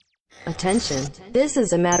Attention, this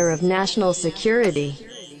is a matter of national security.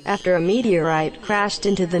 After a meteorite crashed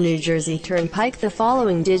into the New Jersey Turnpike, the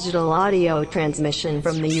following digital audio transmission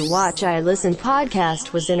from the You Watch I Listen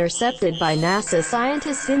podcast was intercepted by NASA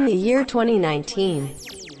scientists in the year 2019.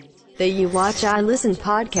 The You Watch I Listen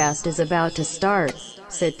podcast is about to start.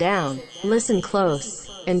 Sit down, listen close,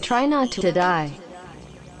 and try not to die.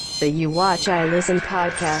 The You Watch I Listen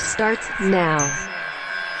podcast starts now.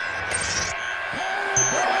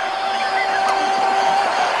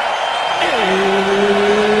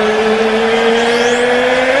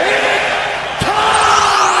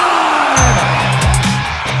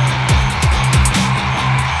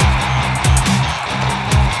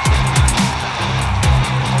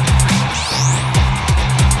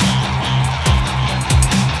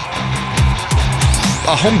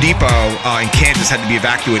 Home Depot in Kansas had to be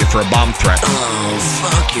evacuated for a bomb threat. Oh,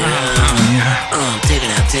 fuck yeah.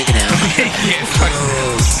 Take it out. Yeah,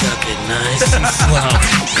 suck it nice and slow.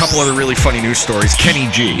 A couple other really funny news stories. Kenny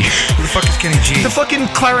G. Who the fuck is Kenny G? The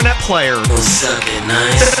fucking clarinet player. Oh, suck it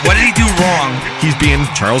nice. What did he do wrong? He's being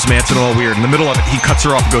Charles Manson all weird. In the middle of it, he cuts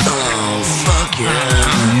her off and goes, oh, fuck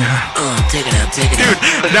yeah. Take it out. Dude,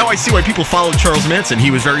 now I see why people followed Charles Manson.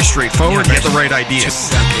 He was very straightforward. He had the right idea.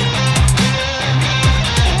 Just suck it.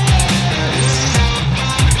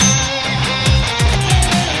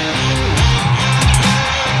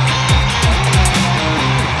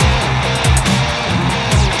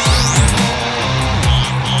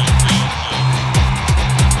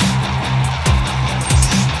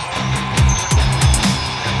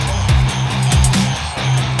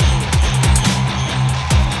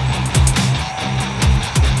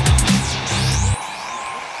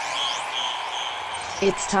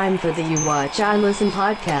 It's time for the You Watch I Listen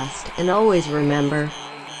podcast, and always remember,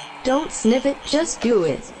 don't sniff it, just do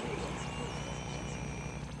it.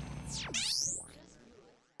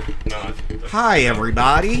 Hi,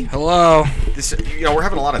 everybody. Hello. This, we're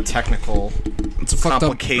having a lot of technical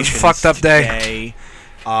complications. It's a fucked up day.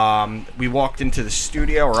 We walked into the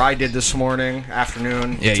studio, or I did this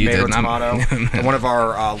afternoon. Yeah, you did. Tomato. And one of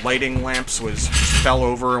our lighting lamps fell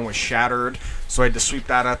over and was shattered, so I had to sweep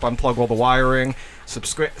that up, unplug all the wiring. I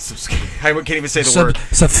can't even say the word.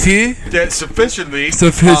 Sufficiently.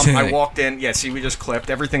 I walked in. Yeah, see, we just clipped.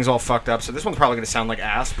 Everything's all fucked up. So this one's probably going to sound like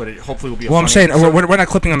ass, but it hopefully will be. Well, I'm saying we're not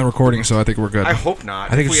clipping on the recording, so I think we're good. I hope not.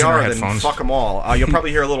 I think if we are, then fuck them all. You'll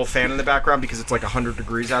probably hear a little fan in the background because it's like 100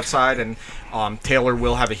 degrees outside, and Taylor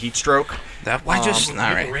will have a heat stroke. All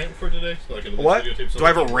right. Rant for today? What? Do I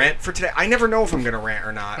have a rant for today? I never know if I'm going to rant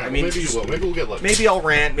or not. I mean, maybe you will. Maybe we'll get lucky. Maybe I'll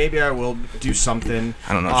rant. Maybe I will do something.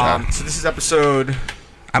 I don't know, John. So this is episode.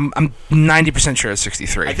 I'm 90% sure it's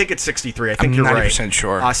 63. I think it's 63. I think you're right. I'm 90%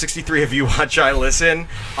 sure. 63 of You Watch I Listen.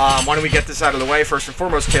 Why don't we get this out of the way? First and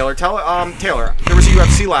foremost, Taylor, Taylor, there was a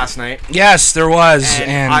UFC last night. Yes, there was.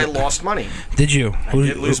 And I lost money. Did you? I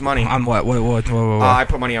did lose money. On what? What? I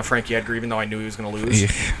put money on Frankie Edgar, even though I knew he was going to lose.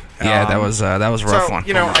 Yeah, that was a rough one.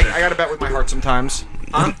 I got to bet with my heart sometimes.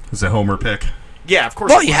 It's a homer pick. Yeah, of course.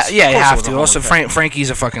 Well, you have to. Also, Frankie's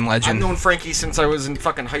a fucking legend. I've known Frankie since I was in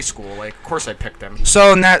fucking high school. Like, of course I picked him.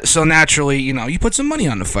 So naturally, you put some money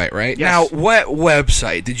on the fight, right? Yes. Now, what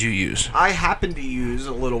website did you use? I happened to use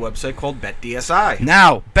a little website called BetDSI.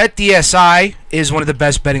 Now, BetDSI is one of the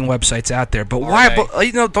best betting websites out there. But why?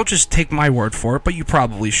 Don't just take my word for it. But you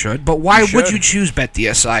probably should. But why would you choose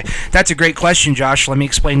BetDSI? That's a great question, Josh. Let me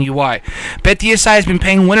explain to you why. BetDSI has been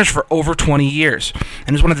paying winners for over 20 years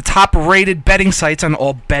and is one of the top-rated betting sites on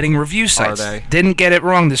all betting review sites. Are they? Didn't get it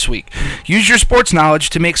wrong this week. Use your sports knowledge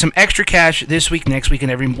to make some extra cash this week, next week, and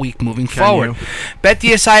every week moving forward.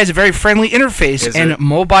 BetDSI has a very friendly interface and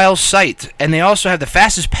mobile site, and they also have the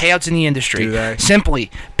fastest payouts in the industry. Do they? Simply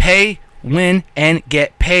pay, win, and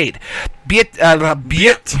get paid. BetDSI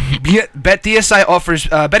offers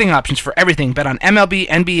betting options for everything. Bet on MLB,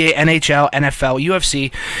 NBA, NHL, NFL,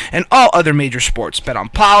 UFC, and all other major sports. Bet on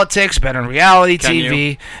politics, bet on reality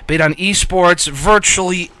TV, bet on esports,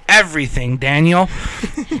 virtually everything, Daniel.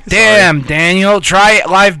 Damn, Daniel. Try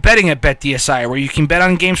live betting at BetDSI, where you can bet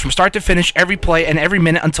on games from start to finish, every play, and every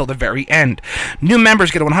minute until the very end. New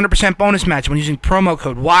members get a 100% bonus match when using promo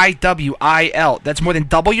code YWIL. That's more than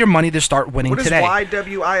double your money to start winning today. What does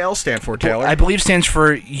YWIL stand for, Taylor? I believe stands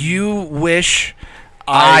for You Wish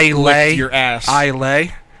I Lay Your Ass. I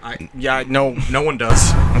Lay. No one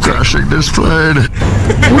does. Crashing this plane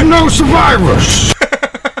with no survivors.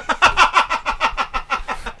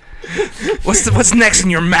 What's next in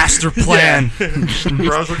your master plan? Shut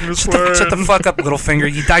the fuck up,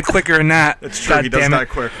 Littlefinger. You died quicker than that. It's true. He does die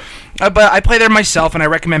quick. But I play there myself, and I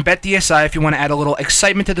recommend BetDSI if you want to add a little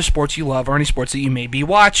excitement to the sports you love or any sports that you may be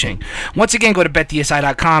watching. Once again, go to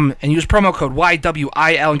BetDSI.com and use promo code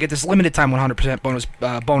YWIL and get this limited time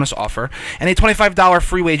 100% bonus offer and a $25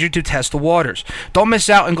 free wager to test the waters. Don't miss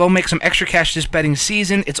out and go make some extra cash this betting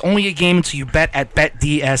season. It's only a game until you bet at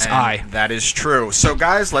BetDSI. And that is true. So,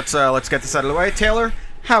 guys, let's get this out of the way. Taylor,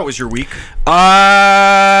 how was your week?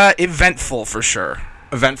 Eventful for sure.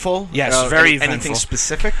 Eventful? Yes, very eventful. Anything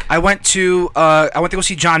specific? I went to go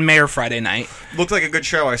see John Mayer Friday night. Looked like a good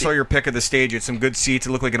show. I saw your pick of the stage. It's some good seats. It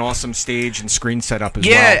looked like an awesome stage and screen setup as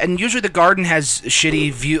well. Yeah, and usually the Garden has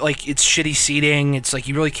shitty view, like it's shitty seating. It's like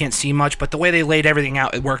you really can't see much, but the way they laid everything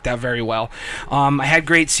out, it worked out very well. I had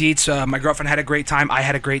great seats. My girlfriend had a great time. I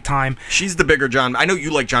had a great time. She's the bigger John. I know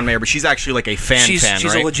you like John Mayer, but she's actually like a fan. She's right?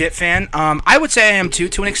 a legit fan. I would say I am too,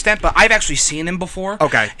 to an extent, but I've actually seen him before.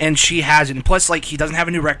 Okay. And she hasn't. Plus, like, he doesn't have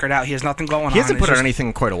a new record out. He has nothing going on. He hasn't put out anything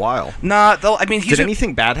in quite a while. Nah, though. I mean, did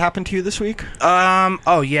anything bad happen to you this week?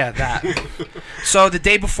 Oh yeah, that. So the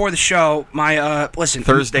day before the show, my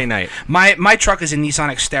Thursday night. My truck is a Nissan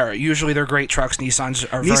Xterra. Usually they're great trucks.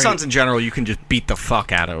 Nissans in general, you can just beat the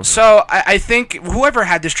fuck out of. So I think whoever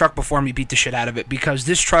had this truck before me beat the shit out of it, because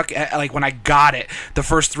this truck, like when I got it, the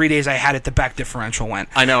first 3 days I had it, the back differential went.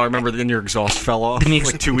 I know. I remember. Then your exhaust fell off.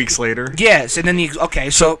 Like 2 weeks later. Yes, and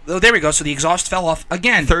then so there we go. So the exhaust fell off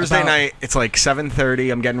again. Thursday night. It's like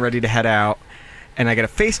 7:30. I'm getting ready to head out. And I get a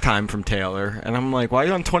FaceTime from Taylor, and I'm like, "Why are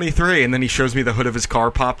you on 23?" And then he shows me the hood of his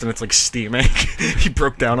car popped, and it's like steaming. He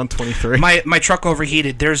broke down on 23. My truck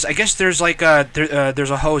overheated. There's like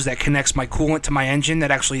there's a hose that connects my coolant to my engine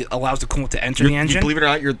that actually allows the coolant to enter the engine. Believe it or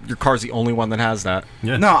not, your car's the only one that has that.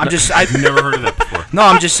 Yeah. No, I've never heard of that before. No,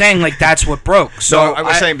 I'm just saying, like, that's what broke. So no, I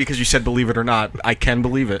was saying, because you said believe it or not, I can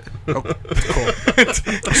believe it. Oh,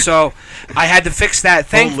 cool. So I had to fix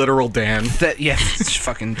that. Literal Dan.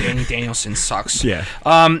 Fucking Danny Danielson sucks. Yeah.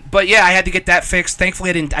 But yeah, I had to get that fixed. Thankfully,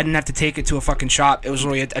 I didn't have to take it to a fucking shop. It was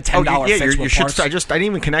really a $10 fix with parts. I didn't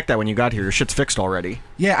even connect that when you got here. Your shit's fixed already.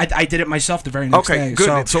 Yeah, I did it myself the very next day. Okay,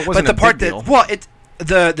 good. So it wasn't a big deal.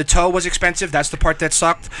 The tow was expensive. That's the part that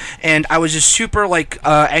sucked, and I was just super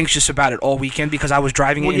anxious about it all weekend because I was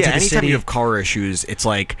driving it into the city. Anytime you have car issues, it's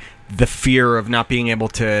like the fear of not being able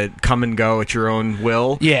to come and go at your own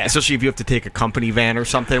will. Yeah. Especially if you have to take a company van or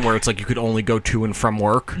something where it's like you could only go to and from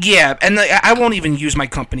work. Yeah, and I won't even use my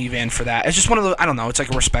company van for that. It's just one of the, I don't know, it's like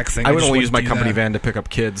a respect thing. I would only use my company van to pick up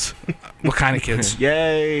kids. What kind of kids?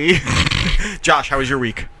 Yay. Josh, how was your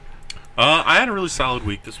week? I had a really solid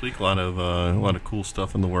week this week. A lot of cool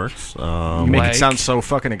stuff in the works. You make it sound so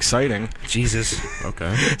fucking exciting. Jesus.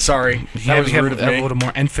 Okay. Sorry. That was rude of me. A little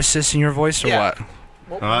more emphasis in your voice, or what?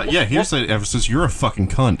 Here's the emphasis. You're a fucking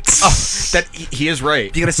cunt. He is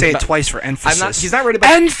right. You gotta say it twice for emphasis. He's not right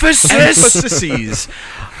about emphasis.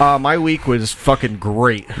 My week was fucking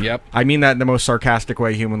great. Yep. I mean that in the most sarcastic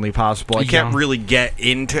way humanly possible. I can't really get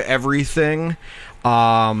into everything.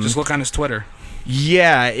 Just look on his Twitter.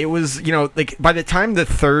 Yeah, it was, by the time the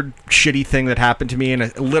third shitty thing that happened to me in a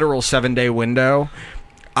literal 7-day window,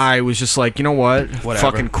 I was just like, you know what?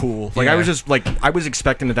 Whatever. Fucking cool. Like, yeah. I was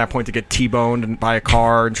expecting at that point to get T-boned by a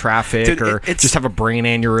car in traffic. Dude, or just have a brain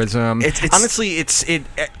aneurysm. Honestly,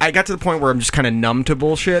 I got to the point where I'm just kind of numb to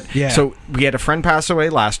bullshit. Yeah. So we had a friend pass away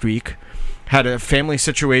last week, had a family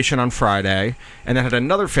situation on Friday, and then had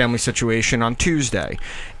another family situation on Tuesday.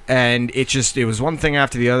 And it was one thing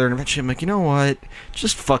after the other, and eventually I'm like, you know what?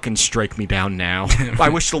 Just fucking strike me down now. I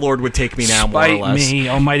wish the Lord would take me now, more or less. Spite me,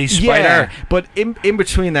 almighty spider. Yeah, but in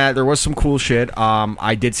between that, there was some cool shit.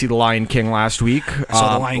 I did see The Lion King last week. I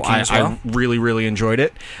saw The Lion King as well. I really, really enjoyed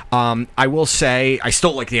it. I will say, I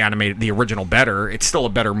still like the original better. It's still a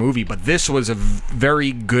better movie, but this was a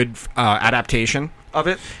very good adaptation of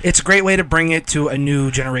it. It's a great way to bring it to a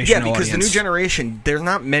new generation audience. Yeah, because the new generation, there's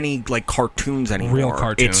not many cartoons anymore. Real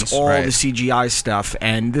cartoons. It's all the CGI stuff,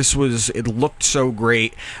 and it looked so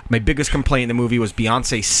great. My biggest complaint in the movie was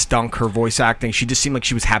Beyonce stunk. Her voice acting, she just seemed like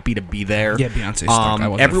she was happy to be there. Yeah, Beyonce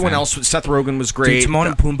stunk. Everyone else, Seth Rogen was great. Dude, Timon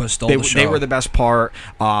and Pumbaa stole the show. They were the best part.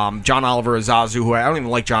 John Oliver as Zazu, who I don't even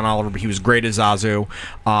like John Oliver, but he was great as Zazu.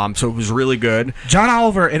 So it was really good. John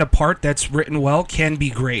Oliver in a part that's written well can be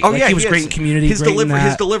great. He was great in Community.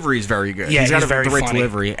 His delivery is very good. Yeah, he's got very the right funny.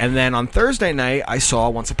 delivery. And then on Thursday night, I saw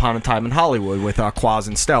Once Upon a Time in Hollywood with Quaz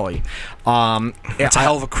and Stelly. It's a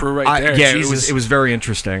hell of a crew there. Yeah, Jesus. it was very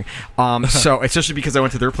interesting. So especially because I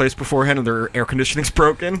went to their place beforehand and their air conditioning's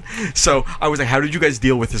broken. So I was like, how did you guys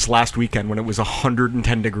deal with this last weekend when it was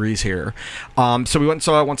 110 degrees here? So we went and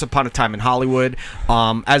saw Once Upon a Time in Hollywood.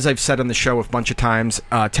 As I've said on the show a bunch of times,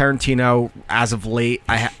 Tarantino, as of late,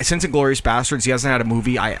 since Inglourious Bastards, he hasn't had a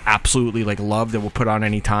movie I absolutely loved and will would put on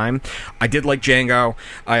any time. I did like Django.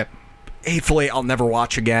 Hateful Eight, I'll never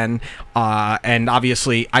watch again. And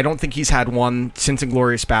obviously, I don't think he's had one since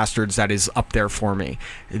Inglourious Bastards that is up there for me.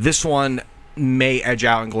 This one may edge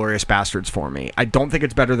out Inglourious Bastards for me. I don't think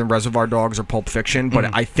it's better than Reservoir Dogs or Pulp Fiction,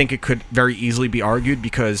 but I think it could very easily be argued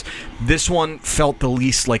because this one felt the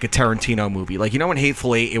least like a Tarantino movie. Like, you know, in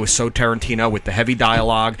Hateful Eight, it was so Tarantino with the heavy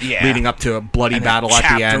dialogue leading up to a bloody battle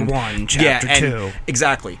at the end. Chapter 1, Chapter 2.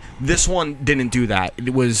 Exactly. This one didn't do that.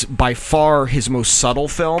 It was by far his most subtle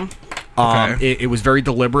film. It was very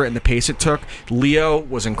deliberate in the pace it took. Leo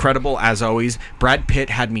was incredible, as always. Brad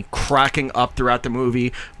Pitt had me cracking up throughout the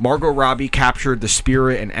movie. Margot Robbie captured the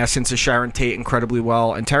spirit and essence of Sharon Tate incredibly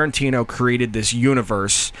well. And Tarantino created this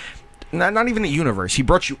universe. Not even a universe. He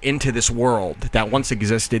brought you into this world that once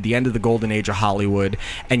existed, the end of the golden age of Hollywood,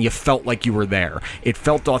 and you felt like you were there. It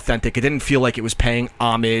felt authentic. It didn't feel like it was paying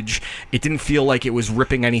homage. It didn't feel like it was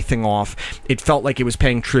ripping anything off. It felt like it was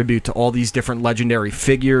paying tribute to all these different legendary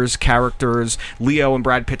figures, characters. Leo and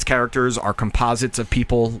Brad Pitt's characters are composites of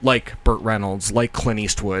people like Burt Reynolds, like Clint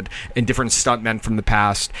Eastwood, and different stuntmen from the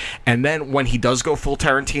past. And then when he does go full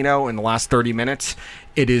Tarantino in the last 30 minutes,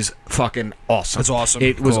 it is fucking awesome. It's awesome.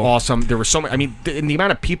 It was awesome. There were so many. I mean, the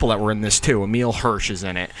amount of people that were in this too. Emil Hirsch is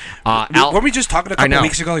in it. Were we just talking a couple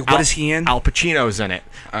weeks ago? Like, what is he in? Al Pacino's in it.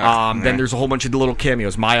 Then there's a whole bunch of little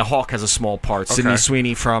cameos. Maya Hawke has a small part. Sydney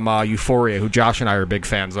Sweeney from Euphoria, who Josh and I are big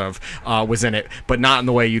fans of, was in it, but not in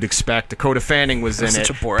the way you'd expect. Dakota Fanning was in it. Such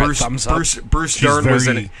a Borat thumbs up. Bruce Dern was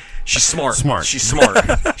in it. She's smart. She's smart.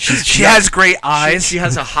 She has great eyes. She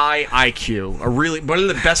has a high IQ. One of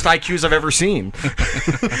the best IQs I've ever seen.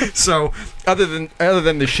 So, other than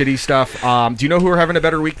the shitty stuff, do you know who are having a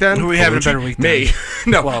better week then? Who are we having a better week than? Me.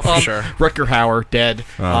 No, well, for sure. Rutger Hauer, dead.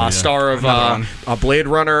 Star of Blade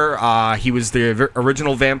Runner. He was the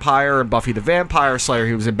original vampire in Buffy the Vampire Slayer.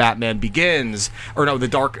 He was in Batman Begins.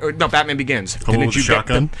 Batman Begins. Hobo with the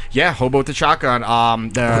Shotgun? Hobo with the Shotgun.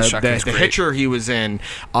 The Hitcher he was in.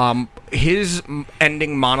 His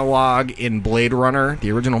ending monologue in Blade Runner,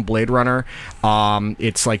 the original Blade Runner,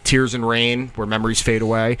 it's like Tears and Rain, where memories fade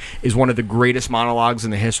away, is one of the greatest monologues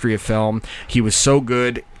in the history of film. He was so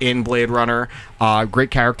good in Blade Runner,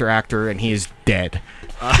 great character actor, and he is dead.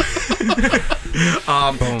 So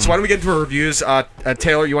why don't we get into our reviews?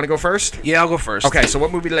 Taylor, you want to go first? Yeah, I'll go first. Okay, so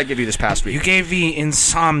what movie did I give you this past week? You gave me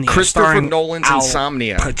Insomnia. Christopher Nolan's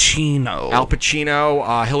Insomnia. Al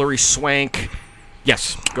Pacino, Hilary Swank.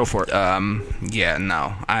 Yes, go for it. Yeah,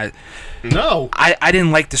 no. I No. I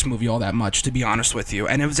didn't like this movie all that much, to be honest with you.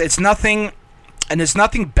 And it's nothing... And there's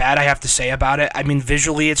nothing bad I have to say about it. I mean,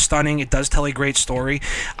 visually it's stunning. It does tell a great story.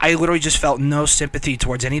 I literally just felt no sympathy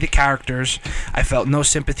towards any of the characters. I felt no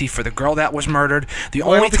sympathy for the girl that was murdered. The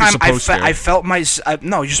only time I felt my...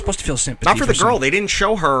 no, you're supposed to feel sympathy. Not for the girl. They didn't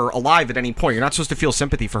show her alive at any point. You're not supposed to feel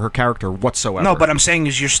sympathy for her character whatsoever. No, but I'm saying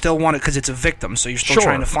is you still want it because it's a victim, so you're still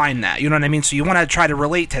trying to find that. You know what I mean? So you want to try to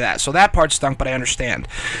relate to that. So that part stunk, but I understand.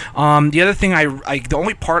 The other thing, the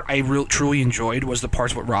only part I truly enjoyed was the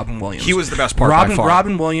parts with Robin Williams. He was the best part by far.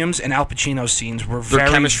 Robin Williams and Al Pacino's scenes were Their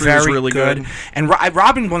chemistry was really good. And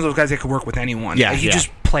Robin, one of those guys that could work with anyone. Yeah, he just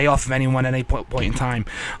play off of anyone at any point in time.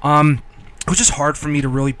 It was just hard for me to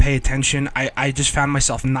really pay attention. I just found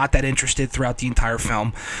myself not that interested throughout the entire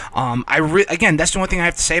film. Again, that's the only thing I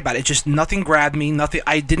have to say about it. Just nothing grabbed me. Nothing.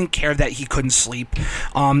 I didn't care that he couldn't sleep.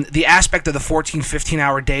 The aspect of the 14,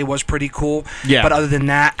 15-hour day was pretty cool. Yeah. But other than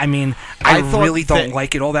that, I mean, I really don't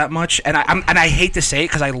like it all that much. And I hate to say it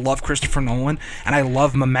because I love Christopher Nolan and I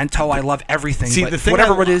love Memento. I love everything. See, but the thing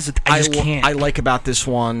whatever it is, I just can't. I like about this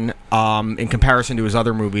one, in comparison to his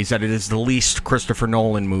other movies, that it is the least Christopher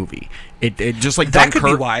Nolan movie. It just like that Dunkirk,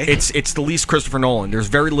 could be why. It's the least Christopher Nolan. There's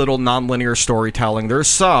very little non-linear storytelling. There's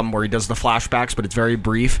some where he does the flashbacks, but it's very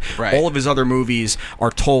brief. Right. All of his other movies are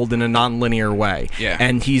told in a non-linear way. Yeah.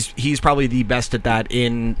 And he's probably the best at that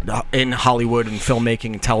in Hollywood and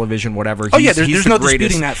filmmaking and television, whatever. There's no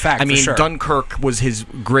disputing that fact. I mean, for sure. Dunkirk was his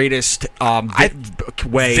greatest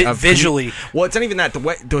way of visually. Well, it's not even that.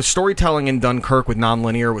 The storytelling in Dunkirk with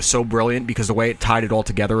non-linear was so brilliant because the way it tied it all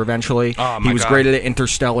together eventually. He was great at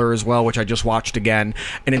Interstellar as well, which I just watched again.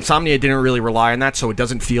 And Insomnia didn't really rely on that, so it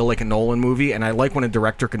doesn't feel like a Nolan movie. And I like when a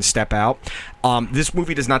director can step out. This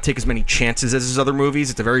movie does not take as many chances as his other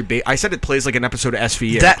movies. It's a very I said it plays like an episode of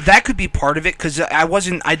SVU. That could be part of it because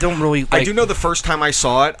I don't really. I do know the first time I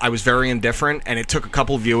saw it, I was very indifferent, and it took a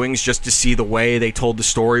couple of viewings just to see the way they told the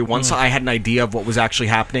story. Once I had an idea of what was actually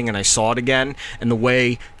happening, and I saw it again, and the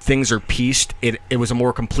way things are pieced, it was a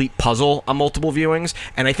more complete puzzle on multiple viewings.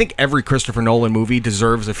 And I think every Christopher Nolan movie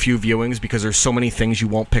deserves a few viewings because there's so many things you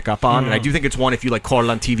won't pick up on. And I do think it's one, if you like caught it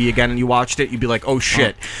on TV again and you watched it, you'd be like, oh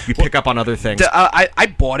shit, you pick up on other things.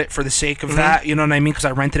 I bought it for the sake of that, you know what I mean? Because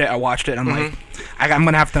I rented it, I watched it, and I'm like, I'm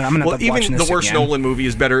gonna have to watch this even the worst again. Nolan movie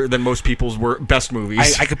is better than most people's best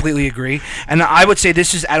movies. I completely agree, and I would say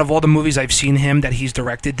this is, out of all the movies I've seen him that he's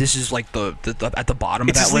directed, this is like the at the bottom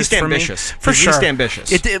of that list for me. For sure, least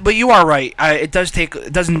ambitious. But you are right. It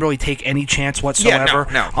doesn't really take any chance whatsoever.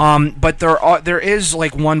 Yeah, no. But there is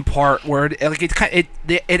like one part where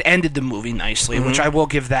it ended the movie nicely, which I will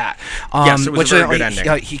give that. Yes, it was a very good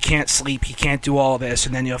ending. He can't sleep, he can't do all this,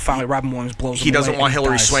 and then finally Robin Williams blows him away. He doesn't want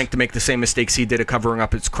Hilary Swank to make the same mistakes he did of covering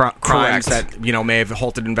up its crimes that may have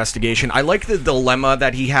halted investigation. I like the dilemma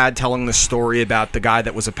that he had telling the story about the guy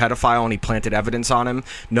that was a pedophile and he planted evidence on him,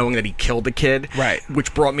 knowing that he killed a kid. Right.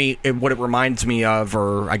 Which brought me, what it reminds me of,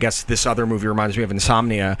 or I guess this other movie reminds me of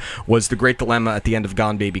Insomnia, was the great dilemma at the end of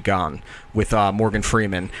Gone Baby Gone with Morgan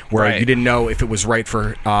Freeman, where you didn't know if it was right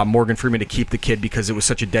for Morgan Freeman to keep the kid because it was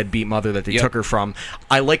such a deadbeat mother that they took her from.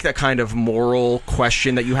 I like that kind of moral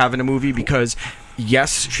question that you have in a movie because,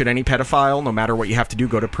 yes, should any pedophile, no matter what you have to do,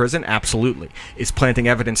 go to prison? Absolutely. Is planting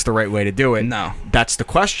evidence the right way to do it? No. That's the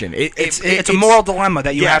question. It's a moral dilemma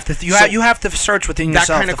that you have to you have to search within yourself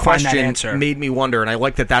that kind of to find that question answer. Made me wonder, and I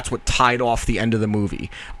like that that's what tied off the end of the movie.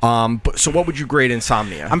 So what would you grade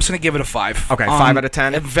Insomnia? I'm just gonna give it a 5. Okay, 5 out of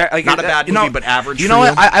 10. Not a bad movie, but average. You know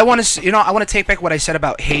what? I want to take back what I said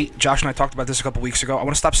about hate. Josh and I talked about this a couple weeks ago. I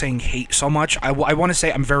want to stop saying hate so much. I want to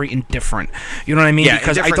say I'm very indifferent. You know what I mean? Yeah,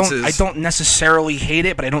 because I don't necessarily hate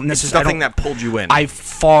it, but I don't necessarily. It's nothing that pulled you in. I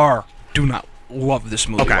far do not love this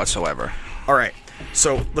movie whatsoever. All right.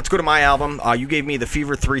 So let's go to my album. You gave me the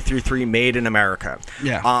Fever 333 Made in America.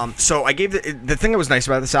 Yeah. So I gave the thing that was nice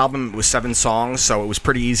about this album was 7 songs, so it was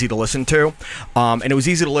pretty easy to listen to. And it was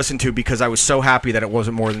easy to listen to because I was so happy that it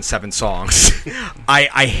wasn't more than 7 songs.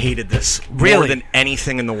 I hated this more than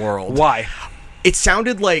anything in the world. Why? It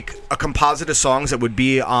sounded like a composite of songs that would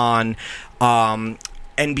be on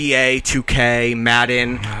NBA, 2K,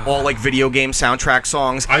 Madden, all like video game soundtrack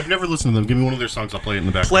songs. I've never listened to them. Give me one of their songs. I'll play it in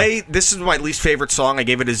the background. This is my least favorite song. I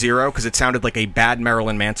gave it a 0 because it sounded like a bad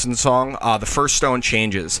Marilyn Manson song. The First Stone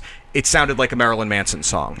Changes. It sounded like a Marilyn Manson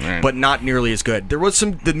song, but not nearly as good.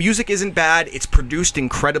 The music isn't bad. It's produced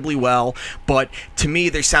incredibly well, but to me,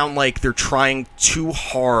 they sound like they're trying too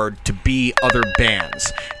hard to be other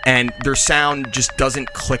bands, and their sound just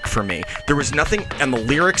doesn't click for me. There was nothing, and the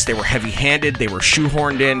lyrics, they were heavy-handed, they were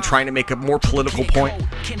shoehorned in, trying to make a more political point.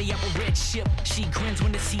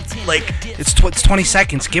 Like, it's 20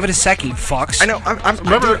 seconds. Give it a second, you fucks. I know.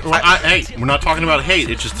 Hey, we're not talking about hate.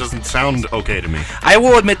 It just doesn't sound okay to me. I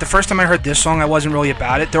will admit, the first time I heard this song, I wasn't really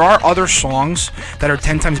about it. There are other songs that are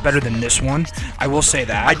 10 times better than this one. I will say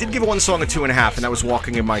that. I did give one song a 2.5, and that was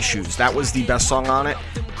Walking in My Shoes. That was the best song on it,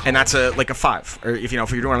 and that's a 5. Or if you're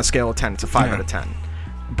doing on a scale of 10, it's a 5 out of 10.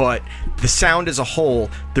 But the sound as a whole,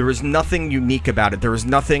 there was nothing unique about it. There was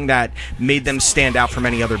nothing that made them stand out from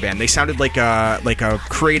any other band. They sounded like a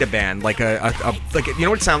creative band, like you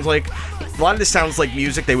know what it sounds like? A lot of this sounds like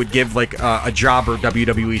music they would give like a jobber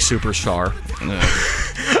WWE superstar.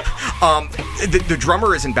 The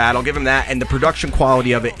drummer isn't bad, I'll give him that, and the production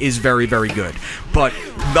quality of it is very, very good. But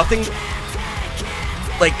nothing,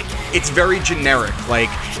 like, it's very generic. Like,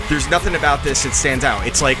 there's nothing about this that stands out.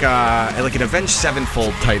 It's like an Avenged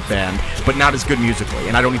Sevenfold type band, but not as good musically.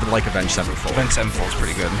 And I don't even like Avenged Sevenfold. Avenged Sevenfold's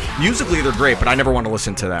pretty good. Musically, they're great, but I never want to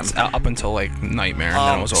listen to them. Up until like Nightmare, and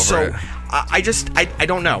then it was over. I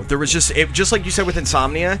don't know. There was just like you said with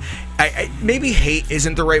Insomnia. Maybe hate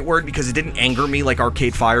isn't the right word because it didn't anger me like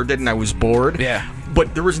Arcade Fire did, and I was bored. Yeah.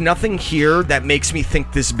 But there was nothing here that makes me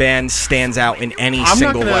think this band stands out in any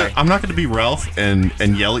single way. I'm not going to be Ralph and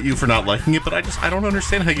yell at you for not liking it, but I don't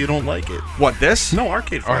understand how you don't like it. What, this? No,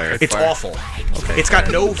 Arcade Fire. It's awful. Okay. It's got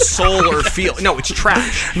no soul or feel. No, it's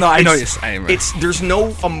trash. No, I know you're saying. There's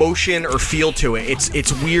no emotion or feel to it.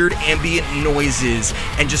 It's weird ambient noises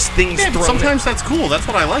and just things thrown. Sometimes that's cool. That's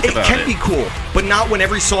what I like about it. It can be cool, but not when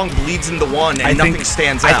every song bleeds into one and nothing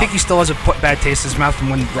stands out. I think he still has a bad taste in his mouth from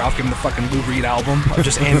when Ralph gave him the fucking Lou Reed album of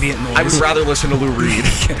just ambient noise. I would rather listen to Lou Reed.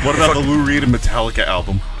 What about the Lou Reed and Metallica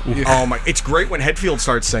album? Oh my! It's great when Hetfield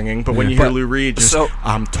starts singing, but when you hear Lou Reed,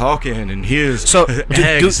 I'm talking and here's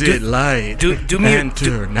exit light. Do me,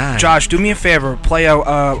 Josh, do me a favor. Play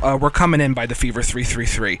 "We're Coming In" by the Fever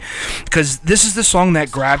 333, because this is the song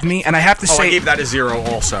that grabbed me, and I have to say, I gave that a 0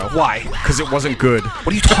 also. Why? Because it wasn't good.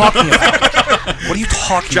 What are you talking about? What are you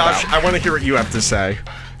talking Josh, about? I want to hear what you have to say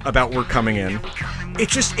about "We're Coming In."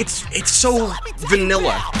 It's so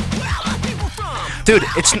vanilla. Dude,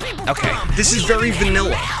 it's okay. This is very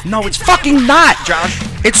vanilla. No, it's fucking not, Josh.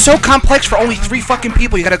 It's so complex for only 3 fucking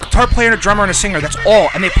people. You got a guitar player, and a drummer, and a singer. That's all.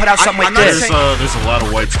 And they put out something like this. There's a lot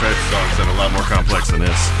of White Stripes songs that are a lot more complex than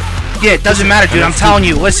this. Yeah, it doesn't matter, dude. I'm telling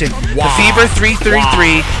you. Listen, the Fever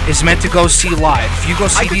 333 is meant to go see live. If you go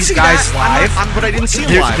see these guys live, but I didn't see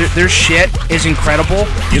them live. Their shit is incredible.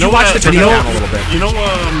 Did you watch the video?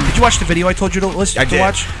 Did you watch the video I told you to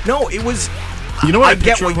watch? No, it was. You know what? I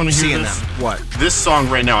get what you see in them. What? This song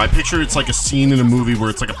right now, I picture it's like a scene in a movie where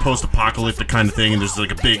it's like a post-apocalyptic kind of thing, and there's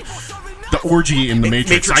like a big. The orgy in the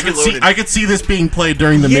Matrix. I could see this being played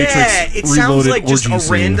during the Matrix Reloaded. It sounds like just a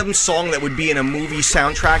scene. random song that would be in a movie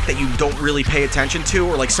soundtrack that you don't really pay attention to,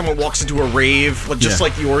 or like someone walks into a rave, just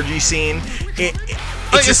like the orgy scene.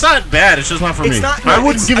 It's not bad. It's just not for me. I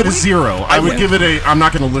wouldn't give it a 0. I would give it a. I'm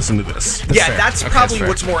not going to listen to this. That's probably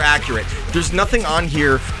what's more accurate. There's nothing on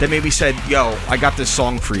here that maybe said, "Yo, I got this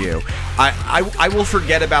song for you." I will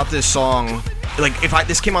forget about this song. Like if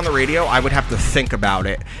this came on the radio, I would have to think about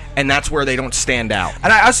it, and that's where they don't stand out.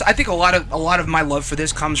 And I think a lot of my love for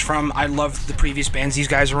this comes from I love the previous bands these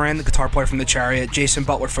guys were in. The guitar player from The Chariot, Jason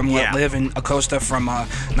Butler from Let Live, and Acosta from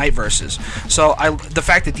Night Verses. So the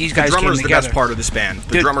fact that these guys came together. The drummer's the best part of this band.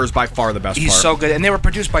 The drummer is by far the best part. He's so good, and they were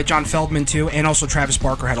produced by John Feldman too, and also Travis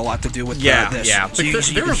Barker had a lot to do with this. Yeah. So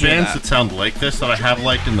there are bands that sound like this that I have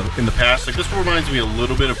liked in the past. Like this reminds me a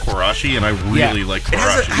little bit of Kurashi, and I really like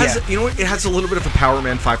Kurashi. You know what? It has a little bit of a Power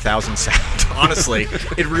Man 5000 sound. Honestly,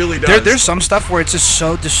 it really does. There's some stuff where it's just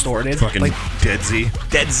so distorted, fucking like Dead Z.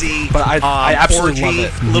 But I absolutely orgy,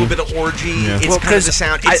 love it. A little bit of orgy. Yeah. It's kind of the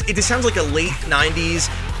sound. It just sounds like a late '90s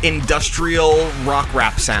industrial rock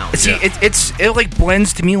rap sound. See, it like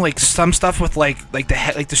blends to me like some stuff with like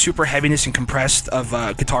the super heaviness and compressed of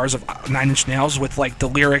guitars of 9 Inch Nails with like the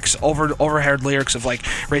lyrics overhead lyrics of like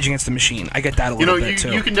Rage Against the Machine. I get that a little bit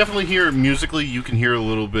too. You can definitely hear musically. You can hear a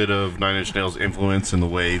little bit of 9 Inch Nails influence in the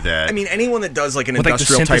way that. I mean, anyone that does like an with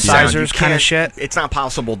industrial like the type sound, synthesizers kind of shit. It's not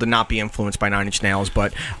possible to not be influenced by 9 Inch Nails,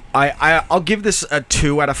 but I'll give this a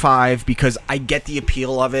 2 out of 5 because I get the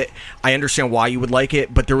appeal of it. I understand why you would like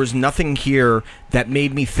it, but there was nothing here that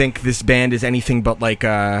made me think this band is anything but like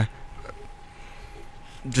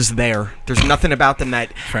just there. There's nothing about them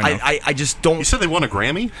that I just don't. You said they won a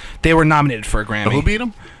Grammy? They were nominated for a Grammy. Who beat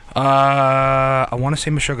them? I want to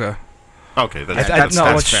say Meshuggah. Okay,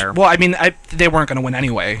 that's fair. Well, I mean, they weren't going to win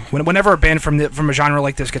anyway. Whenever a band from a genre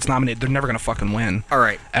like this gets nominated, they're never going to fucking win. All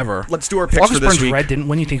right, ever. Let's do our picks for this week. Red didn't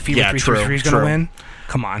win. You think Fever 333 is going to win?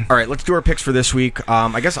 Come on. All right, let's do our picks for this week.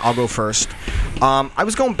 I guess I'll go first. I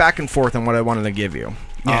was going back and forth on what I wanted to give you.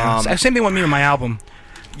 Yeah, same thing with me with my album.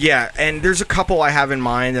 Yeah, and there's a couple I have in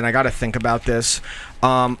mind, and I got to think about this.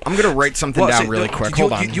 I'm gonna write something down really quick.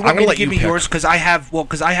 Hold on. You want me to give me yours because I have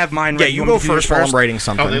mine. Yeah, you go first while I'm writing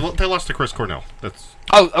something. Oh, they lost to Chris Cornell.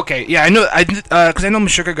 Oh, okay. Yeah, I know. Because I know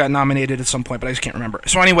Meshuggah got nominated at some point, but I just can't remember.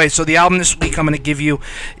 So anyway, the album this week I'm going to give you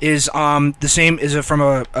is the same is from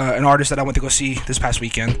an artist that I went to go see this past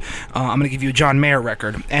weekend. I'm going to give you a John Mayer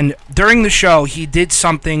record. And during the show, he did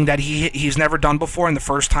something that he's never done before. And the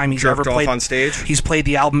first time he's ever played on stage. He's played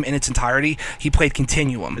the album in its entirety. He played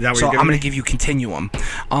Continuum. Is that what so I'm going to give you Continuum.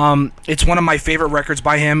 It's one of my favorite records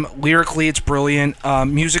by him. Lyrically, it's brilliant.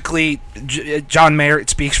 Musically, John Mayer, it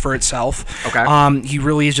speaks for itself. Okay. He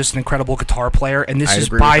really is just an incredible guitar player, and this is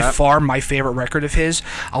by far my favorite record of his.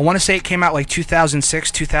 I want to say it came out like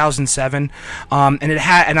 2006, 2007, and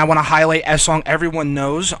I want to highlight a song everyone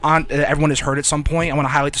knows, everyone has heard at some point. I want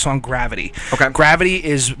to highlight the song Gravity. Okay. Gravity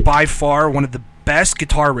is by far one of the best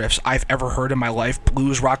guitar riffs I've ever heard in my life.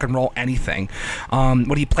 Blues, rock and roll, anything.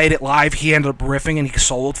 When he played it live, he ended up riffing and he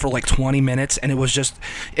soloed for like 20 minutes, and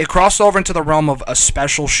it crossed over into the realm of a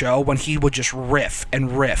special show when he would just riff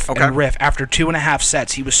and riff and riff. After 2.5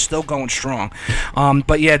 sets, he was still going strong.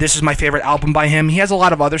 But yeah, this is my favorite album by him. He has a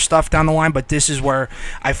lot of other stuff down the line, but this is where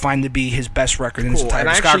I find to be his best record in his entire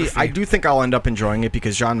discography. Actually, I do think I'll end up enjoying it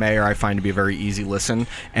because John Mayer I find to be a very easy listen,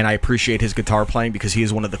 and I appreciate his guitar playing because he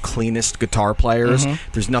is one of the cleanest guitar players.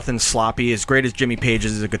 There's nothing sloppy. As great as Jimmy Page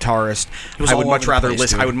is as a guitarist, I would much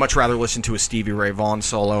rather listen to a Stevie Ray Vaughan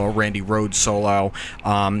solo, a Randy Rhoads solo.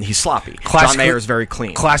 He's sloppy. John Mayer is very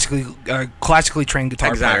clean. Classically trained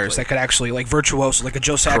guitar players that could actually like virtuoso, like a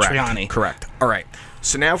Joe Satriani. Correct. All right.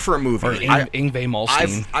 So now for a movie. Or Yngwie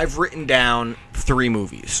Malmsteen. I've written down 3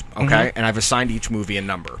 movies, okay? And I've assigned each movie a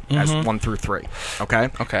number as 1 through 3, okay?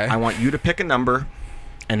 Okay. I want you to pick a number,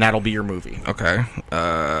 and that'll be your movie. Okay.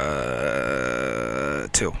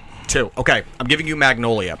 2. Two. Okay, I'm giving you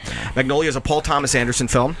Magnolia. Magnolia is a Paul Thomas Anderson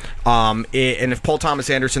film. And if Paul Thomas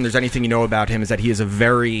Anderson, there's anything you know about him, is that he is a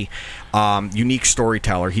very unique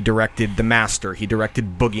storyteller. He directed The Master. He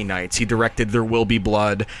directed Boogie Nights. He directed There Will Be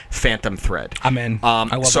Blood, Phantom Thread. I'm in.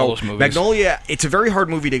 I love all those movies. Magnolia, it's a very hard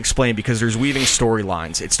movie to explain because there's weaving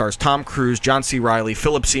storylines. It stars Tom Cruise, John C. Reilly,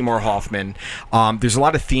 Philip Seymour Hoffman. There's a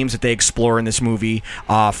lot of themes that they explore in this movie,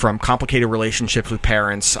 from complicated relationships with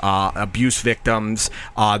parents, abuse victims.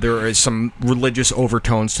 There is some religious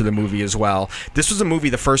overtones to the movie as well. This was a movie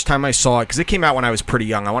the first time I saw it, because it came out when I was pretty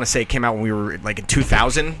young. I want to say it came out when we were like in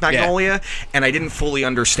 2000, Magnolia, and I didn't fully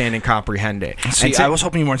understand and comprehend it. See, I was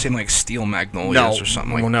hoping you weren't saying like Steel Magnolias or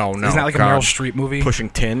something. Like, no. Isn't that like a Meryl Streep movie?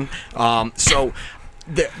 Pushing Tin. So,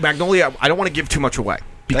 Magnolia, I don't want to give too much away.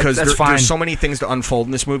 Because there's so many things to unfold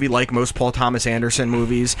in this movie, like most Paul Thomas Anderson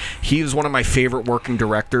movies. He is one of my favorite working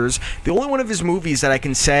directors. The only one of his movies that I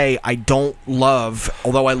can say I don't love,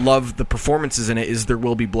 although I love the performances in it, is There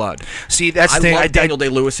Will Be Blood. See, that's the thing. I love Daniel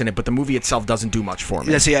Day-Lewis in it, but the movie itself doesn't do much for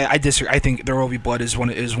me. Yeah, see, I disagree. I think There Will Be Blood is one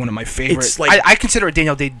of my favorites. It's like, I consider a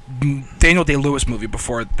Daniel Day-Lewis movie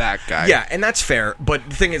before that guy. Yeah, and that's fair. But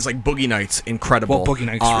the thing is, like, Boogie Nights, incredible. Well, Boogie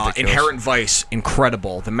Nights is ridiculous. Inherent Vice,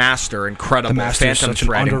 incredible. The Master, incredible. Phantom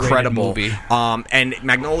Thread, incredible. Movie. And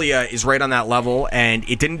Magnolia is right on that level, and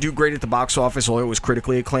it didn't do great at the box office, although it was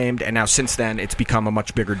critically acclaimed, and now since then it's become a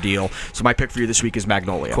much bigger deal. So my pick for you this week is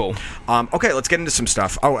Magnolia. Cool. Okay, let's get into some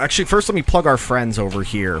stuff. Oh, actually, first let me plug our friends over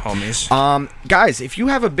here. Homies. Guys, if you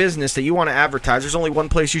have a business that you want to advertise, there's only one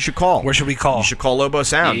place you should call. Where should we call? You should call Lobo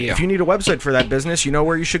Sound. Yeah. If you need a website for that business, you know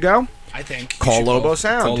where you should go? I think. Call Lobo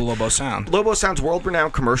Sound. Call Lobo Sound. Lobo Sound's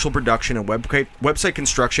world-renowned commercial production and website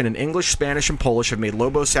construction in English, Spanish, and Polish have made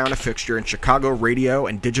Lobo Sound a fixture in Chicago radio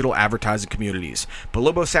and digital advertising communities. But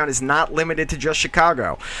Lobo Sound is not limited to just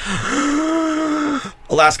Chicago.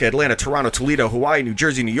 Alaska, Atlanta, Toronto, Toledo, Hawaii, New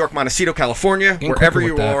Jersey, New York, Montecito, California, wherever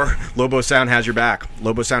you are, Lobo Sound has your back.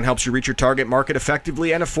 Lobo Sound helps you reach your target market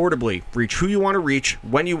effectively and affordably. Reach who you want to reach,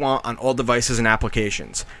 when you want, on all devices and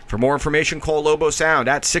applications. For more information, call Lobo Sound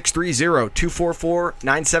at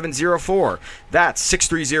 630-244-9704. That's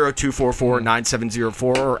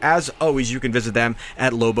 630-244-9704. Or as always, you can visit them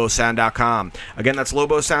at lobosound.com. Again, that's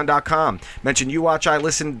lobosound.com. Mention You Watch I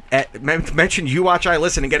Listen and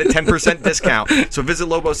get a 10% discount. So visit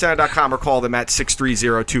lobosound.com or call them at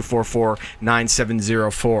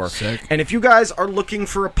 630-244-9704. Sick. And if you guys are looking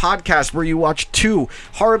for a podcast where you watch two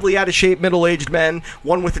horribly out-of-shape middle-aged men,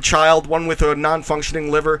 one with a child, one with a non-functioning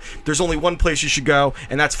liver, there's only one place you should go,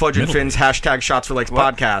 and that's Fudge and Finn's hashtag Shots for Likes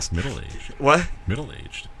podcast. Middle-aged. What?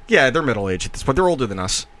 Middle-aged. Yeah, they're middle-aged at this point. They're older than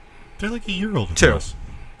us. They're like a year older than us.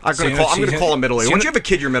 I'm going to call him middle-aged. Once you have a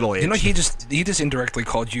kid, you're middle-aged. You know, he just indirectly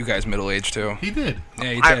called you guys middle-aged, too. He did.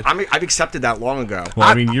 Yeah, he did. I've accepted that long ago. Well,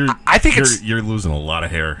 I mean, you're losing a lot of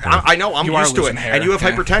hair. I know. I'm used to it. Hair. And you have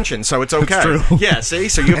hypertension, so it's okay. It's true. Yeah, see?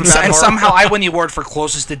 So you have and somehow I win the award for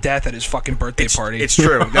closest to death at his fucking birthday party. It's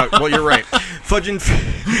true. No, well, you're right. Fudge and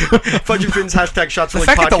Finn's hashtag Shots for Likes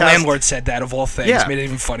podcast. The fact that the landlord said that, of all things, made it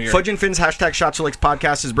even funnier. Fudge and Finn's hashtag Shots for Likes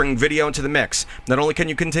podcast is bringing video into the mix. Not only can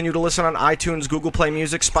you continue to listen on iTunes, Google Play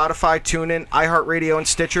Music, Spotify, TuneIn, iHeartRadio, and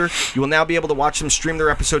Stitcher, you will now be able to watch them stream their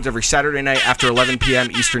episodes every Saturday night after 11 p.m.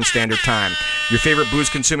 Eastern Standard Time. Your favorite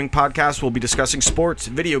booze-consuming podcast will be discussing sports,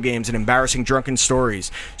 video games, and embarrassing drunken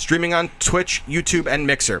stories. Streaming on Twitch, YouTube, and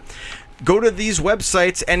Mixer. Go to these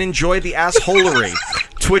websites and enjoy the assholery.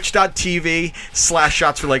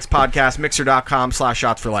 Twitch.tv/Shots for Likes podcast,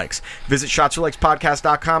 Mixer.com/Shots for Likes. Visit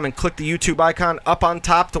shotsforlikespodcast.com and click the YouTube icon up on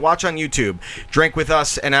top to watch on YouTube. Drink with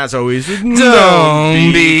us, and as always,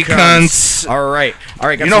 don't be cunts. All right.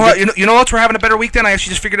 Guys, you know what? You know what? We're having a better week then. I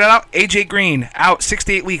actually just figured it out. AJ Green out 6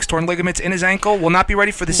 to 8 weeks, torn ligaments in his ankle, will not be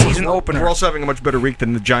ready for the season opener. We're also having a much better week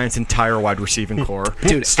than the Giants' entire wide receiving core.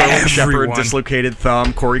 Dude, Sterling Shepard dislocated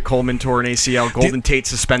thumb. Corey Coleman tore an ACL. Golden Tate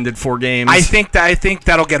suspended 4 games. I think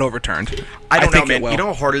that'll get overturned. I don't know, man. You know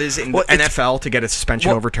how hard it is in the NFL to get a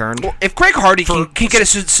suspension overturned? Well, if Greg Hardy can get a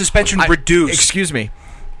suspension reduced... Excuse me.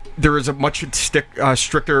 There is a much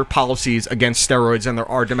stricter policies against steroids than there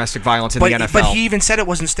are domestic violence in the NFL. But he even said it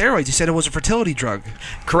wasn't steroids. He said it was a fertility drug.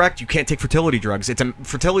 Correct. You can't take fertility drugs.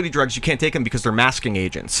 Fertility drugs, you can't take them because they're masking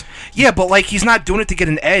agents. Yeah, but he's not doing it to get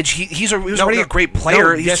an edge. He was already a great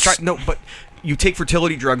player. But you take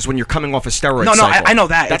fertility drugs when you're coming off a steroid cycle. I know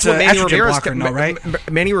that. That's what Manny Ramirez blocker, right?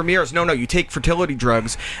 Manny Ramirez, no, you take fertility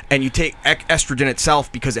drugs and you take estrogen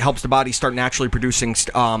itself because it helps the body start naturally producing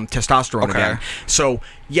testosterone again. So,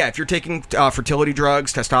 yeah, if you're taking fertility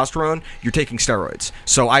drugs, testosterone, you're taking steroids.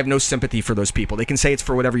 So I have no sympathy for those people. They can say it's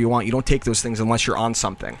for whatever you want. You don't take those things unless you're on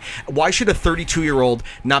something. Why should a 32-year-old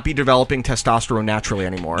not be developing testosterone naturally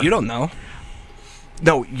anymore? You don't know.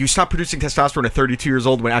 No, you stop producing testosterone at 32 years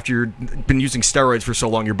old when after you've been using steroids for so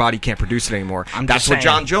long, your body can't produce it anymore. That's what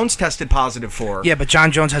John Jones tested positive for. Yeah, but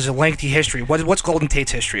John Jones has a lengthy history. What's Golden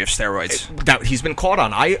Tate's history of steroids? That he's been caught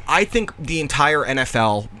on. I think the entire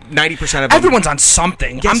NFL, 90% of them, everyone's on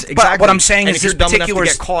something. Yes, exactly. But what I'm saying and is, if you're dumb enough to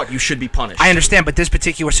get caught, you should be punished. I understand, but this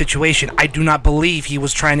particular situation, I do not believe he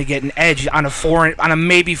was trying to get an edge on a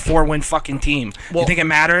maybe 4-win fucking team. You think it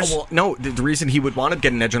matters? Well, no. The reason he would want to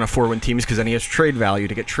get an edge on a 4-win team is because then he has trade value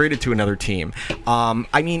to get traded to another team.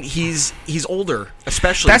 I mean, he's older,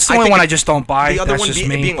 especially. That's the only one I just don't buy. The other That's one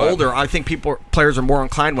being older, I think players are more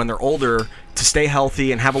inclined when they're older to stay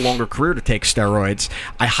healthy and have a longer career to take steroids.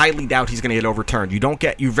 I highly doubt he's going to get overturned. You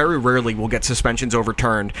very rarely will get suspensions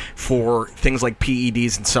overturned for things like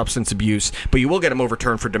PEDs and substance abuse, but you will get them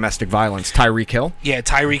overturned for domestic violence. Tyreek Hill? Yeah,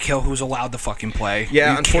 Tyreek Hill, who's allowed to fucking play.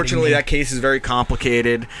 Yeah, unfortunately that case is very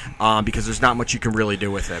complicated because there's not much you can really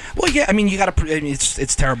do with it. Well, yeah, I mean, you got to.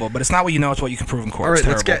 It's terrible, but it's not what you know; it's what you can prove in court. All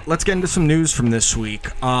right, let's get into some news from this week.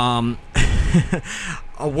 A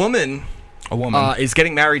woman is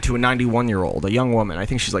getting married to a 91-year-old, a young woman. I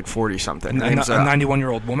think she's like 40-something. A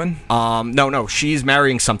 91-year-old woman? No. She's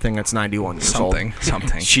marrying something that's 91 years old.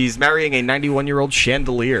 Something. She's marrying a 91-year-old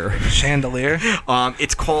chandelier. Chandelier?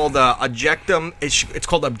 It's called objectum. It's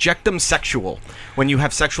called objectum sexual, when you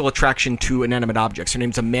have sexual attraction to inanimate objects. Her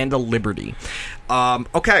name's Amanda Liberty.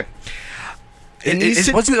 Okay.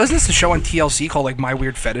 Wasn't this a show on TLC called like My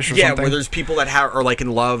Weird Fetish or something? Yeah, where there's people that are like in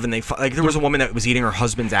love and there was a woman that was eating her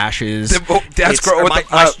husband's ashes. That's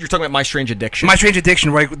you're talking about My Strange Addiction. My Strange Addiction,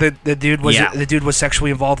 right? The dude was sexually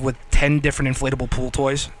involved with 10 different inflatable pool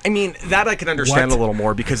toys. I mean, that I can understand a little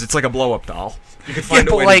more because it's like a blow-up doll. You can find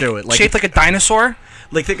a way to do it. Like, shaped like a dinosaur?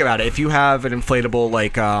 Like, think about it. If you have an inflatable,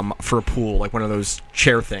 like, for a pool, like one of those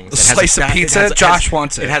chair things. A slice of pizza? Josh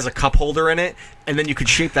wants it. It has a cup holder in it, and then you could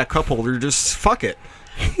shape that cup holder, just fuck it.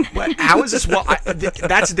 How is this?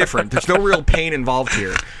 That's different. There's no real pain involved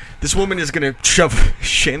here. This woman is going to shove a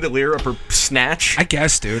chandelier up her snatch? I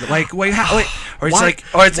guess, dude. Like, wait, or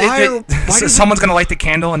it's someone's going to light the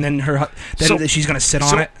candle and then she's going to sit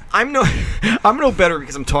on it? I'm no better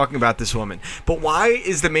because I'm talking about this woman. But why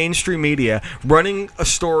is the mainstream media running a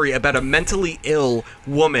story about a mentally ill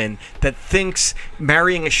woman that thinks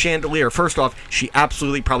marrying a chandelier? First off, she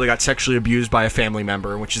absolutely probably got sexually abused by a family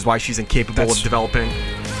member, which is why she's incapable of developing.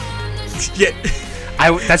 Yeah.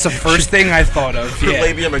 That's the first thing I thought of. Her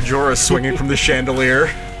labia majora swinging from the chandelier.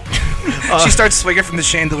 She starts swinging from the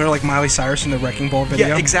chandelier like Miley Cyrus in the Wrecking Ball video.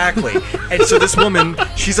 Yeah, exactly. And so this woman,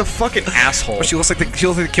 she's a fucking asshole. She looks like the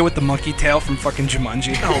kid with the monkey tail from fucking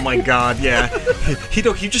Jumanji. Oh my god, yeah. He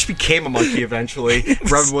just became a monkey eventually.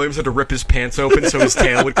 Robin Williams had to rip his pants open so his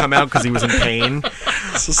tail would come out because he was in pain.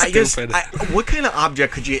 So stupid. What kind of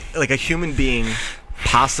object could you, like a human being,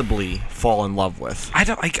 possibly fall in love with? I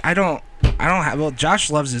don't have. Well, Josh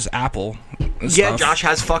loves his Apple. Yeah, Josh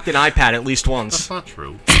has fucked an iPad at least once. That's not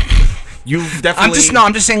true. You've definitely.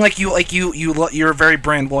 I'm just saying, you're very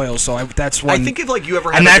brand loyal. So that's one. I think if you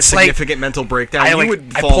ever had a significant mental breakdown, you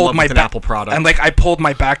would fall in love with an Apple product. And I pulled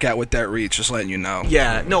my back out with that reach, just letting you know.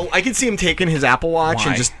 Yeah, no, I can see him taking his Apple Watch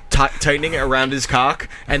and just tightening it around his cock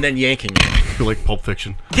and then yanking it. I feel like Pulp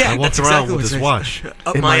Fiction. Yeah, I walk around with this watch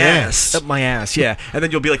up my ass. Up my ass. Yeah, and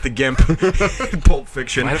then you'll be like the Gimp in Pulp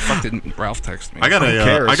Fiction. Why the fuck didn't Ralph text me? I got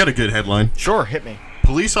a good headline. Sure, hit me.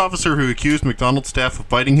 Police officer who accused McDonald's staff of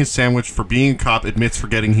biting his sandwich for being a cop admits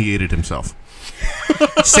forgetting he ate it himself.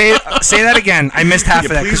 Say that again. I missed half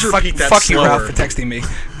of that. Fuck you, Ralph, for texting me.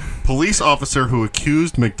 Police officer who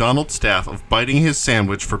accused McDonald's staff of biting his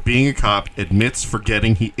sandwich for being a cop admits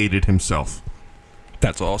forgetting he ate it himself.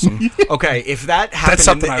 That's awesome. Okay, if that happened, that's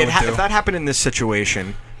something I would do. If that happened in this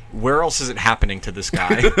situation, where else is it happening to this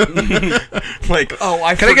guy? Can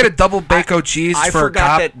I get a double bacon cheese for a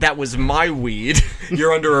cop? I forgot that was my weed.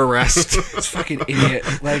 You're under arrest. This fucking idiot.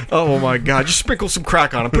 Oh my god! Just sprinkle some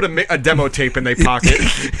crack on him. Put a demo tape in their pocket.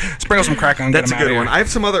 Sprinkle some crack on him. That's a good one. I have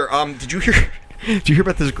some other. Did you hear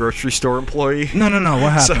about this grocery store employee? No.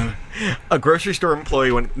 What happened? So, a grocery store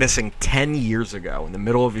employee went missing 10 years ago in the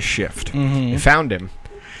middle of his shift. Mm-hmm. They found him.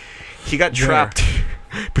 He got trapped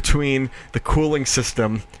between the cooling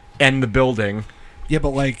system and the building. Yeah,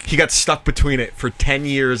 but he got stuck between it for 10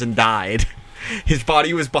 years and died. His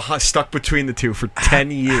body was stuck between the two for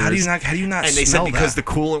 10 years. How do you not? And they said because the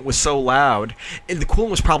coolant was so loud, and the coolant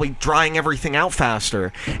was probably drying everything out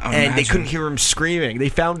faster, and they couldn't hear him screaming. They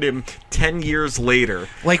found him 10 years later.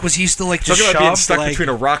 Like, was he still like just talking about being stuck like... between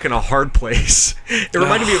a rock and a hard place? It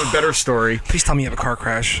reminded me of a better story. Please tell me you have a car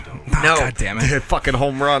crash. No, God damn it! Fucking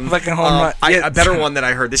home run. Fucking home run. A better one that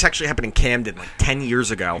I heard. This actually happened in Camden like 10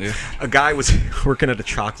 years ago. Yeah. A guy was working at a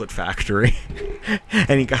chocolate factory,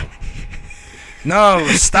 and he got. No,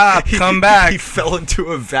 stop! Come back! He fell into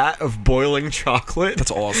a vat of boiling chocolate. That's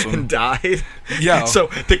awesome. And died. Yeah. So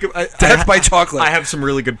think of death by chocolate. I have some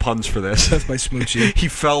really good puns for this. Death by smoochie. He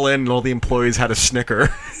fell in, and all the employees had a snicker.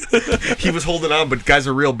 He was holding on, but the guy's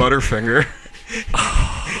a real Butterfinger.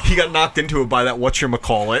 He got knocked into it by that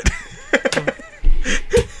whatchamacallit.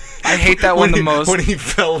 I hate that one the most. When he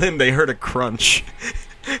fell in, they heard a crunch.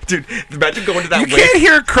 Dude, imagine going to that wake. You can't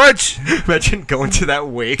hear a crunch. Imagine going to that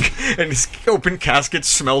wake and his open casket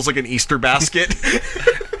smells like an Easter basket.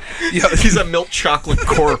 He's a milk chocolate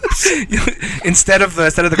corpse. Instead of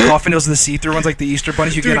the coffin, those are the see-through ones like the Easter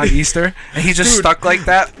bunnies you get on Easter. And he's just stuck like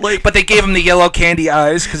that. But they gave him the yellow candy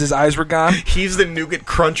eyes because his eyes were gone. He's the nougat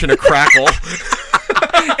crunch in a crackle.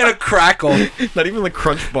 In a crackle. Not even the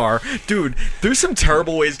crunch bar. Dude, there's some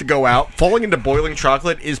terrible ways to go out. Falling into boiling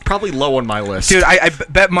chocolate is probably low on my list. Dude, I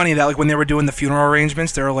bet money that like when they were doing the funeral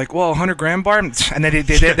arrangements, they were like, well, $100,000 bar? And then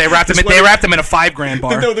they wrapped them in a $5,000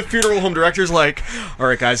 bar. No, the funeral home director's like, all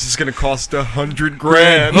right, guys, this is going to cost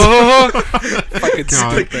 $100,000. Fucking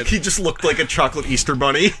stupid. Like, he just looked like a chocolate Easter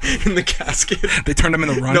bunny in the casket. They turned him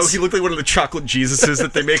into runts. No, he looked like one of the chocolate Jesuses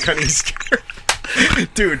that they make on Easter.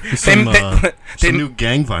 Dude, some new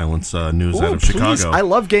gang violence news out of Chicago. I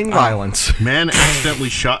love gang violence. Man accidentally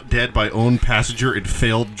shot dead by own passenger in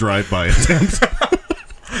failed drive-by attempt.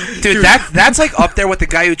 Dude, that's like up there with the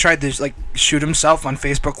guy who tried to like shoot himself on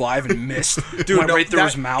Facebook Live and missed. Dude, went right through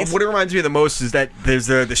his mouth. What it reminds me of the most is that there's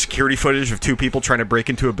the security footage of two people trying to break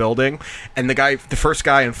into a building, and the first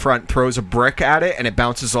guy in front throws a brick at it, and it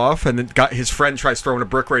bounces off, and then his friend tries throwing a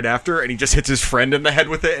brick right after, and he just hits his friend in the head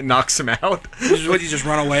with it and knocks him out. Would you just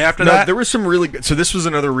run away after that? There was some really good. So this was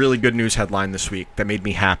another really good news headline this week that made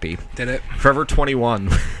me happy. Did it? Forever 21.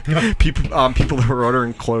 people that were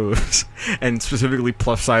ordering clothes, and specifically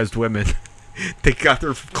plus-sized women, they got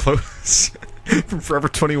their clothes from Forever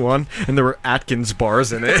 21, and there were Atkins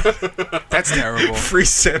bars in it. That's terrible. Free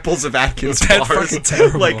samples of Atkins That's bars. Fucking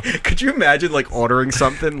terrible. Like, could you imagine like ordering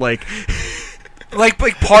something like? Like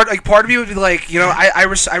part of me would be like, you know, I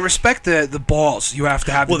respect the balls you have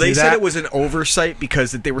to have. Well, to do they said that. it was an oversight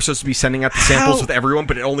because they were supposed to be sending out the samples with everyone,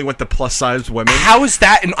 but it only went to plus-sized women. How is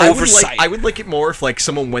that an oversight? I would like it more if like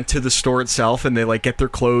someone went to the store itself and they like get their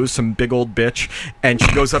clothes, some big old bitch, and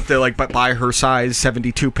she goes up there like buy her size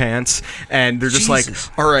 72 pants, and they're just like,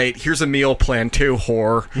 all right, here's a meal plan too,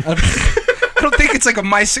 whore. I don't think it's like a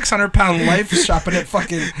My 600-Pound Life shopping at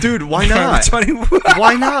fucking... Dude, why not?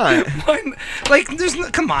 Why not? Like,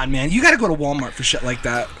 come on, man. You got to go to Walmart for shit like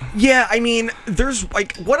that. Yeah, I mean, there's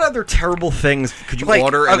like, what other terrible things could you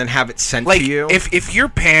order and then have it sent to you? If your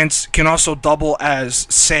pants can also double as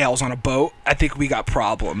sails on a boat, I think we got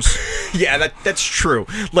problems. Yeah, that's true.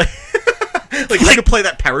 Like you could play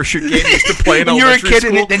that parachute game used to play in when you were a kid,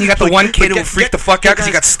 school. And then you got the one kid who freaked the fuck out because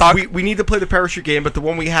he got stuck. We need to play the parachute game, but the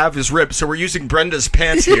one we have is ripped, so we're using Brenda's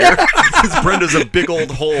pants here because Brenda's a big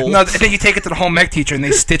old hole. No, and then you take it to the home ec teacher and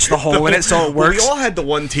they stitch the hole in it so it works. We all had the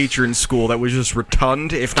one teacher in school that was just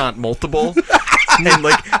rotund, if not multiple. And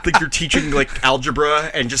like you're teaching like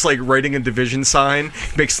algebra and just like writing a division sign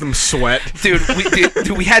makes them sweat. Dude,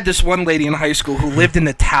 we had this one lady in high school who lived in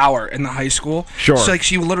the tower in the high school. Sure. So like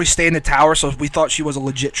she would literally stay in the tower, so we thought she was a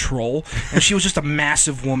legit troll. And she was just a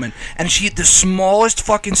massive woman. And she had the smallest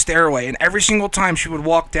fucking stairway, and every single time she would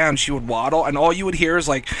walk down, she would waddle, and all you would hear is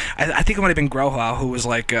like, I think it might have been Grohau who was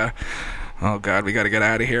like, oh, God, we got to get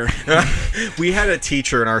out of here. We had a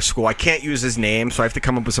teacher in our school. I can't use his name, so I have to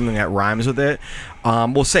come up with something that rhymes with it.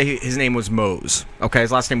 We'll say his name was Mose. Okay,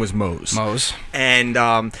 his last name was Mose. Mose. And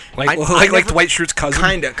like Dwight Schrute's cousin?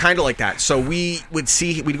 Kind of like that. So we'd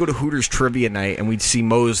go to Hooters trivia night, and we'd see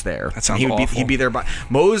Mose there. That sounds awful. He'd be there.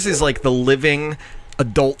 Mose is like the living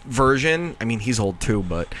adult version. I mean, he's old too,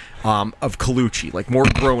 but of Colucci, like more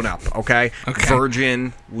grown up. Okay?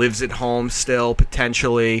 Virgin, lives at home still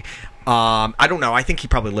potentially. I don't know. I think he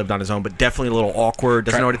probably lived on his own, but definitely a little awkward.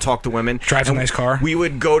 Doesn't know how to talk to women. Drives a nice car. We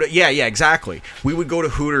would go to exactly. We would go to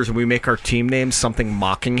Hooters and we make our team names something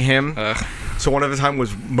mocking him. So one of the time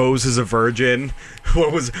was Mose is a virgin.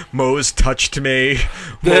 One was Mose touched me.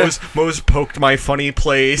 Mose poked my funny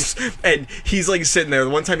place. And he's like sitting there.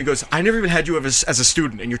 The one time he goes, I never even had you as a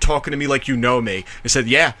student, and you're talking to me like you know me. I said,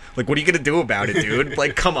 yeah. Like, what are you going to do about it, dude?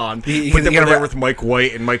 Like, come on. But then we're there with Mike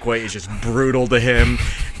White, and Mike White is just brutal to him.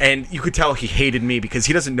 And you could tell he hated me because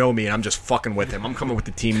he doesn't know me, and I'm just fucking with him. I'm coming with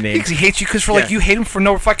the team name. Because he hates you because you hate him for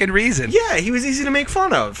no fucking reason. Yeah, he was easy to make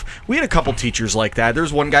fun of. We had a couple teachers like that. There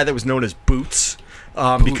was one guy that was known as Boots.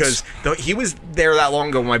 Because he was there that long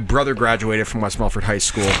ago when my brother graduated from West Milford High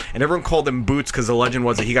School, and everyone called him Boots because the legend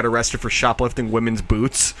was that he got arrested for shoplifting women's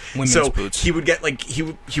boots. Boots. He would get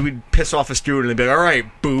he would piss off a student and be like, all right,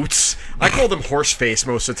 Boots. I called him Horseface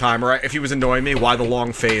most of the time, or if he was annoying me, why the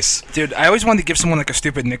long face? Dude, I always wanted to give someone like a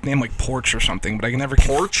stupid nickname like Porch or something, but I can never...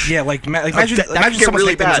 Porch? Yeah, imagine someone's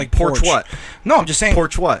really nickname was like Porch. What? No, I'm just saying...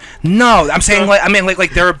 Porch what? No, I'm saying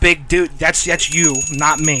like they're a big dude. That's you,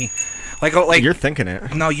 not me. Like you're thinking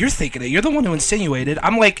it. No, you're thinking it. You're the one who insinuated.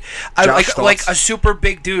 I'm like a super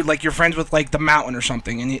big dude, like you're friends with like the Mountain or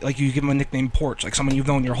something, and you give him a nickname Porch, like someone you've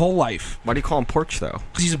known your whole life. Why do you call him Porch though?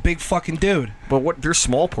 Because he's a big fucking dude. But there's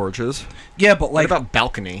small porches. Yeah, but like what about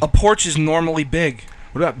balcony? A porch is normally big.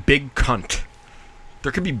 What about big cunt?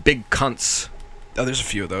 There could be big cunts. Oh, there's a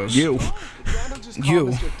few of those. You. I'm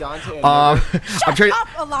trying. Up,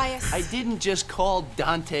 Elias. I didn't just call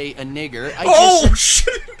Dante a nigger.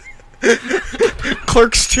 Shit.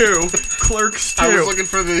 Clerks 2. I was looking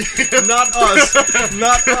for the... Not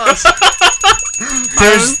us.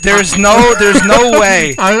 There's no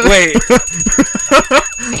way. Wait.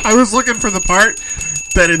 I was looking for the part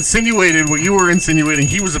that insinuated what you were insinuating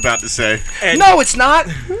he was about to say. And no, it's not.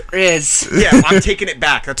 Is. Yeah, I'm taking it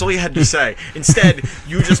back. That's all you had to say. Instead,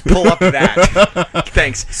 you just pull up that.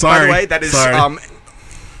 Thanks. Sorry. By the way, that is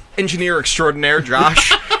engineer extraordinaire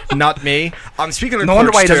Josh, not me. Speaking of no Clerks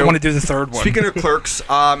wonder why he doesn't 2, want to do the third one. Speaking of Clerks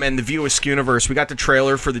and the View Askewniverse, we got the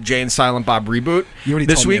trailer for the Jay and Silent Bob reboot. You already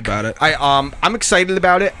this told week. Me about it. I'm excited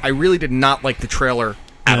about it. I really did not like the trailer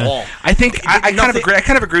at all. I think I kind of agree. I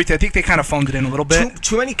kind of agree with you. I think they kind of phoned it in a little bit.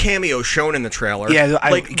 Too many cameos shown in the trailer. Yeah,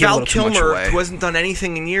 like Val Kilmer, who hasn't done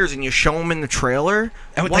anything in years, and you show him in the trailer.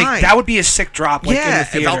 Why? That would be a sick drop. Like, in the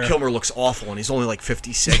theater. Val Kilmer looks awful, and he's only like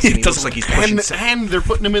 56. And he looks like he's pushing. And they're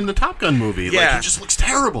putting him in the Top Gun movie. Yeah, like, he just looks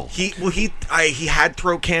terrible. He had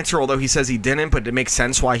throat cancer, although he says he didn't. But it makes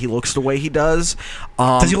sense why he looks the way he does.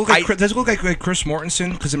 Does he look like Chris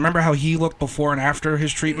Mortensen? Because remember how he looked before and after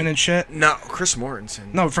his treatment and shit? No, Chris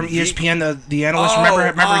Mortensen. No, from ESPN, the analyst.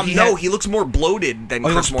 Remember he looks more bloated than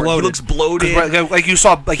Chris Mortensen. He looks bloated. Like you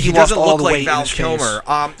saw, like he lost all the weight Val in his Kilmer.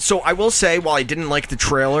 Face. So I will say, while I didn't like the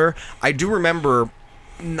trailer, I do remember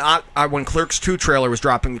when Clerks 2 trailer was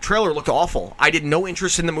dropping. The trailer looked awful. I had no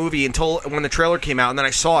interest in the movie until when the trailer came out, and then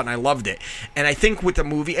I saw it and I loved it. And I think with the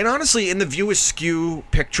movie, and honestly, in the View Askew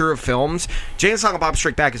picture of films, Jay and Silent Bob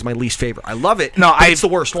Strike Back is my least favorite. I love it. No, it's the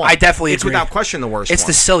worst one. I definitely it's agree. Without question the worst. It's one.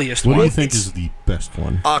 the silliest one. What do you think is the best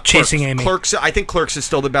one? Chasing Amy. Clerks. I think Clerks is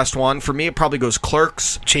still the best one. For me, it probably goes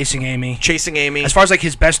Clerks, Chasing Amy. As far as like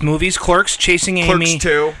his best movies, Clerks, Chasing Amy, Clerks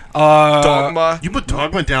 2, Dogma. You put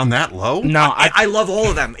Dogma down that low? No, I love all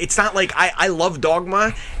of them. It's not like I love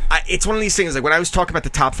Dogma. It's one of these things, like when I was talking about the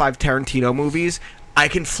top 5 Tarantino movies, I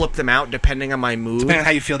can flip them out depending on my mood. Depending on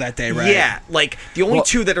how you feel that day, right? Yeah, like the only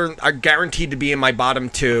two that are guaranteed to be in my bottom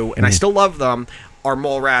 2, and I still love them, are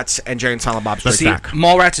Mallrats and Jay and Silent Bob Strike Back.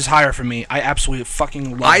 Mallrats is higher for me. I absolutely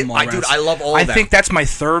fucking love Mallrats. I love all of them. I think that's my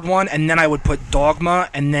third one, and then I would put Dogma,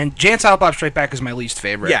 and then Jay and Silent Bob Strike Back is my least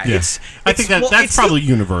favorite. Yeah. I think that's probably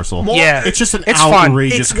universal. Yeah. It's just an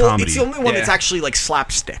outrageous comedy. It's the only one that's actually like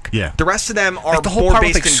slapstick. Yeah. The rest of them are like the whole more part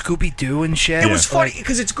based with like Scooby-Doo and shit. It was funny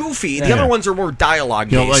because it's goofy. The other ones are more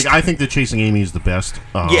dialogue based. Like I think the Chasing Amy is the best.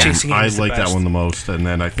 Chasing I Amy's like the best. that one the most, and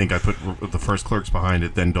then I think I put the first Clerks behind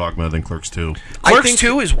it, then Dogma, then Clerks 2. Clerks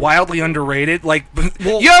 2 is wildly underrated. Like,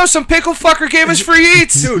 some pickle fucker gave us free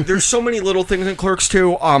eats. Dude, there's so many little things in Clerks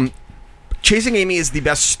 2. Chasing Amy is the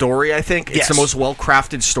best story, I think. It's the most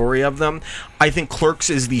well-crafted story of them. I think Clerks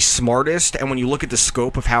is the smartest, and when you look at the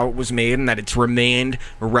scope of how it was made and that it's remained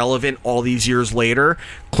relevant all these years later,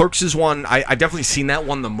 Clerks is one, I definitely seen that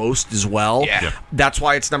one the most as well. Yeah. That's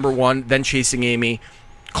why it's number 1, then Chasing Amy,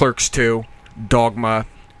 Clerks 2, Dogma,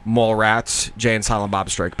 Mallrats, Jay and Silent Bob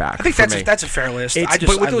Strike Back. I think that's a fair list.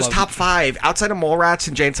 But with those top 5, outside of Mallrats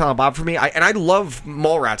and Jay and Silent Bob for me, I love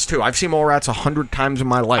Mallrats too. I've seen Mallrats 100 times in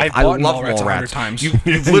my life. I love Mallrats 100 times.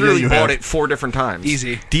 You've literally bought it 4 different times.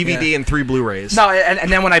 Easy. DVD and 3 Blu-rays. No,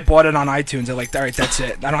 and then when I bought it on iTunes, I'm like, all right, that's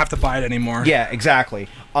it. I don't have to buy it anymore. Yeah, exactly.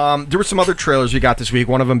 There were some other trailers we got this week.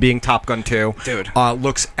 One of them being Top Gun 2. Dude.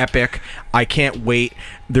 Looks epic. I can't wait.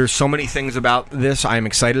 There's so many things about this I am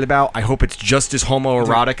excited about. I hope it's just as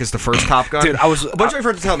homoerotic as the first Top Gun. Dude, a bunch of my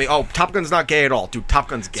friends tell me, oh, Top Gun's not gay at all. Dude, Top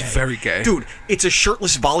Gun's gay. It's very gay. Dude, it's a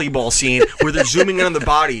shirtless volleyball scene where they're zooming in on the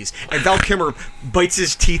bodies, and Val Kilmer bites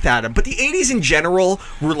his teeth at him. But the 80s in general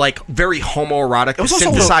were, like, very homoerotic. It was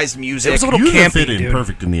synthesized music. It was a little campy, fit in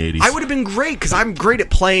perfect in the 80s. I would have been great, because I'm great at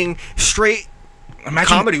playing straight...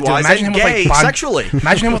 comedy-wise and gay sexually.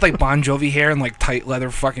 Imagine him with like Bon Jovi hair and like tight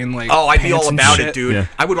leather fucking like. Oh, I'd be all about shit. it, dude. Yeah.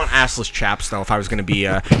 I would want assless chaps though if I was going to be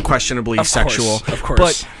questionably sexual. Of course.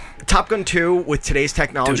 But Top Gun 2 with today's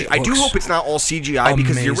technology, Dude, I do hope it's not all CGI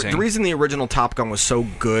because the reason the original Top Gun was so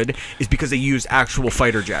good is because they used actual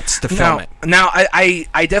fighter jets to film it. Now, I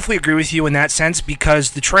definitely agree with you in that sense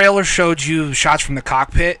because the trailer showed you shots from the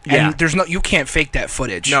cockpit, and you can't fake that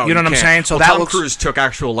footage. No, you know what I'm saying? So Tom Cruise took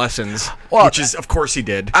actual lessons, which is, of course, he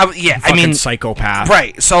did. Fucking psychopath.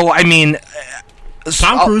 Right. So I mean.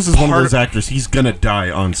 Tom Cruise is one of those actors. He's gonna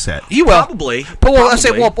die on set. He will probably, but let's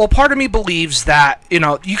say, part of me believes that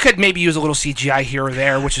you could maybe use a little CGI here or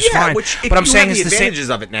there, which is fine. But I'm saying it's the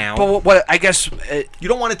advantages of it now. But what I guess you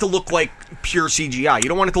don't want it to look like pure CGI. You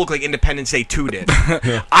don't want it to look like Independence Day 2 did.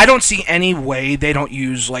 I don't see any way they don't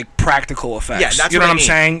use like practical effects. Yeah, that's you know what I'm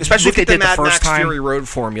saying. Especially if they did the Mad first Max time. Fury Road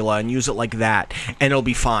formula and use it like that, and it'll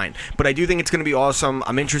be fine. But I do think it's going to be awesome.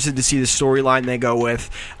 I'm interested to see the storyline they go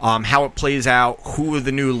with, how it plays out, who are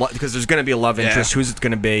the new. Because there's going to be a love interest. Who's it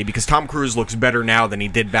going to be? Because Tom Cruise looks better now than he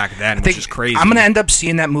did back then, which is crazy. I'm going to end up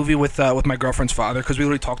seeing that movie with my girlfriend's father because we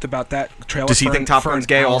already talked about that trailer. Does he think Top Gun's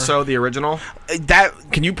gay also, the original?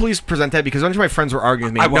 Can you please present that? Because a bunch of my friends were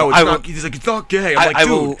arguing with me. No, it's not. He's like, it's not gay. I'm like,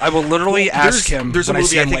 dude. I will literally ask him. There's a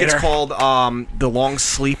movie, I think it's called The Long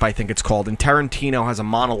Sleep, I think it's called. And Tarantino has a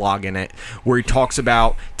monologue in it where he talks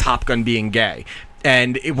about Top Gun being gay.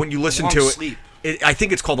 And when you listen to it... I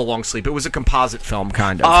think it's called The Long Sleep. It was a composite film,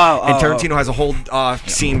 kind of. And Tarantino has a whole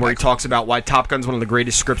scene where he talks about why Top Gun's one of the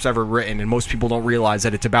greatest scripts ever written, and most people don't realize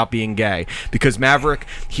that it's about being gay. Because Maverick,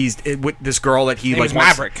 he's with this girl that he wants.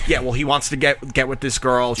 Maverick. Yeah, well, he wants to get with this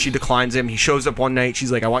girl. She declines him. He shows up one night.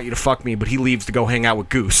 She's like, "I want you to fuck me," but he leaves to go hang out with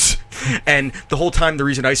Goose. And the whole time, the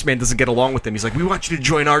reason Iceman doesn't get along with him, he's like, "We want you to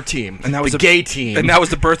join our team, and that was the gay team." And that was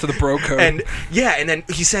the birth of the bro code. And then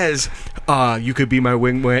he says, "You could be my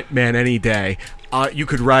wingman any day. You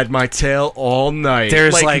could ride my tail all night."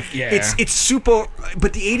 There's it's super,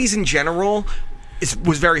 but the 80s in general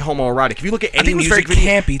was very homoerotic. If you look at any music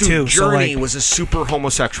video, campy too. Journey was a super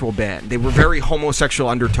homosexual band. They were very homosexual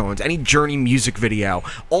undertones. Any Journey music video,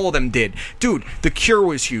 all of them did. Dude, The Cure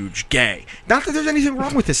was huge, gay. Not that there's anything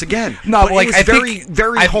wrong with this. Again, no, but it was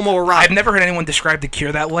very homoerotic. I've never heard anyone describe The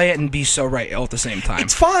Cure that way and be so right all at the same time.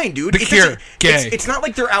 It's fine, dude. The Cure, gay. It's not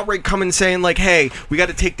like they're outright coming saying like, "Hey, we got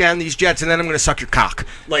to take down these jets, and then I'm going to suck your cock."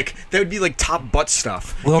 Like that would be like top butt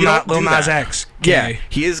stuff. Lil Nas X. Gay. Yeah,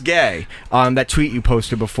 he is gay. That tweet you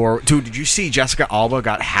posted before, dude. Did you see Jessica Alba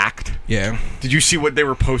got hacked? Yeah. Did you see what they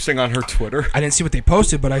were posting on her Twitter? I didn't see what they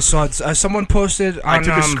posted, but I saw someone posted. I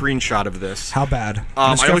took a screenshot of this. How bad?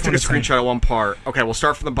 I only took a screenshot of one part. Okay, we'll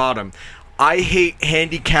start from the bottom. I hate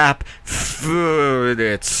handicap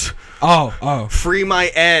foods. Oh. Free my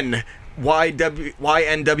N.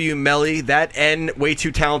 YNW Melly, that N way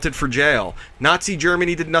too talented for jail. Nazi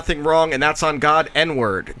Germany did nothing wrong, and that's on God.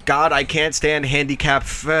 N-word. God, I can't stand handicap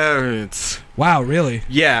foods. Wow, really?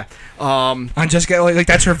 Yeah. On Jessica, like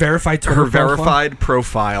that's her verified Twitter verified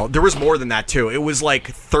profile. There was more than that too. It was like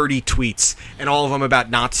 30 tweets, and all of them about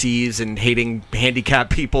Nazis and hating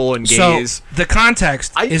handicapped people and gays. So the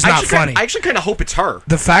context is not funny. I actually kind of hope it's her.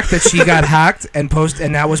 The fact that she got hacked and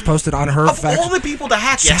that was posted on her. Of all the people to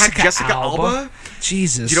hack, Jessica Alba.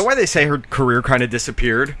 Jesus. Do you know why they say her career kind of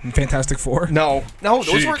disappeared? In Fantastic Four? No.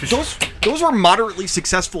 Those were moderately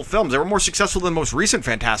successful films. They were more successful than most recent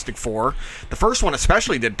Fantastic Four. The first one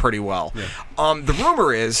especially did pretty well. Yeah. The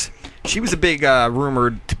rumor is she was a big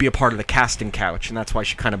rumored to be a part of the casting couch, and that's why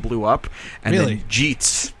she kind of blew up. And then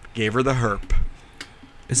Jeets gave her the herp.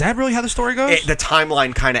 Is that really how the story goes? The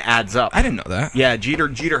timeline kind of adds up. I didn't know that. Yeah,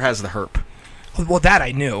 Jeter has the herp. Well, that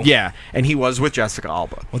I knew. Yeah, and he was with Jessica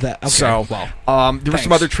Alba. Well, that okay. So, there were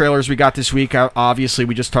some other trailers we got this week. Obviously,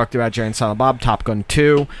 we just talked about Jay and Silent Bob, Top Gun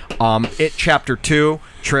 2, It Chapter 2,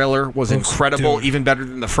 trailer was incredible, even better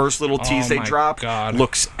than the first little tease they dropped. God.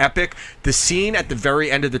 Looks epic. The scene at the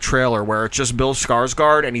very end of the trailer where it's just Bill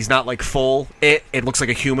Skarsgård and he's not like full it looks like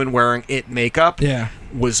a human wearing it makeup. Yeah.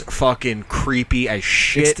 Was fucking creepy as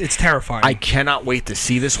shit. It's terrifying. I cannot wait to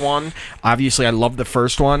see this one. Obviously, I love the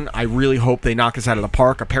first one. I really hope they knock us out of the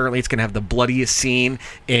park. Apparently, it's going to have the bloodiest scene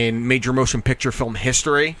in major motion picture film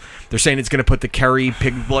history. They're saying it's going to put the Kerry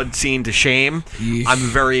pig blood scene to shame. Yeesh. I'm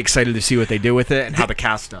very excited to see what they do with it and how the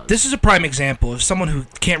cast does. This is a prime example of someone who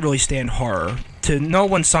can't really stand horror. To know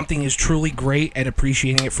when something is truly great and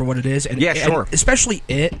appreciating it for what it is, and sure. And especially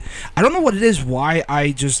it. I don't know what it is. Why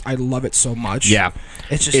I love it so much. Yeah,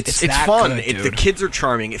 it's just it's that fun. Good, the kids are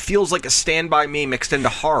charming. It feels like a Stand By Me mixed into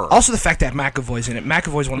horror. Also, the fact that McAvoy's in it.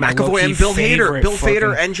 McAvoy's one of my low-key and Bill Hader, Bill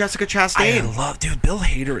Hader and Jessica Chastain. I love, Bill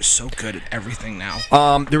Hader is so good at everything now.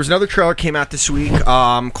 There was another trailer came out this week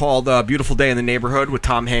called "Beautiful Day in the Neighborhood" with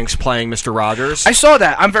Tom Hanks playing Mr. Rogers. I saw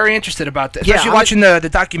that. I'm very interested about that. Especially watching the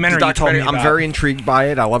documentary you told me about. I'm very intrigued by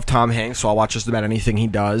it. I love Tom Hanks, so I'll watch just about anything he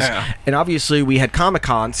does. Yeah. And obviously, we had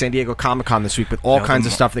Comic-Con, San Diego Comic-Con this week with all kinds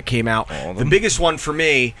of stuff that came out. The biggest one for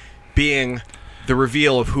me being the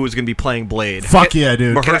reveal of who is going to be playing Blade. Fuck yeah,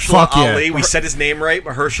 dude. Mahershala Ali. We said his name right,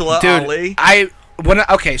 Mahershala Ali.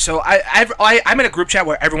 So I'm in a group chat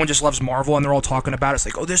where everyone just loves Marvel and they're all talking about it. It's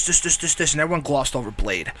like, oh, this, and everyone glossed over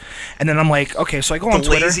Blade. And then I'm like, okay, so I go on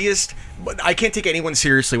Twitter. I can't take anyone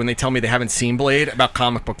seriously when they tell me they haven't seen Blade about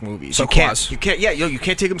comic book movies. So you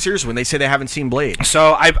can't take them seriously when they say they haven't seen Blade.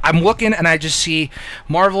 So I'm looking and I just see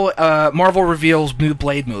Marvel reveals new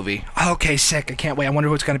Blade movie. Okay, sick. I can't wait. I wonder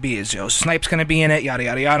who it's going to be. Is Snipes going to be in it? Yada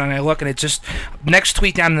yada yada. And I look and it just next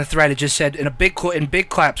tweet down in the thread it just said in big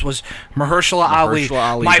claps was Mahershala Ali.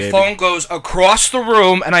 My baby. Phone goes across the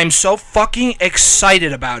room, and I'm so fucking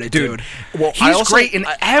excited about it, dude. Well, he's great in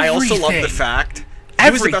everything. I also love the fact he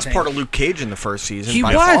was the best part of Luke Cage in the first season. He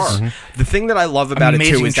by was. Far. Mm-hmm. The thing that I love about it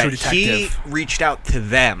too is that he reached out to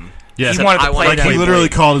them. Yeah, he wanted to play. He literally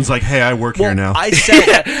called and was like, "Hey, I work here now." I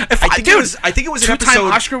said, I think it was an episode.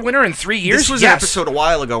 Two-time Oscar winner in 3 years. This was an episode a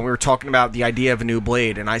while ago. And we were talking about the idea of a new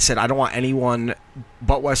Blade, and I said, I don't want anyone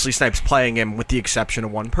but Wesley Snipes playing him, with the exception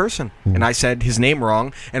of one person. Mm. And I said his name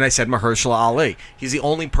wrong, and I said Mahershala Ali. He's the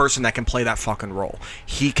only person that can play that fucking role.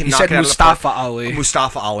 He can knock it out Mustafa Ali.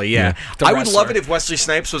 Mustafa Ali, yeah. I would love it if Wesley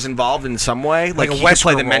Snipes was involved in some way, like he could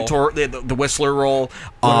play the mentor, the Whistler role.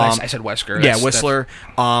 I said Wesker. Yeah, Whistler.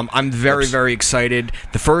 I'm very, very excited.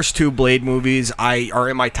 The first two Blade movies are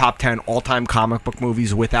in my top 10 all-time comic book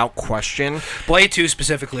movies without question. Blade 2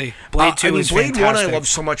 specifically. Blade 2 is Blade fantastic. 1 I love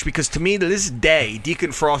so much because to me to this day,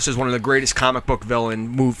 Deacon Frost is one of the greatest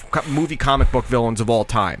movie comic book villains of all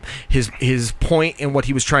time. His point in what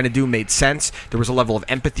he was trying to do made sense. There was a level of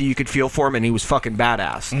empathy you could feel for him, and he was fucking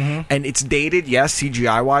badass. Mm-hmm. And it's dated, yes,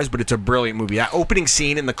 CGI wise, but it's a brilliant movie. That opening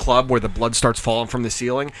scene in the club where the blood starts falling from the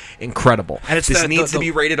ceiling, incredible. And this needs to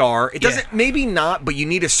be rated R. It doesn't, maybe not, but you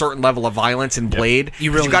need a certain level of violence in Blade.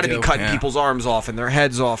 You really got to be cutting people's arms off and their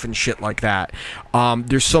heads off and shit like that.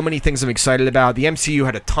 There's so many things I'm excited about. The MCU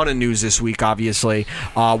had a ton of news this week, obviously.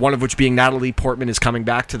 One of which being Natalie Portman is coming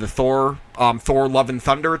back to the Thor Love and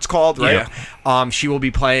Thunder, it's called, right? Yeah. She will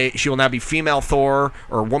now be female Thor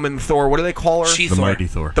or woman Thor. What do they call her? The Mighty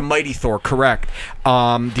Thor. The Mighty Thor, correct.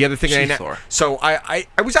 The other thing so I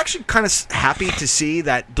was actually kind of happy to see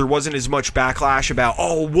that there wasn't as much backlash about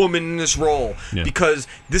woman in this role, because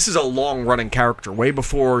this is a long running character way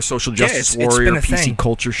before social justice warrior PC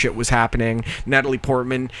culture shit was happening. Natalie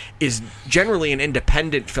Portman is generally an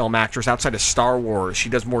independent film actress outside of Star Wars. She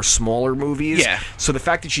does more smaller movies. Yeah. So the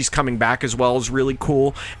fact that she's coming back as well is really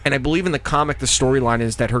cool. And I believe in the comic the storyline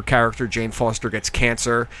is that her character Jane Foster gets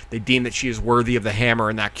cancer. They deem that she is worthy of the hammer,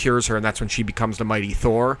 and that cures her, and that's when she becomes the Mighty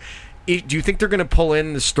Thor. Do you think they're going to pull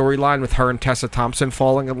in the storyline with her and Tessa Thompson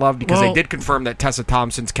falling in love? Because they did confirm that Tessa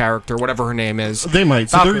Thompson's character, whatever her name is, they might.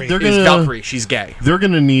 So Valkyrie, they're gonna, Valkyrie. She's gay. They're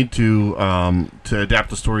going to need to adapt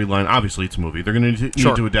the storyline. Obviously, it's a movie. They're going to need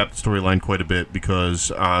to adapt the storyline quite a bit because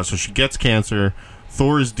so she gets cancer.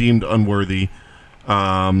 Thor is deemed unworthy.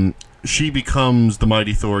 She becomes the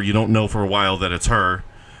Mighty Thor. You don't know for a while that it's her.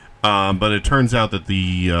 But it turns out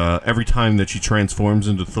that every time that she transforms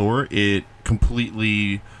into Thor, it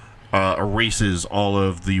completely erases all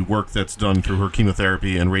of the work that's done through her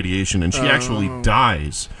chemotherapy and radiation, and she actually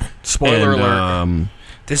dies. Spoiler alert.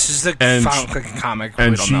 This is the comic.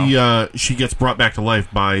 And she gets brought back to life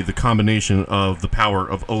by the combination of the power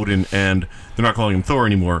of Odin and they're not calling him Thor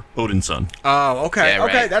anymore, Odin's son. Oh, okay. Yeah, right.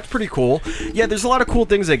 Okay, that's pretty cool. Yeah, there's a lot of cool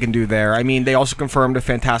things they can do there. I mean, they also confirmed a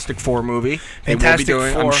Fantastic Four movie. Fantastic Four.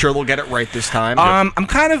 I'm sure they'll get it right this time. I'm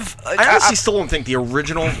kind of... I honestly still don't think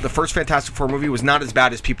the first Fantastic Four movie was not as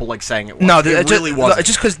bad as people like saying it was. No, it really wasn't.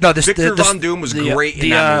 Just because... Victor Von Doom was great in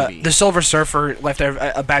that movie. The Silver Surfer left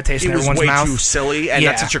a bad taste in everyone's mouth. It was way too silly, and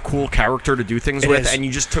that's such a cool character to do things with, and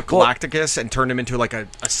you just took Galacticus and turned him into like a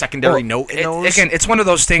secondary note in those. Again, it's one of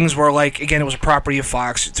those things where, like, again, it was a property of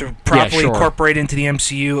Fox to properly incorporate into the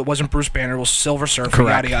MCU. It wasn't Bruce Banner, it was Silver Surfer,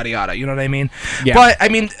 yada, yada, yada. You know what I mean? Yeah. But, I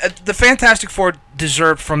mean, the Fantastic Four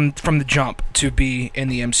deserved from the jump to be in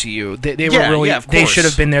the MCU. They were really... they should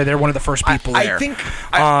have been there. They're one of the first people there. I think...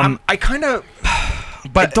 I kind of...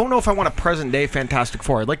 But I don't know if I want a present-day Fantastic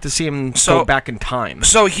Four. I'd like to see him go back in time.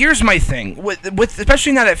 So here's my thing. With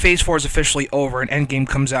especially now that Phase 4 is officially over and Endgame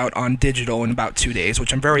comes out on digital in about 2 days,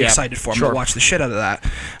 which I'm very excited for. I'm going to watch the shit out of that.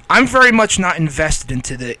 I'm very much not invested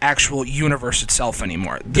into the actual universe itself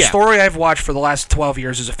anymore. The story I've watched for the last 12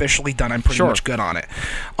 years is officially done. I'm pretty much good on it.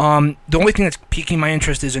 The only thing that's piquing my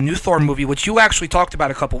interest is a new Thor movie, which you actually talked about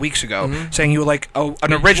a couple weeks ago, saying you would like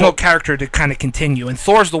an original character to kind of continue. And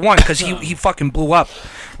Thor's the one because he fucking blew up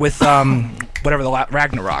with whatever the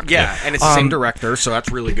Ragnarok. Yeah, and it's the same director, so that's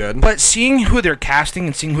really good. But seeing who they're casting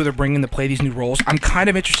and seeing who they're bringing to play these new roles, I'm kind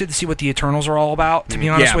of interested to see what the Eternals are all about, to be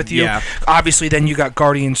honest with you. Yeah. Obviously, then you got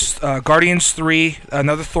Guardians 3,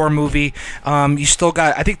 another Thor movie. You still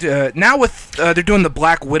got, I think, now with they're doing the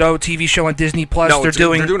Black Widow TV show on Disney+. No, they're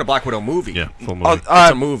doing a Black Widow movie. Yeah, full movie. It's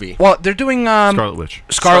a movie. Well, they're doing Scarlet Witch.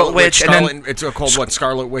 Scarlet Witch, and then it's called what?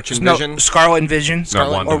 Scarlet Witch and Vision. No, Scarlet and Vision,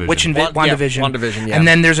 or Witch and WandaVision. WandaVision, yeah. And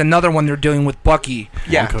then there's another one they're doing with Bucky.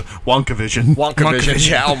 Yeah, WonkaVision. WonkaVision.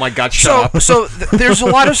 Yeah. Oh my God, shut up. So there's a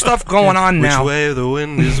lot of stuff going on now. Which way the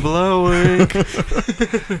wind is blowing.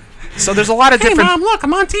 So there's a lot of different... Hey, Mom, look,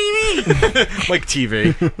 I'm on TV. Like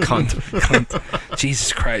TV. Cunt.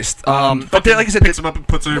 Jesus Christ. But like I said, picks him up and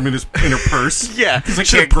puts him in her purse. Yeah. He's like,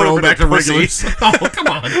 can't grow back to regular. Oh, come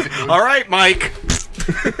on. All right, Mike.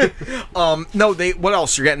 No, what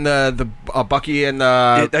else? You're getting the Bucky and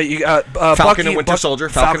Falcon and Winter Soldier.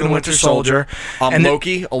 Falcon and Winter Soldier. And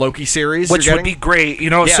a Loki series, which would be great. You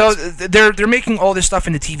know, so they're making all this stuff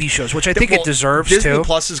into TV shows, which I think it deserves. Disney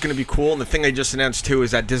Plus is going to be cool, and the thing they just announced too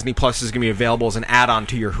is that Disney Plus is going to be available as an add-on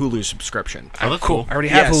to your Hulu subscription. Oh, that's cool. I already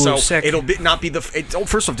have Hulu. So sick. It'll not be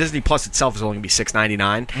first off, Disney Plus itself is only going to be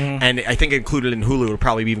 $6.99, and I think included in Hulu will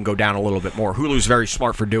probably even go down a little bit more. Hulu's very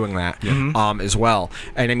smart for doing that as well.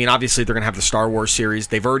 And I mean, obviously, they're going to have the Star Wars series.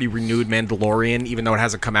 They've already renewed Mandalorian, even though it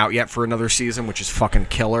hasn't come out yet for another season, which is fucking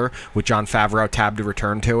killer, with Jon Favreau tabbed to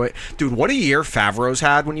return to it. Dude, what a year Favreau's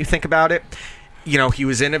had when you think about it. You know, he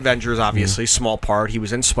was in Avengers, obviously, small part. He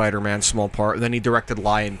was in Spider-Man, small part. And then he directed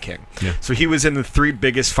Lion King. Yeah. So he was in the 3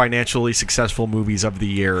 biggest financially successful movies of the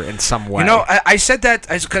year in some way. You know, I said that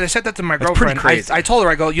because I said that to my girlfriend. I told her,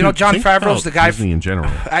 I go, you know, Jon Favreau's the guy. Disney in general.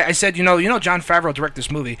 I said, you know, Jon Favreau directed this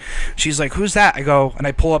movie. She's like, who's that? I go, and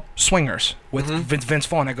I pull up Swingers with Vince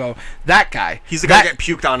Vaughn. I go, that guy. He's the guy that get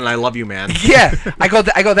puked on, and I love you, man. Yeah. I go,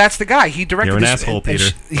 that's the guy. He directed You're an this. asshole,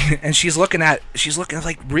 Peter. And she's looking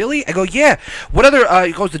like, really? I go, yeah. What other?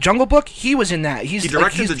 He goes, The Jungle Book. He was in that. He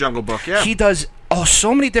directed The Jungle Book. Yeah. He does.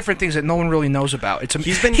 So many different things that no one really knows about.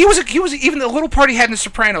 He was even the little part he had in The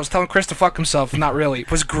Sopranos telling Chris to fuck himself. Not really.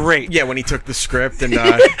 It was great. Yeah, when he took the script and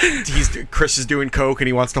Chris is doing coke and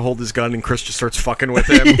he wants to hold his gun and Chris just starts fucking with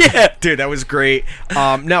him. Yeah, dude, that was great.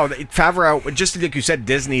 No, Favreau, just like you said,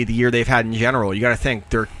 Disney, the year they've had in general. You got to think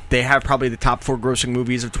they have probably the top 4 grossing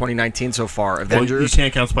movies of 2019 so far. Avengers. Well, you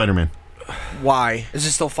can't count Spider-Man. Why? Is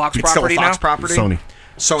it still Fox it's property still Fox now? Property?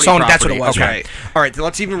 Sony, that's what it was. Okay. Right. All right, then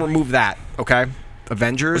let's even remove that. Okay.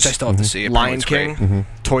 Avengers, which I still have to see. Lion King,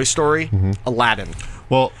 Toy Story, Aladdin.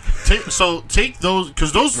 Well, take those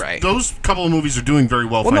because those couple of movies are doing very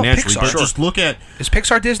well financially. No, but just look at is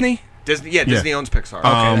Pixar Disney? Disney owns Pixar.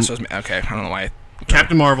 Okay, okay. I don't know why.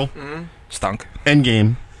 Captain Marvel, stunk.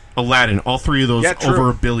 Endgame, Aladdin, all 3 of those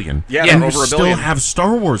over $1 billion. Yeah, and over $1 billion. Still have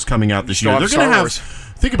Star Wars coming out this year. They're going to have.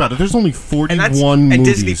 Think about it. There's only 41 movies. And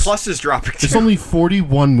Disney Plus is dropping too. There's only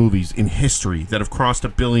 41 movies in history that have crossed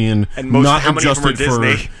 $1 billion, and most, not how many adjusted of them are for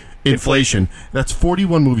Disney? Inflation. That's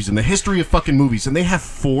 41 movies in the history of fucking movies, and they have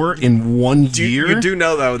 4 in 1 year. You do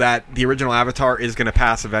know, though, that the original Avatar is going to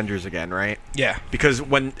pass Avengers again, right? Yeah. Because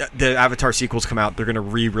when the Avatar sequels come out, they're going to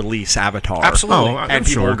re-release Avatar. Absolutely. And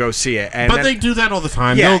people will go see it. And but they do that all the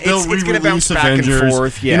time. Yeah, they'll bounce re-release back and Avengers.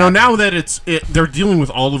 forth, yeah. You know, now that they're dealing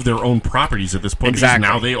with all of their own properties at this point, exactly.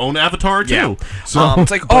 because now they own Avatar, too. Yeah. So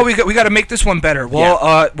it's like, we got to make this one better.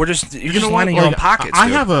 Well, you're just lining your own pockets. I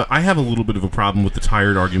have a little bit of a problem with the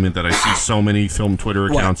tired argument that I see so many film Twitter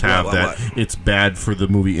accounts that it's bad for the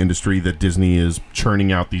movie industry that Disney is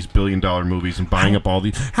churning out these billion-dollar movies and buying up all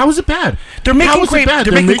these. How is it bad? They're making great.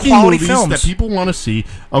 They're making quality movies films that people want to see.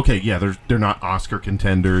 Okay, yeah, they're not Oscar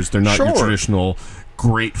contenders. They're not your traditional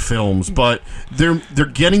great films, but they're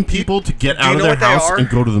getting people to get out of their house and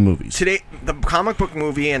go to the movies. Today, the comic book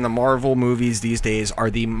movie and the Marvel movies these days are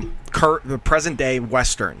the present day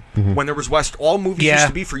Western. Mm-hmm. When there was all movies used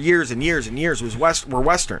to be for years and years and years were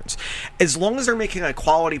Westerns. As long as they're making a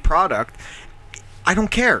quality product, I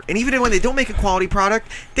don't care. And even when they don't make a quality product,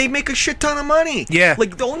 they make a shit ton of money. Yeah.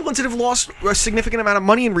 Like, the only ones that have lost a significant amount of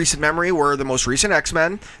money in recent memory were the most recent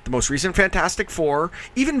X-Men, the most recent Fantastic Four.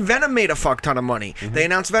 Even Venom made a fuck ton of money. Mm-hmm. They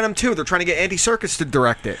announced Venom 2. They're trying to get Andy Serkis to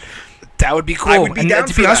direct it. That would be cool. I would be down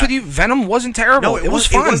to for be honest that. with you, Venom wasn't terrible. No, it was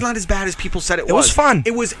fun. It was not as bad as people said it was. It was fun.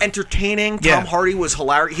 It was entertaining. Yeah. Tom Hardy was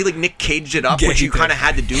hilarious. He Nick Caged it up, which you kind of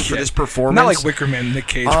had to do for this performance. Not like Wicker Man Nick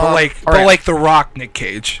Cage, but like The Rock Nick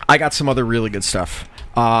Cage. I got some other really good stuff.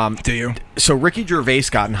 Do you? So Ricky Gervais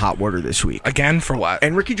got in hot water this week. Again, for what?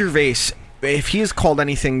 And Ricky Gervais, if he is called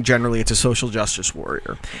anything, generally it's a social justice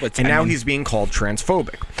warrior. Now he's being called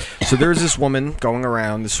transphobic. So there's this woman going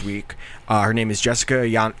around this week. Her name is Jessica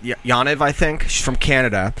Yaniv, I think. She's from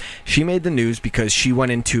Canada. She made the news because she went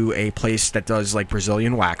into a place that does like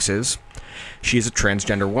Brazilian waxes. She is a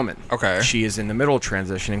transgender woman. Okay. She is in the middle of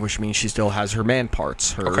transitioning, which means she still has her man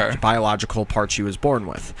parts, her biological parts she was born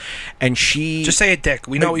with. And she... Just say a dick.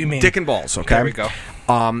 We know what you mean. Dick and balls, okay? There we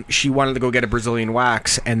go. She wanted to go get a Brazilian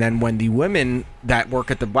wax, and then when the women that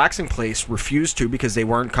work at the waxing place refused to because they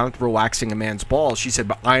weren't comfortable waxing a man's balls, she said,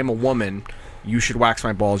 but I am a woman. You should wax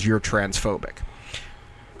my balls. You're transphobic.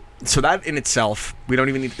 So that in itself, we don't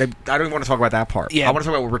even need... I don't even want to talk about that part. Yeah. I want to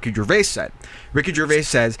talk about what Ricky Gervais said. Ricky Gervais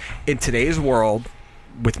says, in today's world,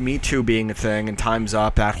 with Me Too being a thing and Time's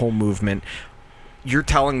Up, that whole movement, you're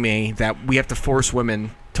telling me that we have to force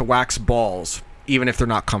women to wax balls even if they're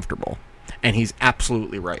not comfortable. And he's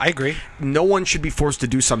absolutely right. I agree. No one should be forced to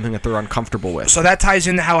do something that they're uncomfortable with. So that ties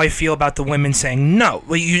into how I feel about the women saying no.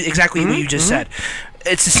 What you just said.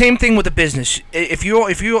 It's the same thing with a business. If you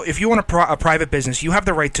own a private business, you have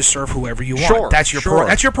the right to serve whoever you want. Sure, that's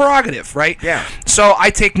your prerogative, right? Yeah. So I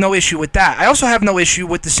take no issue with that. I also have no issue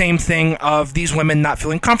with the same thing of these women not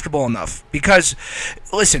feeling comfortable enough because,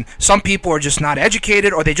 listen, some people are just not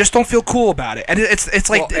educated or they just don't feel cool about it, and it's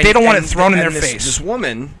like they don't want it thrown in their face. This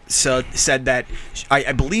woman said that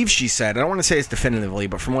I believe she said, I don't want to say it's definitively,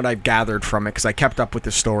 but from what I've gathered from it, because I kept up with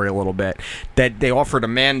the story a little bit, that they offered a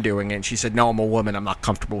man doing it, and she said, no, I'm a woman, I'm not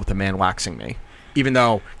comfortable with a man waxing me, even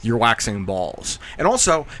though you're waxing balls. And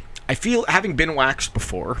also, I feel, having been waxed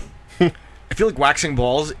before, I feel like waxing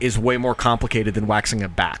balls is way more complicated than waxing a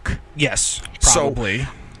back. Yes, probably.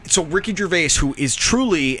 So Ricky Gervais, who is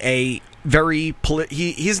truly a very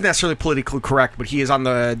he isn't necessarily politically correct, but he is on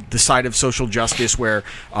the side of social justice where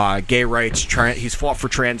gay rights, he's fought for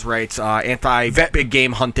trans rights, anti-big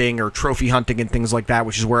game hunting or trophy hunting and things like that,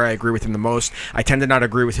 which is where I agree with him the most. I tend to not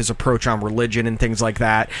agree with his approach on religion and things like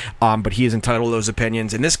that, but he is entitled to those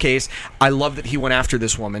opinions. In this case, I love that he went after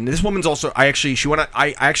this woman. This woman's also, I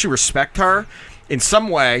actually respect her in some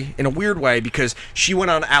way, in a weird way, because she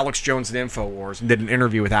went on Alex Jones and InfoWars and did an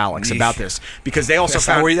interview with Alex about this. Because they also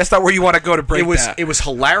that's not where you want to go to break that. It was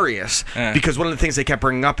hilarious because one of the things they kept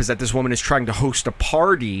bringing up is that this woman is trying to host a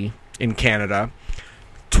party in Canada,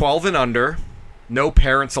 12 and under, no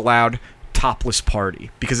parents allowed, topless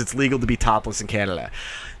party, because it's legal to be topless in Canada.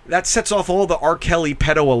 That sets off all the R. Kelly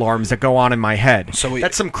pedo alarms that go on in my head. So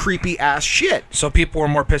that's some creepy ass shit. So people were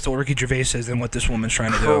more pissed at what Ricky Gervais says than what this woman's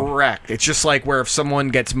trying to do. Correct. It's just like where if someone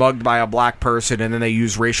gets mugged by a black person and then they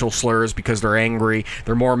use racial slurs because they're angry,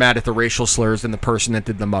 they're more mad at the racial slurs than the person that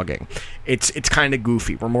did the mugging. It's kind of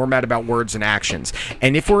goofy. We're more mad about words and actions.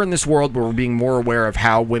 And if we're in this world where we're being more aware of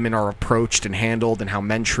how women are approached and handled and how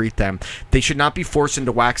men treat them, they should not be forced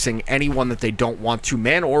into waxing anyone that they don't want to,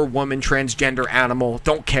 man or woman, transgender, animal,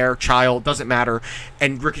 don't care, child, doesn't matter.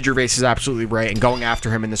 And Ricky Gervais is absolutely right, and going after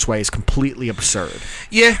him in this way is completely absurd.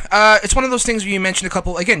 Yeah, it's one of those things where you mentioned a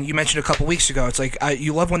couple weeks ago. It's like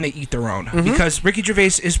you love when they eat their own, because Ricky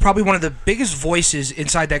Gervais is probably one of the biggest voices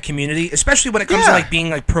inside that community, especially when it comes to like being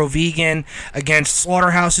like pro-vegan, against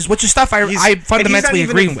slaughterhouses, which is stuff I fundamentally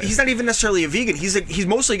agree with. He's not even necessarily a vegan. He's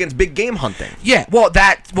mostly against big game hunting. Yeah,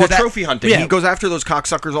 trophy hunting. Yeah. He goes after those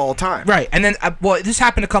cocksuckers all the time. Right, and then this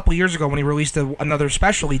happened a couple years ago when he released another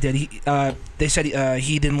special he did. They said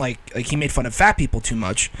he didn't like he made fun of fat people too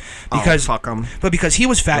much because fuck him. But because he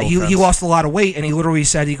was fat, he lost a lot of weight, and he literally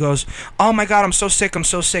said, he goes, "Oh my God, I'm so sick,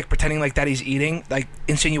 pretending like that he's eating, like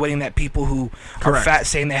insinuating that people who are fat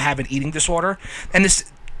saying they have an eating disorder, and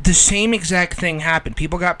the same exact thing happened.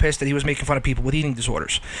 People got pissed that he was making fun of people with eating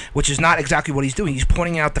disorders, which is not exactly what he's doing. He's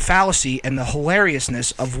pointing out the fallacy and the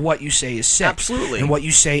hilariousness of what you say is sick. Absolutely. And what you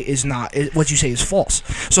say is not, what you say is false.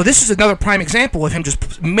 So this is another prime example of him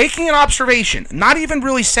just making an observation, not even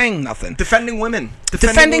really saying nothing. Defending women.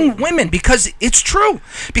 Defending women, because it's true.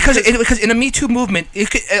 Because in a Me Too movement,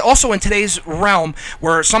 also in today's realm,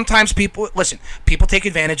 where sometimes people take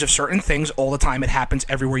advantage of certain things all the time. It happens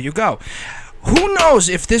everywhere you go. Who knows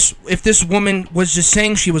if this woman was just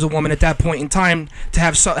saying she was a woman at that point in time to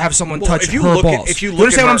have someone touch her balls? If you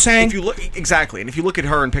understand what I'm saying? Exactly. And if you look at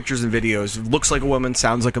her in pictures and videos, it looks like a woman,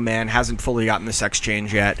 sounds like a man, hasn't fully gotten the sex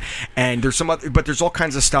change yet. And there's but there's all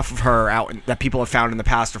kinds of stuff of her out that people have found in the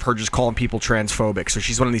past of her just calling people transphobic. So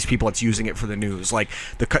she's one of these people that's using it for the news, like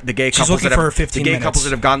the gay couples couples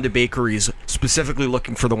that have gone to bakeries specifically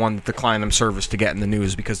looking for the one that declined them service to get in the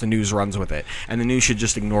news because the news runs with it, and the news should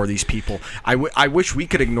just ignore these people. I wish we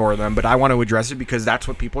could ignore them, but I want to address it because that's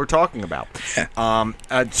what people are talking about.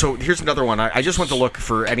 So here's another one. I just went to look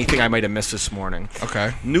for anything I might have missed this morning.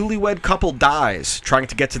 Okay. Newlywed couple dies trying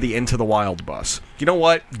to get to the Into the Wild bus. You know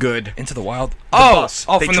what? Good. Into the Wild? Bus.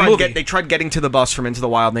 From the movie. They tried getting to the bus from Into the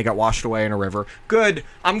Wild, and they got washed away in a river. Good.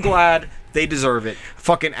 I'm glad. They deserve it.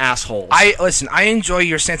 Fucking assholes. I enjoy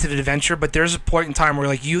your sense of adventure, but there's a point in time where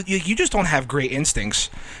like you just don't have great instincts.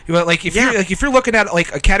 If you're looking at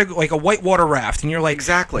like a category like a whitewater raft, and you're like,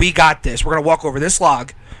 exactly, we got this. We're gonna walk over this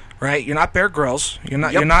log. Right, you're not Bear Grylls. You're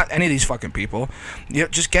not any of these fucking people. You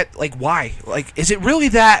just get like, why? Like, is it really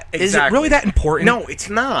that? Exactly. Is it really that important? No, it's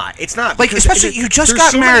not. It's not. Like, especially you just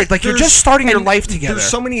got married. Like, you're just starting your life together. There's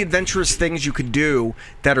so many adventurous things you could do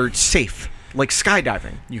that are safe. Like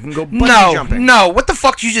skydiving. You can go bungee jumping. No, what the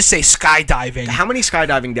fuck did you just say, skydiving? How many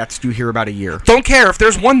skydiving deaths do you hear about a year? Don't care. If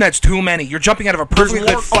there's one, that's too many. You're jumping out of a perfectly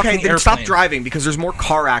good fucking airplane. Then stop driving, because there's more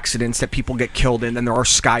car accidents that people get killed in than there are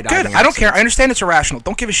skydiving accidents. I don't care. I understand it's irrational.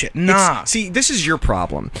 Don't give a shit. Nah. See, this is your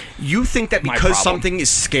problem. You think that because something is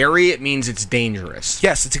scary, it means it's dangerous.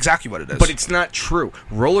 Yes, it's exactly what it is. But it's not true.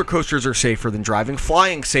 Roller coasters are safer than driving.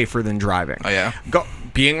 Flying safer than driving. Oh, yeah?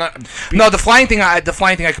 The flying thing I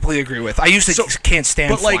completely agree with. I used to can't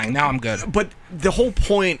stand flying. Now I'm good. But the whole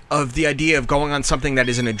point of the idea of going on something that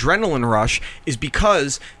is an adrenaline rush is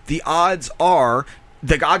because the odds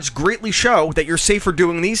greatly show that you're safer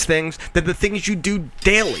doing these things than the things you do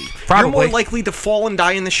daily. Probably. You're more likely to fall and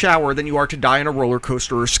die in the shower than you are to die in a roller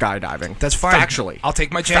coaster or skydiving. That's fine. Factually. I'll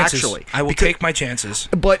take my chances. I will take my chances.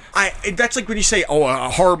 But that's like when you say,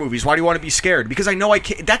 horror movies, why do you want to be scared? Because I know I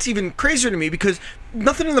can't. That's even crazier to me because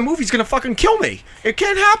nothing in the movie's going to fucking kill me. It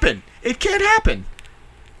can't happen. It can't happen.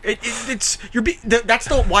 That's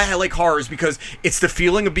why I like horror, is because it's the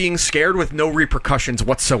feeling of being scared with no repercussions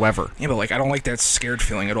whatsoever. Yeah, but like I don't like that scared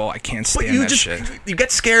feeling at all. I can't stand shit. You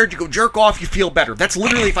get scared, you go jerk off, you feel better. That's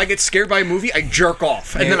literally if I get scared by a movie, I jerk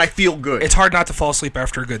off and then I feel good. It's hard not to fall asleep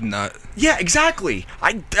after a good nut. Yeah, exactly.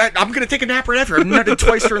 I'm gonna take a nap right after. I've nutted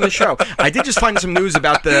twice during the show. I did just find some news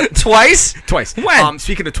about the twice. When?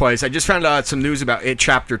 Speaking of twice, I just found out some news about it.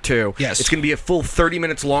 Chapter 2. Yes, it's gonna be a full 30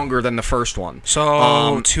 minutes longer than the first one.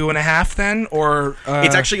 So 2.5 then, or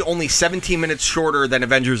it's actually only 17 minutes shorter than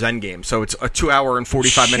Avengers Endgame, so it's a 2 hour and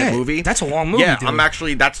 45-minute movie. That's a long movie. Yeah,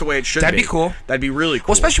 dude. That's the way it should be. That'd be cool. That'd be really cool.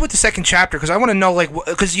 Well, especially with the second chapter, because I want to know, like,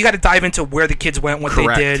 because you got to dive into where the kids went, what they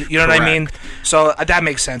did. You know what I mean? So that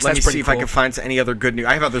makes sense. Let That's me see cool. if I can find any other good news.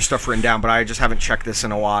 I have other stuff written down, but I just haven't checked this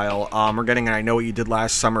in a while. We're getting an I Know What You Did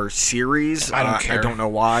Last Summer series. I don't care. I don't know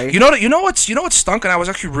why. You know what's stunk, and I was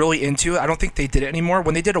actually really into it. I don't think they did it anymore.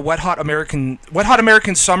 When they did a Wet Hot American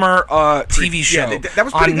summer TV show that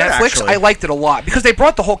was on pretty good, Netflix. actually. I liked it a lot because they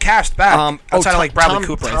brought the whole cast back outside of like Bradley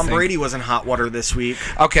Cooper. Tom Brady was in hot water this week.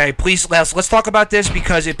 Okay, please let's talk about this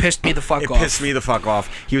because it pissed me the fuck off. It pissed me the fuck off.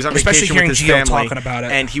 He was on Especially vacation with his Gio family, talking about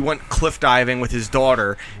it. and he went cliff diving with his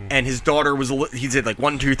daughter, and his daughter he did like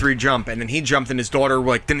 1, 2, 3 jump, and then he jumped, and his daughter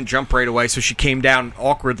like didn't jump right away, so she came down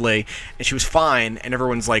awkwardly, and she was fine, and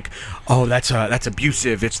everyone's like, "Oh, that's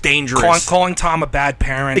abusive. It's dangerous." Calling Tom a bad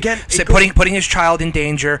parent. Again, putting his child in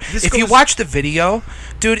danger. If you watch the video,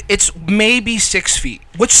 dude, it's maybe 6 feet,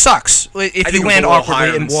 which sucks if you land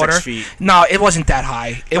awkwardly in water. 6 feet. No, it wasn't that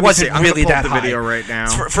high. It wasn't really that high. Video right now.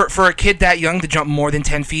 For a kid that young to jump more than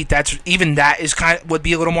 10 feet, would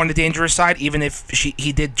be a little more on the dangerous side. Even if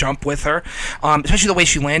he did jump with her, especially the way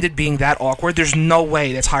she landed, being that awkward. There's no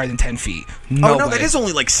way that's higher than 10 feet. No way. That is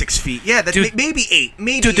only like 6 feet. Yeah, that's maybe 8.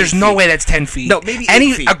 Maybe. Dude, there's no way that's 10 feet. No, maybe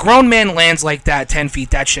 8 feet. A grown man lands like that 10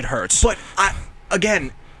 feet. That shit hurts. But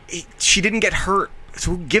she didn't get hurt.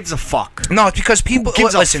 So who gives a fuck? No, it's because people...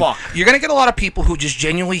 Listen, you're going to get a lot of people who just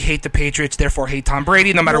genuinely hate the Patriots, therefore hate Tom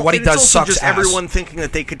Brady, no matter what he does, sucks just ass. everyone thinking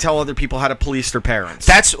that they could tell other people how to police their parents.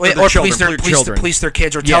 Police their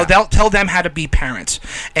kids, or tell them how to be parents.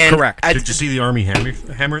 And correct. Did you see the Army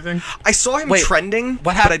Hammer thing? I saw him trending,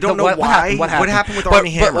 but I don't know why. What happened with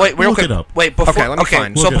Army Hammer? Look it up. Wait, before... Okay, let me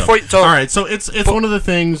find. All right, so it's one of the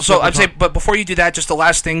things... So I'd say, but before you do that, just the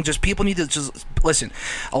last thing, just people need to just... Listen,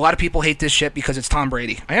 a lot of people hate this shit because it's Tom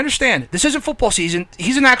Brady. I understand. This isn't football season.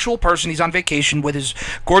 He's an actual person. He's on vacation with his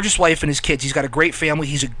gorgeous wife and his kids. He's got a great family.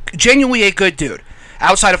 He's genuinely a good dude.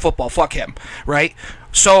 Outside of football, fuck him, right?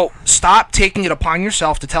 So stop taking it upon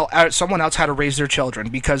yourself to tell someone else how to raise their children,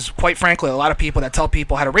 because quite frankly, a lot of people that tell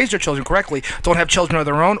people how to raise their children correctly don't have children of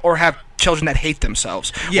their own or have children that hate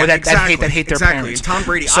themselves, or that hate their parents. Tom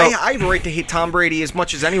Brady. So, I have a right to hate Tom Brady as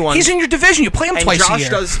much as anyone. He's in your division. You play him twice a year. Josh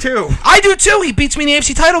does too. I do too. He beats me in the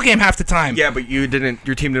AFC title game half the time. Yeah, but you didn't.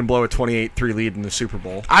 Your team didn't blow a 28-3 lead in the Super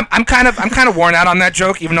Bowl. I'm kind of worn out on that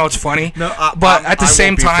joke, even though it's funny. No, but at the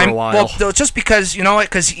same time, well, just because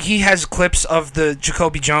because he has clips of the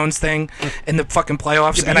Jacoby Jones thing in the fucking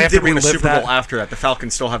playoffs, and I have to relive a Super that. Bowl after that. The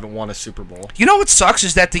Falcons still haven't won a Super Bowl. You know what sucks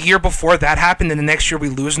is that the year before that happened, and the next year we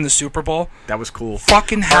lose in the Super Bowl. That was cool.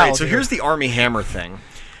 Fucking hell. All right, so here's the Army Hammer thing.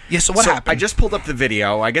 Yeah, so what happened? I just pulled up the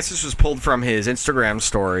video. I guess this was pulled from his Instagram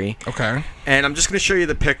story. Okay. And I'm just going to show you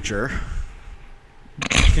the picture.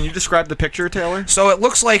 Can you describe the picture, Taylor? So it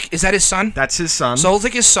looks like, is that his son? That's his son. So it looks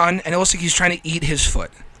like his son, and it looks like he's trying to eat his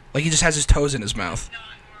foot. Like he just has his toes in his mouth.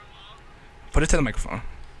 Put it to the microphone.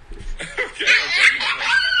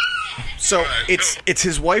 So it's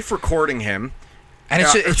his wife recording him. And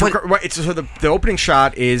so the opening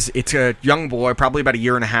shot is it's a young boy, probably about a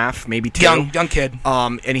year and a half, maybe 2. Young kid.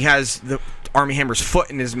 And he has the Army Hammer's foot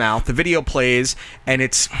in his mouth. The video plays, and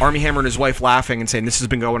it's Army Hammer and his wife laughing and saying this has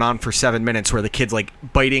been going on for 7 minutes, where the kid's like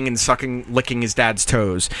biting and licking his dad's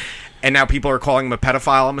toes. And now people are calling him a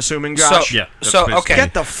pedophile, I'm assuming, Josh? Okay.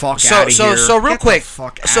 Get the fuck out of here. So real quick.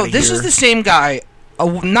 So this is the same guy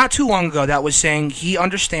not too long ago that was saying he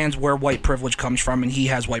understands where white privilege comes from and he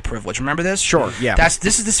has white privilege. Remember this? Sure, yeah.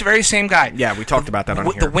 This is this very same guy. Yeah, we talked about that on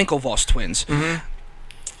here. The Winklevoss twins. Mm-hmm.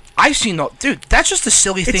 I've seen dude. That's just a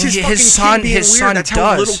silly thing. His son that's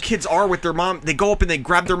how little kids are with their mom. They go up and they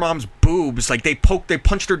grab their mom's boobs, like they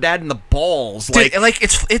punch their dad in the balls. Dude,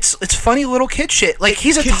 it's funny little kid shit. Like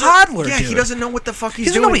he's a toddler. Yeah, dude. He doesn't know what the fuck he's doing. He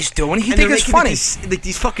doesn't know what he's doing. He thinks it's funny.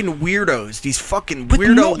 These fucking weirdos, these fucking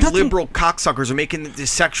weirdo liberal cocksuckers are making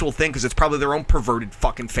this sexual thing because it's probably their own perverted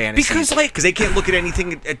fucking fantasy. Because they can't look at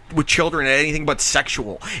anything with children at anything but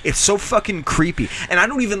sexual. It's so fucking creepy.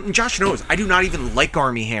 And Josh knows, I do not even like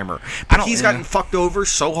Army Hammer. But he's gotten fucked over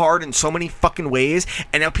so hard in so many fucking ways,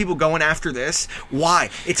 and now people going after this. Why?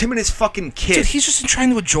 It's him and his fucking kid. Dude, he's just trying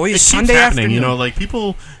to enjoy his Sunday afternoon. You know, like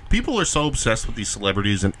people are so obsessed with these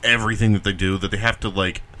celebrities and everything that they do that they have to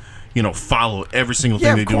follow every single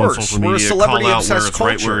thing they do on social media. We're a celebrity-obsessed culture.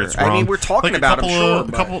 Right, where it's wrong. I mean, we're talking about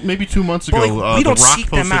a couple, maybe 2 months ago, The Rock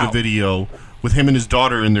posted a video with him and his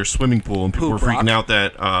daughter in their swimming pool, and people were freaking out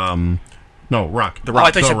that. No, Rock. The Rock.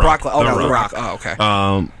 I thought you said Brock. Oh, no, The Rock. Oh, okay.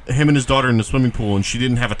 Him and his daughter in the swimming pool, and she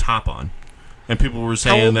didn't have a top on. And people were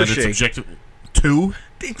saying that it's objective. 2?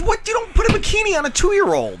 What? You don't put a bikini on a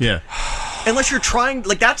 2-year-old. Yeah. unless you're trying,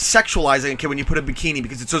 like, that's sexualizing a kid when you put a bikini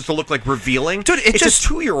because it's supposed to look like revealing. Dude, it's just a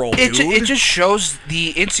 2-year-old. It just shows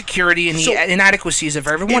the insecurity and the inadequacies of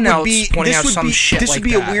everyone else pointing out some shit like that. This would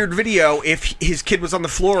be a weird video if his kid was on the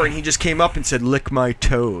floor and he just came up and said, "Lick my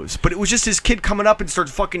toes." But it was just his kid coming up and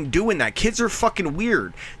starts fucking doing that. Kids are fucking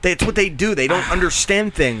weird. That's what they do. They don't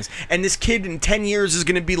understand things. And this kid in 10 years is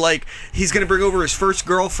going to be like, he's going to bring over his first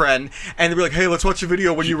girlfriend and they'll be like, "Hey, let's watch a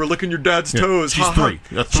video when you were licking your dad's toes." She's 3.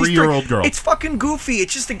 A 3-year-old girl. It's fucking goofy.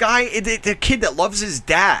 It's just a guy, the kid that loves his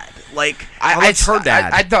dad. Like, I've heard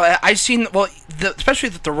that. I've seen, especially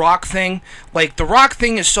the Rock thing. Like, the Rock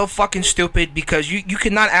thing is so fucking stupid because you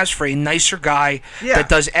cannot ask for a nicer guy that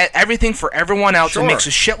does everything for everyone else and makes a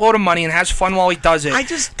shitload of money and has fun while he does it.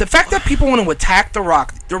 The fact that people want to attack The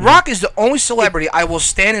Rock. The Rock is the only celebrity I will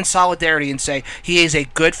stand in solidarity and say he is a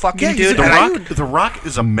good fucking dude. The Rock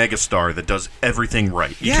is a megastar that does everything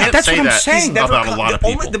right. You can't that's say what I'm that saying. about a lot of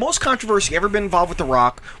people. The most controversy ever been involved with The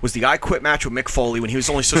Rock was the I Quit match with Mick Foley when he was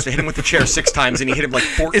only supposed to hit him with the chair 6 times and he hit him like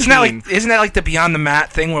 14. Isn't that like the Beyond the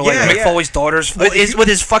Mat thing where Mick Foley's daughter's with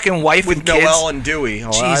his fucking wife with and Noelle kids? and Dewey?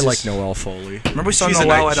 I like Noelle Foley. Remember we saw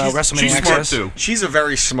Noelle at WrestleMania? She's smart too. She's a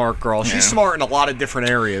very smart girl. She's smart in a lot of different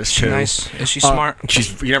areas too. Nice. Is she smart?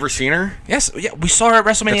 You never seen her? Yes. Yeah, we saw her at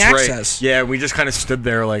WrestleMania Access. Right. Yeah, we just kind of stood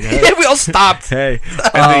there like, hey. Yeah, we all stopped. Hey.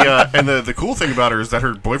 And the cool thing about her is that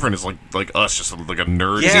her boyfriend is like us, just like a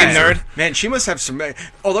nerd. Yeah. Is he a nerd? Man, she must have some.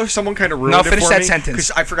 Although someone kind of ruined it for me. No, finish that sentence.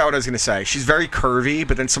 Because I forgot what I was going to say. She's very curvy,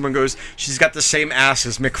 but then someone goes, she's got the same ass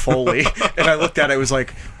as Mick Foley. And I looked at it, I was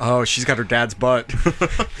like, oh, she's got her dad's butt.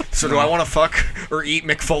 So do I want to fuck or eat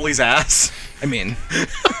Mick Foley's ass? I mean,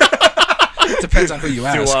 depends on who you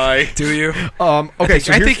ask. Do you? Okay,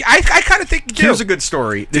 I kind of think you do. Here's a good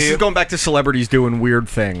story. This is going back to celebrities doing weird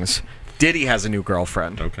things. Diddy has a new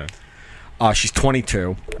girlfriend. Okay. She's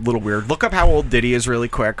 22. A little weird. Look up how old Diddy is really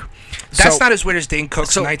quick. That's not as weird as Dane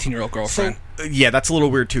Cook's 19-year-old girlfriend. Yeah, that's a little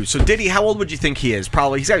weird too. So Diddy, how old would you think he is?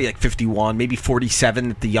 Probably he's got to be like 51, maybe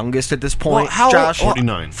 47 at the youngest at this point. Josh?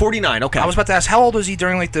 49. 49, okay. I was about to ask, how old was he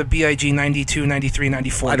during like the BIG 92, 93,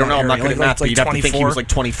 94? I don't know. I'm not good at math, but you'd have to think he was like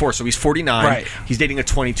 24. So he's 49. Right. He's dating a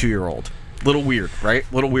 22-year-old. Little weird,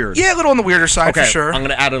 right? Little weird. Yeah, a little on the weirder side for sure. I'm going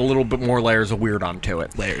to add a little bit more layers of weird onto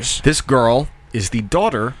it. Layers. This girl is the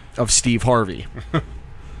daughter of Steve Harvey.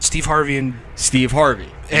 Steve Harvey and Steve Harvey.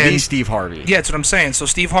 And the Steve Harvey. Yeah, that's what I'm saying. So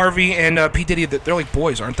Steve Harvey and P. Diddy, they're like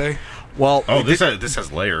boys, aren't they? Well, this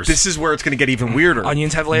has layers. This is where it's going to get even weirder.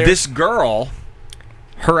 Onions have layers? This girl,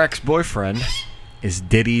 her ex-boyfriend, is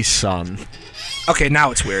Diddy's son. Okay, now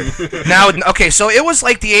it's weird. So it was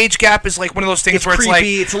like the age gap is like one of those things where creepy. It's like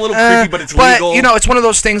it's a little creepy, but it's legal. But it's one of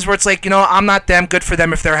those things where it's like I'm not them. Good for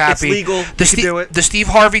them if they're happy. It's legal. You can do it. The Steve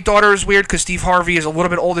Harvey daughter is weird because Steve Harvey is a little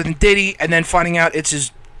bit older than Diddy, and then finding out it's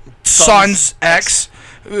his son's ex.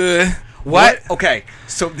 What? Okay,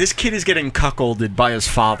 so this kid is getting cuckolded by his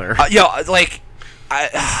father. So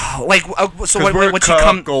what's he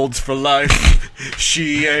come? Cuckolds for life.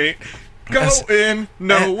 She ain't going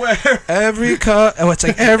nowhere. Every cuck, it's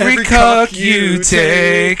like every cuck you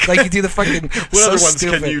take. Like you do the fucking. What other ones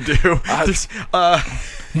can you do?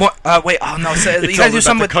 Wait, oh no! So you gotta do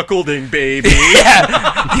something with cuckolding, baby.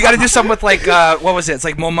 Yeah, you gotta do something with like what was it? It's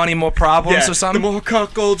like more money, more problems, or something. The more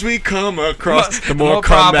cuckolds we come across, the more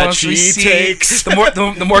cum that she takes.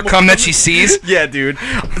 The more cum that she sees. Yeah, dude,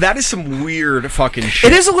 that is some weird fucking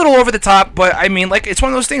shit. It is a little over the top, but I mean, like it's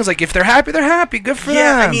one of those things. Like if they're happy, they're happy. Good for them.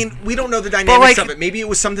 Yeah, I mean, we don't know the dynamics of it. Maybe it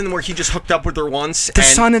was something where he just hooked up with her once. The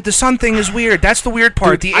son thing is weird. That's the weird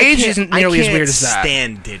part. Dude, the age isn't nearly as weird as that. I can't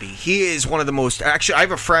stand Diddy. He is one of the most. Actually, I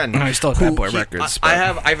have a friend. I still have Bad Boy Records. I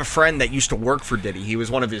have a friend that used to work for Diddy. He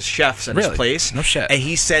was one of his chefs at his place. No shit. And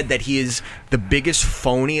he said that he is the biggest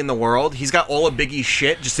phony in the world. He's got all of Biggie's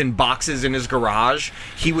shit just in boxes in his garage.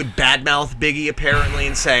 He would badmouth Biggie apparently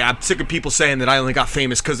and say, "I'm sick of people saying that I only got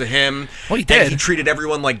famous because of him." Well, he did. And he treated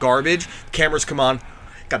everyone like garbage. Cameras come on.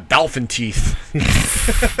 Got dolphin teeth.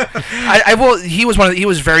 He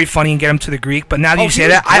was very funny in Get Him to the Greek, but now that you say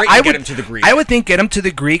that, I would think Get Him to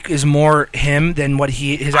the Greek is more him than what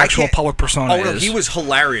his actual public persona is. Oh no, he was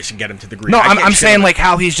hilarious in Get Him to the Greek. No, I'm saying like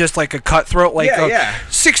how he's just like a cutthroat, like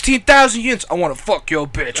 16,000 units. I want to fuck your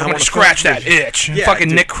bitch. I'm gonna scratch that itch. Yeah, fucking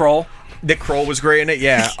dude. Nick Kroll. Nick Kroll was great in it.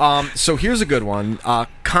 Yeah. So here's a good one.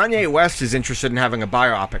 Kanye West is interested in having a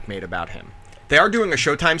biopic made about him. They are doing a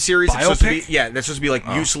Showtime series. Biopic? That's supposed to be like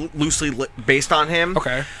loosely based on him.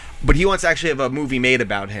 Okay. But he wants to actually have a movie made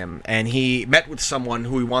about him, and he met with someone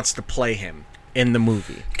who he wants to play him in the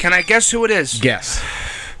movie. Can I guess who it is? Guess.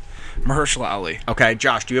 Mahershala Ali. Okay,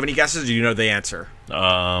 Josh, do you have any guesses, or do you know the answer?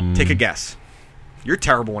 Take a guess. You're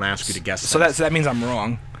terrible when I ask you to guess. So that means I'm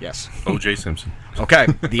wrong. Yes. O.J. Simpson. Okay,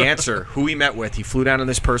 the answer. Who he met with. He flew down to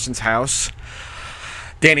this person's house.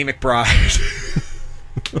 Danny McBride.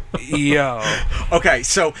 Yo. Okay,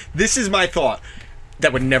 so this is my thought.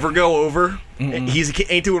 That would never go over. He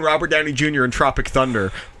ain't doing Robert Downey Jr. in Tropic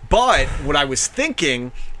Thunder. But what I was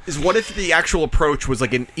thinking is, what if the actual approach was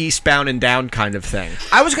like an Eastbound and Down kind of thing?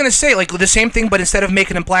 I was gonna say like the same thing, but instead of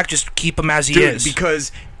making him black, just keep him as he is.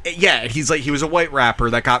 Because he's like, he was a white rapper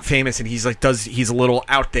that got famous, and he's a little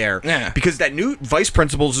out there. Yeah. Because that new Vice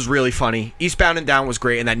Principals is really funny. Eastbound and Down was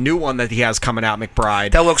great, and that new one that he has coming out,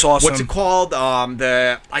 McBride. That looks awesome. What's it called?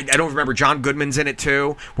 I don't remember. John Goodman's in it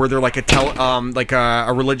too, where they're like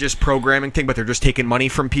a religious programming thing, but they're just taking money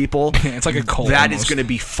from people. It's like a cult. That is going to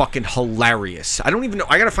be fucking hilarious. I don't even know.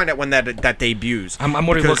 I got to find out when that debuts. I'm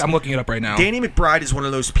looking it up right now. Danny McBride is one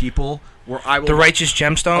of those people where I will. The Righteous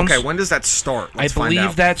Gemstones. Okay, when does that start? I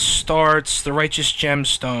believe that starts The Righteous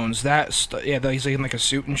Gemstones. He's in like a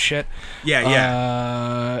suit and shit.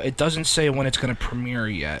 Yeah. It doesn't say when it's going to premiere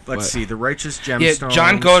yet. Let's see. The Righteous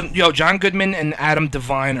Gemstones. Yeah, John Goodman and Adam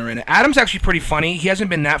Devine are in it. Adam's actually pretty funny. He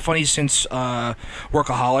hasn't been that funny since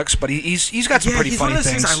Workaholics, but he's got some pretty funny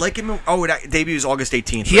things. I like him. Oh, it debuts August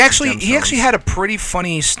 18th. He actually had a pretty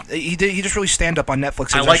funny. He just really stand up on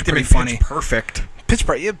Netflix. I liked him in Pitch Perfect. Pitch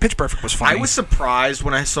Perfect was funny. I was surprised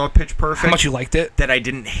when I saw Pitch Perfect. How much you liked it? That I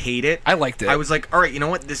didn't hate it. I liked it. I was like, all right, you know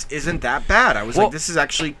what? This isn't that bad. I was like, this is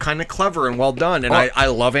actually kind of clever and well done. And I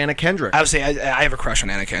love Anna Kendrick. I would say I have a crush on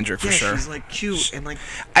Anna Kendrick for sure. She's like cute and like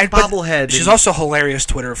bobblehead. She's also hilarious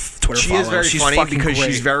Twitter follow. She is very funny because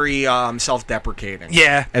she's very self-deprecating.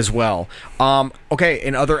 Yeah. As well. Okay,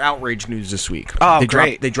 in other outrage news this week. Oh,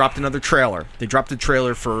 great. They dropped another trailer. They dropped a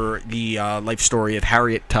trailer for the life story of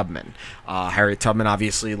Harriet Tubman. Harriet Tubman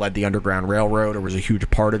obviously led the Underground Railroad, or was a huge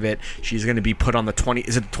part of it. She's going to be put on the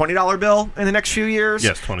 $20 bill in the next few years.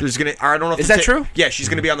 Yes, 20. I don't know if is that true? Yeah, she's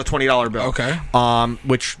going to be on the $20 bill. Okay.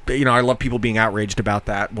 Which I love people being outraged about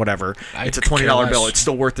that. Whatever. It's a $20 bill. It's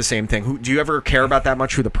still worth the same thing. Do you ever care about that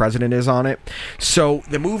much who the president is on it? So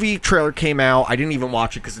the movie trailer came out. I didn't even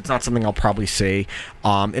watch it because it's not something I'll probably see.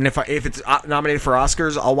 And if it's nominated for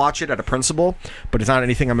Oscars, I'll watch it at a principle. But it's not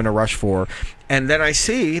anything I'm in a rush for. And then I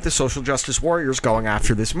see the social justice warriors going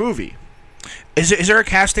after this movie. Is there a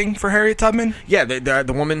casting for Harriet Tubman? Yeah,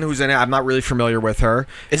 the woman who's in it, I'm not really familiar with her.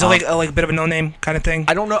 Is it like a bit of a no-name kind of thing?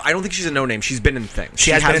 I don't know. I don't think she's a no-name. She's been in things.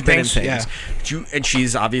 She has been in things? Yeah. And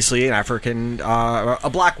she's obviously an African, a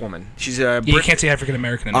black woman. She's you can't say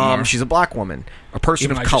African-American anymore. She's a black woman. A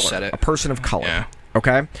person of color. A person of color. Yeah.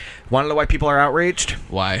 Okay? Want to know why people are outraged?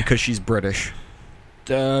 Why? Because she's British.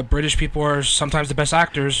 British people are sometimes the best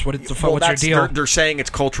actors. What's your deal? They're saying it's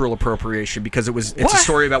cultural appropriation because it's a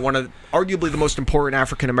story about one of arguably the most important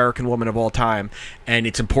African American woman of all time, and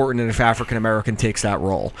it's important if African American takes that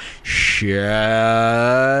role. Shut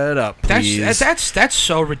up, please. That's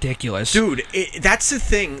so ridiculous, dude. That's the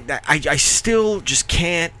thing that I still just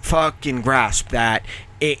can't fucking grasp that.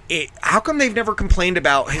 How come they've never complained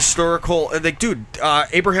about historical... Like, dude,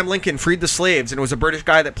 Abraham Lincoln freed the slaves, and it was a British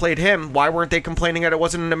guy that played him. Why weren't they complaining that it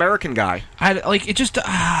wasn't an American guy? Why? Why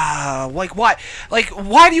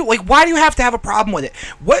do you have to have a problem with it?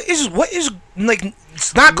 What is like...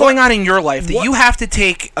 It's not going on in your life that you have to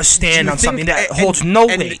take a stand on something that holds no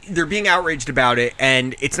weight. They're being outraged about it,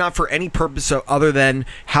 and it's not for any purpose other than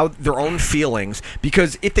how their own feelings.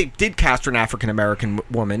 Because if they did cast an African American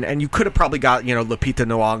woman, and you could have probably got Lupita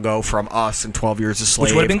Nyong'o from Us and 12 Years a Slave,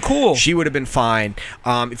 which would have been cool. She would have been fine.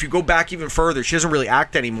 If you go back even further, she doesn't really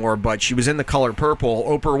act anymore, but she was in The Color Purple.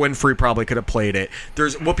 Oprah Winfrey probably could have played it.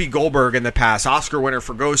 There's Whoopi Goldberg in the past. Oscar winner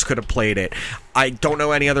for Ghost could have played it. I don't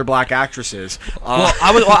know any other black actresses.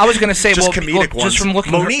 I was going to say, just comedic ones. Just from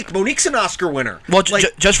looking Monique's an Oscar winner. Well,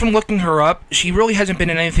 just from looking her up, she really hasn't been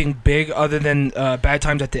in anything big other than Bad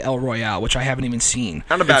Times at the El Royale, which I haven't even seen.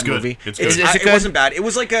 Not a bad movie. It's good. It wasn't bad. It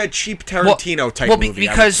was like a cheap Tarantino type movie.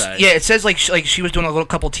 Because it says like she was doing a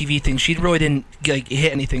couple TV things. She really didn't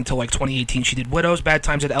hit anything till like 2018. She did Widows, Bad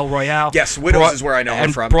Times at El Royale. Yes, Widows is where I know her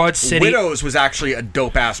from. Broad City. Widows was actually a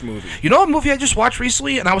dope ass movie. You know what movie I just watched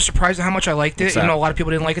recently, and I was surprised at how much I liked it. A lot of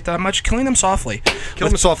people didn't like it that much. Killing Them Softly.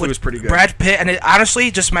 Killing Them Softly was pretty good. Brad Pitt, and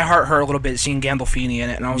honestly, just my heart hurt a little bit seeing Gandolfini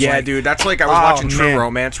in it, and I was like, dude, that's like I was watching True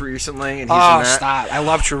Romance recently, and he's in that. Stop! I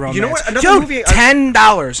love True Romance. You know what? Another movie,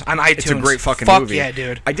 $10 on iTunes. It's a great fucking movie. Yeah,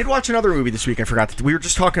 dude. I did watch another movie this week. I forgot. We were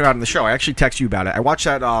just talking about it in the show. I actually texted you about it. I watched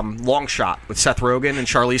that Long Shot with Seth Rogen and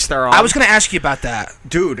Charlize Theron. I was going to ask you about that,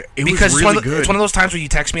 dude. It was really good. It's one of those times where you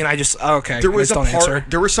text me and I just okay. There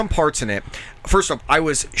was some parts in it. First off, I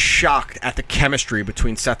was shocked at the chemistry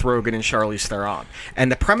between Seth Rogen and Charlize Theron.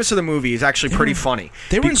 And the premise of the movie is actually pretty funny.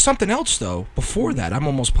 They were in something else, though, before that. I'm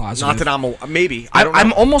almost positive. Not that maybe. I don't know.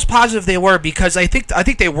 I'm almost positive they were, because I think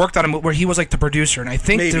they worked on him where he was like the producer, and I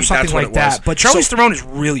think there's something like that. But Charlize Theron is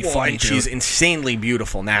really funny, and she's insanely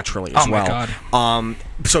beautiful naturally as well. Oh, my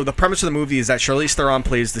God. So the premise of the movie is that Charlize Theron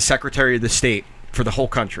plays the Secretary of the State for the whole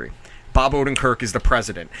country. Bob Odenkirk is the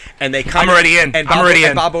president, and they kind I'm already in. And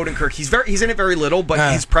Bob Odenkirk, he's in it very little,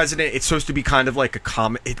 but his president, it's supposed to be kind of like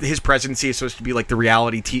his presidency is supposed to be like the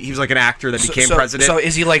reality. He was like an actor that became president. So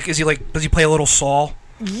does he play a little Saul?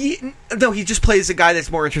 No, he just plays a guy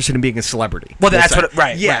that's more interested in being a celebrity. Well, that's what.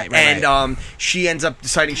 Right. Yeah, right. And she ends up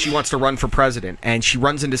deciding she wants to run for president, and she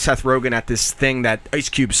runs into Seth Rogen at this thing that Ice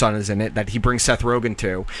Cube's son is in it, that he brings Seth Rogen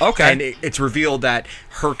to. Okay. And it's revealed that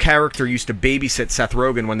her character used to babysit Seth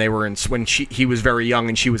Rogen when he was very young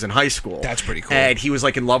and she was in high school. That's pretty cool. And he was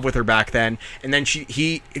like in love with her back then. And then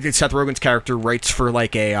Seth Rogen's character writes for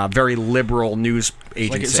like a very liberal news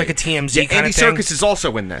agency. It's like a TMZ kind Andy of thing. Serkis is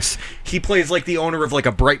also in this. He plays like the owner of like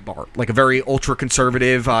a Breitbart, like a very ultra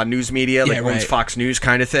conservative news media, like owns Fox News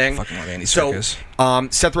kind of thing. Fucking love Andy Serkis. So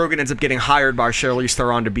Seth Rogen ends up getting hired by Charlize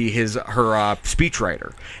Theron to be her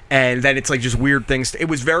speechwriter, and then it's like just weird things. I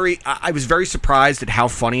was very surprised at how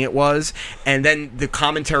funny it was, and then the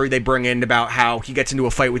commentary they bring in about how he gets into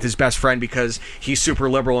a fight with his best friend because he's super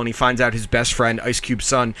liberal, and he finds out his best friend, Ice Cube's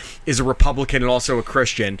son, is a Republican and also a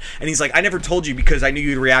Christian, and he's like, I never told you because I knew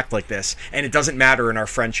you'd react like this, and it doesn't matter in our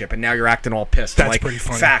friendship, and now you're acting all pissed. That's pretty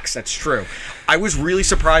funny. Facts, that's true. I was really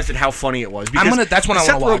surprised at how funny it was. That's what I want to watch.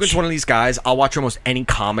 Seth Rogen's one of these guys, I'll watch almost any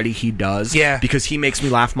comedy he does. Yeah. Because he makes me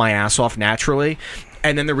laugh my ass off naturally.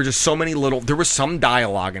 And then there were just so many there was some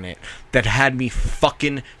dialogue in it that had me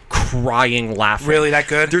fucking crying laughing. Really, that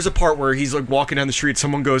good? There's a part where he's like walking down the street,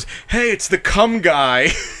 someone goes, "Hey, it's the cum guy."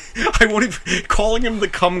 Calling him the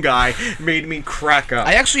cum guy made me crack up.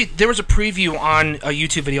 There was a preview on a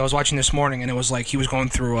YouTube video I was watching this morning, and it was like he was going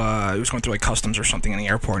through like customs or something in the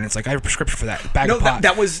airport, and it's like, I have a prescription for that bag of pot.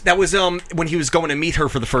 That was when he was going to meet her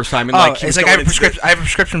for the first time, and I have a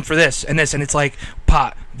prescription for this, and it's like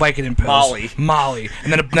pot, Vicodin pills, Molly,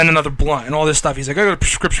 and then another blunt, and all this stuff. He's like, I got a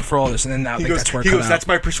prescription for all this, and then now that's where it comes out. That's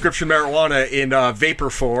my prescription marijuana in vapor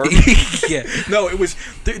form. Yeah. No, it was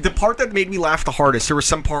the part that made me laugh the hardest. There was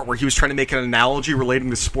some part where he was trying to make an analogy relating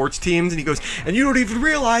to sports teams, and he goes, and you don't even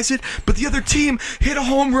realize it, but the other team hit a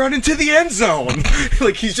home run into the end zone.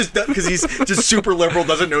 Like, he's just, because he's just super liberal,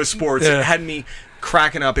 doesn't know sports. Yeah. It had me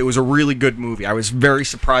cracking up. It was a really good movie. I was very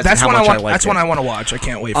surprised at how much I liked it. That's one I want to watch. I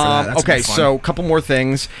can't wait for that. That's okay, so a couple more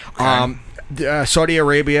things. Okay. Saudi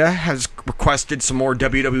Arabia has requested some more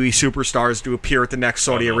WWE superstars to appear at the next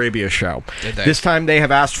Saudi Arabia show. Did they? This time they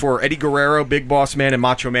have asked for Eddie Guerrero, Big Boss Man, and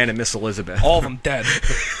Macho Man, and Miss Elizabeth. All of them dead.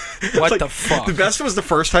 What the fuck? The best was the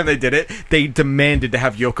first time they did it, they demanded to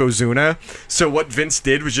have Yokozuna. So what Vince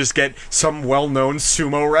did was just get some well-known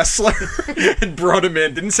sumo wrestler and brought him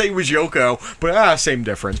in. Didn't say he was Yoko, but same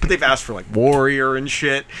difference. But they've asked for like Warrior and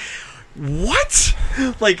shit. What?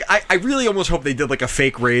 Like, I really almost hope they did like a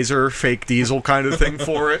fake Razor, fake Diesel kind of thing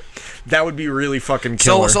for it. That would be really fucking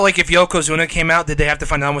killer. So like if Yokozuna came out, did they have to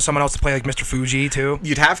find out with someone else to play like Mr. Fuji too?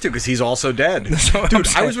 You'd have to, because he's also dead. Dude,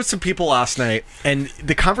 I was with some people last night, and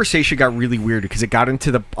the conversation got really weird because it got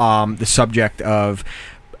into the subject of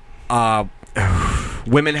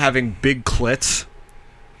women having big clits.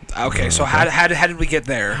 Okay, so how did we get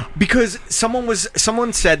there? Because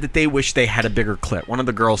someone said that they wish they had a bigger clit. One of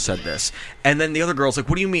the girls said this, and then the other girl's like,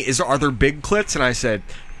 "What do you mean? Are there big clits?" And I said,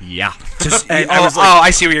 "Yeah."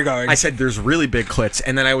 I see where you're going. I said, "There's really big clits,"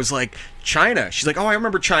 and then I was like, "China." She's like, "Oh, I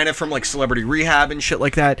remember China from like Celebrity Rehab and shit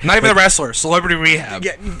like that." Not even the wrestler, Celebrity Rehab.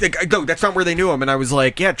 Yeah, no, that's not where they knew him. And I was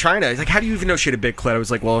like, "Yeah, China." He's like, "How do you even know she had a big clit?" I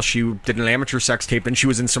was like, "Well, she did an amateur sex tape and she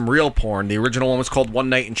was in some real porn. The original one was called One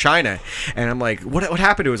Night in China." And I'm like, "What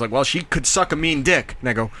happened to her?" He was like, "Well, she could suck a mean dick." And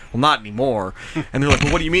I go, "Well, not anymore." And they're like,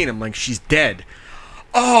 "Well, what do you mean?" I'm like, "She's dead."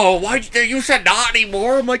 "Oh, why you said not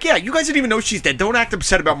anymore?" I'm like, "Yeah, you guys didn't even know she's dead. Don't act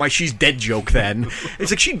upset about my she's dead joke then."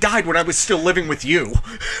 It's like, she died when I was still living with you.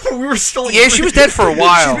 We were still like, yeah, she was dead for a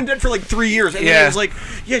while. She's been dead for like 3 years. And then it was like,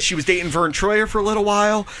 yeah, she was dating Vern Troyer for a little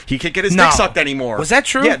while. He can't get his dick sucked anymore. Was that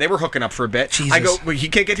true? Yeah, they were hooking up for a bit. Jesus. I go, well, he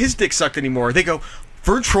can't get his dick sucked anymore. They go,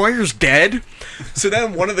 Vern Troyer's dead? So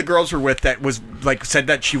then one of the girls we're with that was like said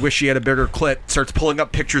that she wished she had a bigger clit starts pulling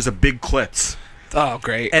up pictures of big clits. Oh,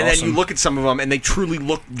 great. And awesome. then you look at some of them, and they truly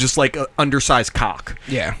look just like an undersized cock.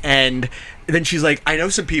 Yeah. And then she's like, I know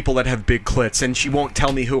some people that have big clits, and she won't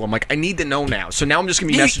tell me who. I'm like, I need to know now. So now I'm just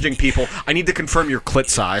going to be messaging people. I need to confirm your clit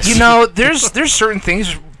size. You know, there's certain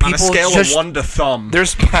things people on a scale just, of 1 to thumb.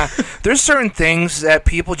 There's certain things that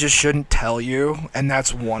people just shouldn't tell you, and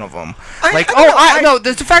that's one of them.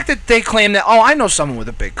 There's the fact that they claim that I know someone with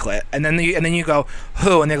a big clit, and then you go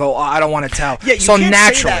who, and they go I don't want to tell. Yeah, you so can't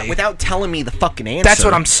naturally, say that without telling me the fucking answer. That's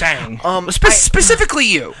what I'm saying. Specifically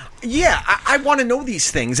you. Yeah, I want to know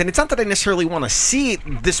these things, and it's not that I necessarily want to see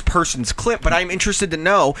this person's clip, but I'm interested to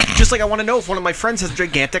know, just like I want to know if one of my friends has a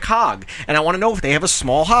gigantic hog, and I want to know if they have a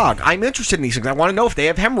small hog. I'm interested in these things. I want to know if they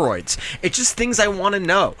have hemorrhoids. It's just things I want to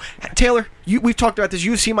know. Taylor, we've talked about this.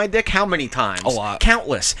 You've seen my dick how many times? A lot.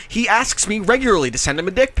 Countless. He asks me regularly to send him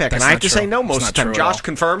a dick pic, and I have to say no most of the time. Josh,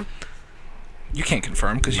 confirm? You can't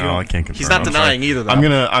confirm because no, I can't confirm. He's not denying either. Though.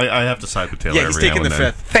 I have to side with Taylor. Yeah, he's taking the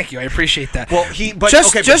fifth. Thank you, I appreciate that. Well, he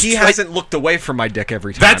hasn't looked away from my dick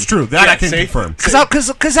every time. That's true. That I can confirm. Because after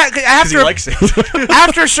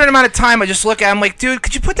a certain amount of time, I just look at him like, dude,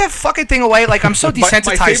 could you put that fucking thing away? Like, I'm so desensitized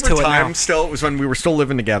my favorite to it time now. Still was when we were still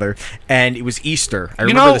living together, and it was Easter. I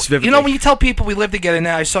remember this vividly. You know, when you tell people we live together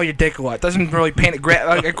now, I saw your dick a lot. It doesn't really paint a great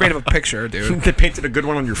of a picture, dude. They painted a good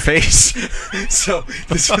one on your face. So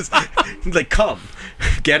this was like, come.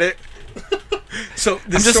 Get it? So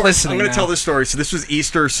this I'm just listening. I'm going to tell this story. So this was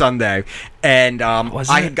Easter Sunday, and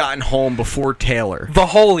I had gotten home before Taylor. The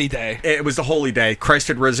holy day. It was the holy day. Christ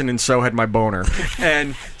had risen, and so had my boner.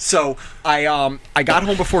 And so I got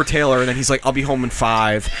home before Taylor, and then he's like, "I'll be home in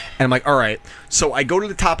 5." And I'm like, "All right." So I go to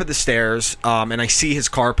the top of the stairs, and I see his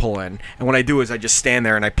car pull in. And what I do is I just stand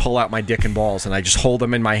there and I pull out my dick and balls, and I just hold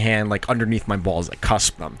them in my hand, like underneath my balls, like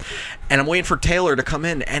cusp them. And I'm waiting for Taylor to come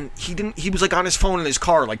in, and he didn't. He was like on his phone in his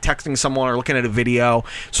car, like texting someone or looking at a video.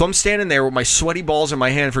 So I'm standing there with my sweaty balls in my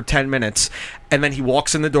hand for 10 minutes, and then he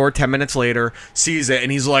walks in the door 10 minutes later, sees it,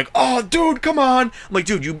 and he's like, "Oh, dude, come on!" I'm like,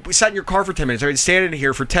 "Dude, you sat in your car for 10 minutes. I've been standing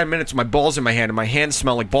here for 10 minutes with my balls in my hand, and my hands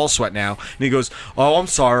smell like ball sweat now." And he goes, "Oh, I'm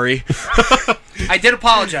sorry." I did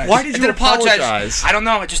apologize. Why did you apologize? I don't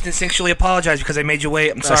know. I just instinctually apologized because I made you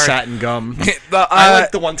wait. I'm sorry. Satin gum. I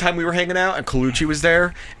like the one time we were hanging out and Colucci was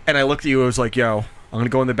there, and I looked at you. I was like, "Yo, I'm going to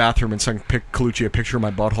go in the bathroom and send Colucci a picture of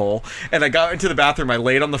my butthole." And I got into the bathroom, I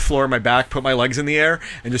laid on the floor, my back, put my legs in the air,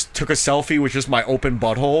 and just took a selfie with just my open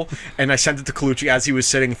butthole, and I sent it to Colucci as he was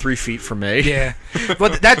sitting 3 feet from me. Yeah.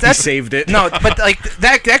 Well, that's he saved it. No, but like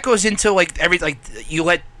that goes into like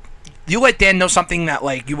you let Dan know something that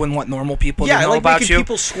like you wouldn't want normal people to know about you. Yeah, like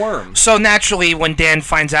people squirm. So naturally, when Dan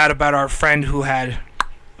finds out about our friend who had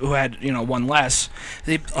one less.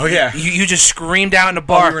 You just screamed out in a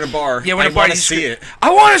bar. We were in a bar. Yeah, we're in a bar. I want to see it.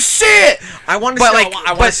 I want to see it. I want to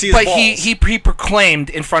see his balls. But he proclaimed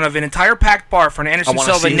in front of an entire packed bar for an Anderson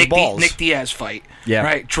Silva Nick Diaz fight. Yeah.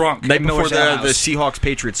 Right, drunk. Night before the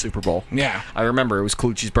Seahawks-Patriots Super Bowl. Yeah. I remember. It was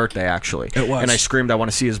Colucci's birthday, actually. It was. And I screamed, "I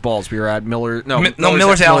want to see his balls." We were at Miller's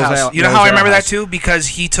Ale House. You know how I remember that, too? Because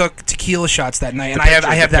he took tequila shots that night, and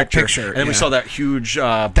I have that picture. And then we saw that huge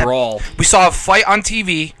brawl. We saw a fight on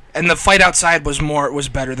TV. And the fight outside was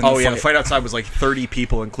better than the fight. Oh, yeah, the fight outside was like 30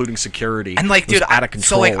 people, including security. And like, dude, out of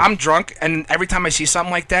control. So like, I'm drunk, and every time I see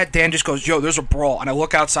something like that, Dan just goes, "Yo, there's a brawl." And I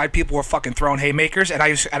look outside, people are fucking throwing haymakers, and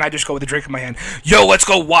I just go with a drink in my hand. "Yo, let's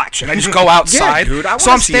go watch." And I just go outside. Yeah, dude, I'm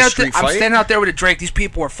standing out there with a drink. These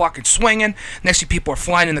people are fucking swinging. Next thing, people are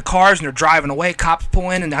flying in the cars, and they're driving away. Cops pull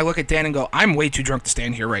in, and I look at Dan and go, "I'm way too drunk to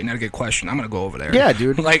stand here right now to get questioned. I'm gonna go over there." Yeah,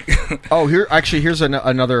 dude. Like, here's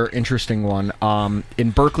another interesting one.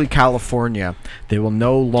 In Berkeley, California, they will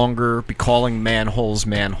no longer be calling manholes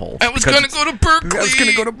manhole. I was going to go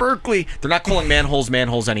to Berkeley. They're not calling manholes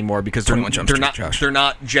manholes anymore because they're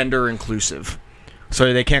not gender inclusive.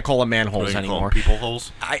 So they can't call them manholes anymore. People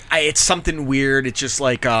holes. It's something weird. It's just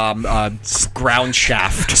like ground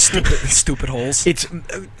shaft. Stupid holes. It's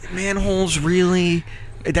manholes really.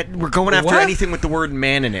 That we're going after anything with the word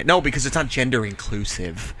man in it. No, because it's not gender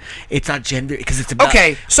inclusive. It's not gender because it's about...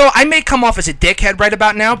 Okay, so I may come off as a dickhead right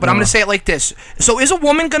about now, but I'm going to say it like this. So is a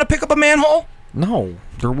woman going to pick up a manhole? No,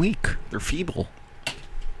 they're weak. They're feeble.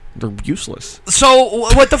 They're useless. So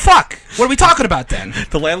what the fuck? What are we talking about then?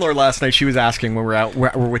 The landlord last night, she was asking when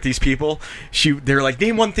we're with these people. They're like,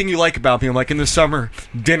 "Name one thing you like about me." I'm like, "In the summer,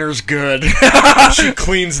 dinner's good." She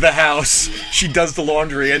cleans the house. She does the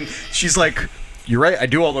laundry, and she's like, "You're right. I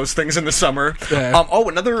do all those things in the summer." Yeah.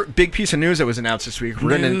 Another big piece of news that was announced this week.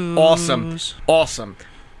 We're getting an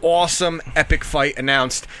awesome, epic fight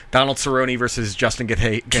announced. Donald Cerrone versus Justin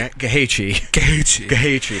Gaethje.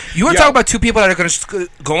 You want to talk about two people that are going to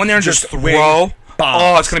go in there and just throw?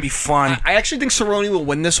 Oh, it's going to be fun. I actually think Cerrone will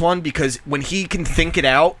win this one because when he can think it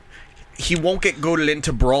out, he won't get goaded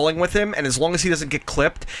into brawling with him, and as long as he doesn't get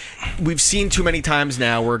clipped, we've seen too many times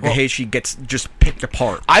now where Gaethje gets just picked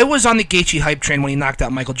apart. I was on the Gaethje hype train when he knocked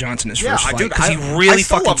out Michael Johnson his first fight because he really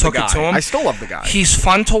fucking took it to him. I still love the guy. He's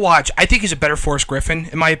fun to watch. I think he's a better Forrest Griffin,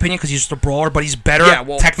 in my opinion, because he's just a brawler, but he's better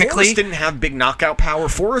technically. Forrest didn't have big knockout power.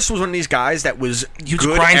 Forrest was one of these guys that was good.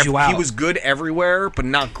 Grind you out. He was good everywhere, but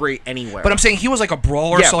not great anywhere. But I'm saying he was like a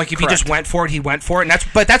brawler, so like if he just went for it, he went for it. And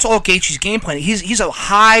that's all Gaethje's game plan. He's a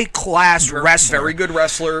high class wrestler, very good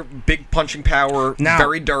wrestler, big punching power,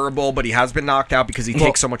 very durable, but he has been knocked out because he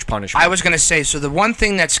takes so much punishment. I was gonna say, so the one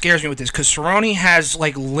thing that scares me with this, because Cerrone has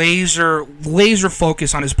like laser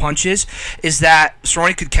focus on his punches, is that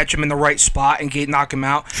Cerrone could catch him in the right spot and knock him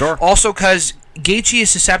out. Sure. Also, because Gaethje is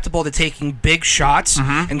susceptible to taking big shots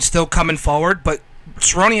and still coming forward, but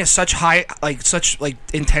Cerrone has such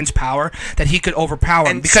intense power that he could overpower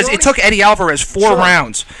him, because it took Eddie Alvarez 4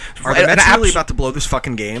 rounds. Are the Mets really about to blow this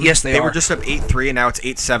fucking game? Yes, they are. They were just up 8-3, and now it's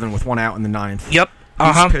 8-7 with 1 out in the 9th. Yep.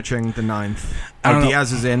 Who's pitching the 9th?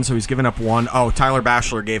 Diaz is in, so he's given up 1. Tyler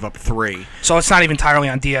Bachelor gave up 3. So it's not even entirely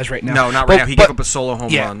on Diaz right now. No, not right now. He gave up a solo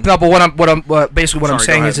home run. No, but what I'm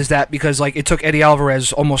saying is that because like it took Eddie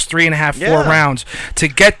Alvarez almost 3.5, 4 rounds to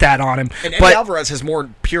get that on him. And Eddie Alvarez has more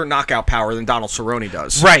pure knockout power than Donald Cerrone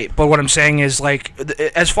does. Right, but what I'm saying is like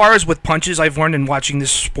as far as with punches, I've learned in watching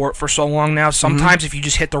this sport for so long now, sometimes if you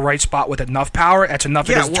just hit the right spot with enough power, that's enough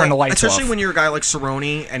to turn the lights off. Especially when you're a guy like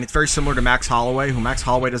Cerrone, and it's very similar to Max Holloway, who Max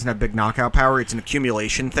Holloway doesn't have big knockout power. It's an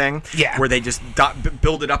accumulation thing where they just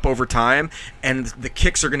build it up over time, and the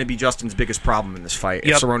kicks are going to be Justin's biggest problem in this fight.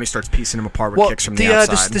 If Cerrone starts piecing him apart with kicks from the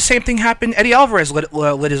outside. The same thing happened. Eddie Alvarez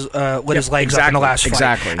lit his legs up in the last fight.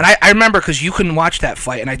 Exactly. And I remember because you couldn't watch that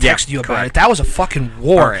fight, and I texted you about it. That was a fucking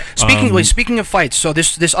war. Right. Speaking of fights, so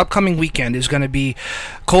this upcoming weekend is going to be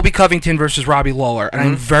Colby Covington versus Robbie Lawler, and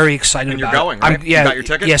I'm very excited about it. And you're going, right? You got your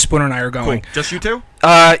ticket? Yeah, Spooner and I are going. Cool. Just you two?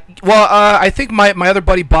 I think my other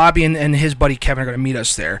buddy Bobby and his buddy Kevin are going to meet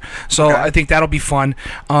us there. So I think that'll be fun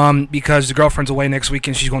because the girlfriend's away next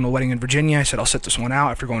weekend. She's going to a wedding in Virginia. I said I'll sit this one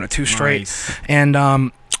out after going to 2 straight. Nice.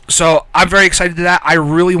 And so I'm very excited to that. I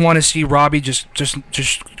really want to see Robbie just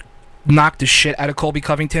knock the shit out of Colby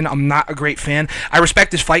Covington. I'm not a great fan. I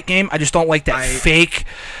respect his fight game. I just don't like that fake.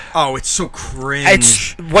 Oh, it's so cringe.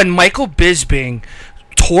 It's when Michael Bisping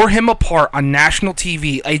tore him apart on national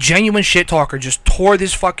TV. A genuine shit talker just tore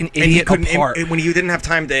this fucking idiot apart. When you didn't have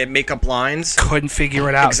time to make up lines, couldn't figure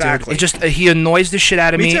it out. Exactly. Dude. It just he annoys the shit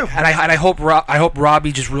out of me. Too. And I hope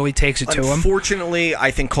Robbie just really takes it to him. Unfortunately,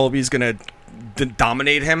 I think Colby's gonna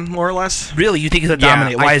dominate him more or less. Really, you think he's gonna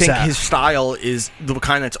dominate? Why is that? I think his style is the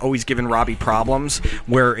kind that's always given Robbie problems,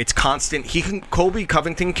 where it's constant. Colby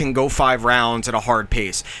Covington can go 5 rounds at a hard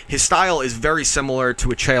pace. His style is very similar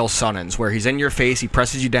to a Chael Sonnen's, where he's in your face, he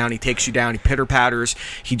presses you down, he takes you down, he pitter patters,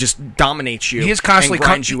 he just dominates you. He's constantly and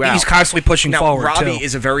grinds you out. He's constantly pushing forward. Robbie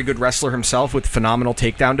is a very good wrestler himself with phenomenal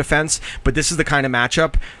takedown defense, but this is the kind of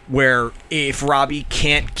matchup where if Robbie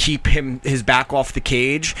can't keep his back off the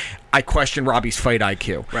cage, I question Robbie's fight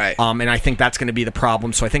IQ. Right. And I think that's going to be the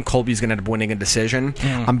problem. So I think Colby's going to end up winning a decision.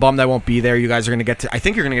 I'm bummed I won't be there. You guys are going to get to... I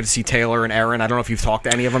think you're going to get to see Taylor and Aaron. I don't know if you've talked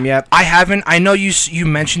to any of them yet. I haven't. I know you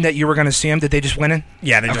mentioned that you were going to see them. Did they just win it?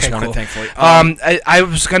 Yeah, they just won it, thankfully. I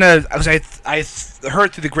was going to... I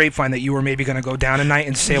heard through the grapevine that you were maybe going to go down tonight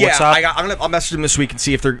and say what's up. I'll message them this week and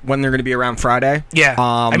see if when they're going to be around Friday. Yeah.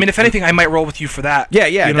 I mean, if anything, I might roll with you for that. Yeah,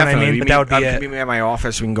 you know definitely. What I mean? But that would be it. Meet me at my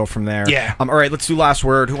office. We can go from there. Yeah. All right, let's do last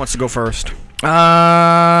word. Who wants to go first?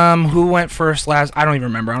 Who went first last? I don't even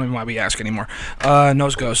remember. I don't even know why we ask anymore.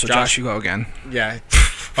 Nose goes. So Josh, you go again. Yeah.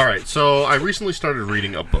 All right. So I recently started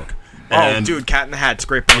reading a book. Oh, dude, Cat in the Hat. It's a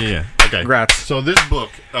great book. Yeah. Okay. Congrats. So this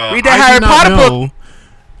book. Read the Harry Potter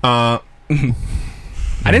book.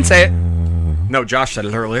 I didn't say it. No, Josh said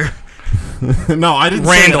it earlier. No, I didn't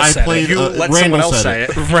Randall say it. said I played, it. You let someone else say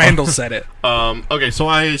it. Randall said it. Okay, so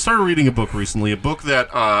I started reading a book recently, a book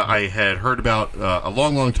that I had heard about a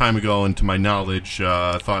long, long time ago, and to my knowledge,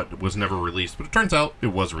 thought was never released, but it turns out it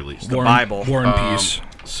was released. The Bible. War and Peace.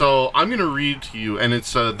 So I'm going to read to you, and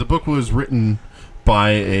it's the book was written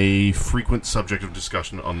by a frequent subject of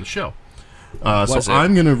discussion on the show.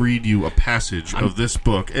 I'm going to read you a passage of this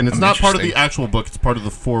book, and it's not part of the actual book, it's part of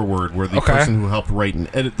the foreword, where the person who helped write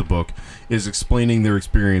and edit the book is explaining their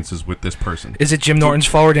experiences with this person. Is it Jim Norton's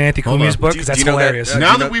foreword in Anthony Cumia's book? Because that's hilarious.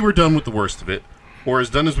 Now that we were done with the worst of it, or as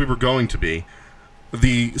done as we were going to be,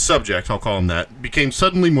 the subject, I'll call him that, became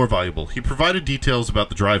suddenly more valuable. He provided details about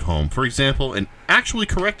the drive home, for example, and actually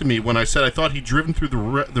corrected me when I said I thought he'd driven through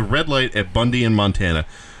the red light at Bundy in Montana.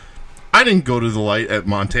 I didn't go to the light at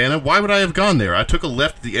Montana. Why would I have gone there? I took a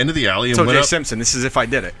left at the end of the alley and went up. Simpson. This is if I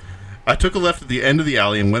did it. I took a left at the end of the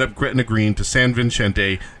alley and went up Gretna Green to San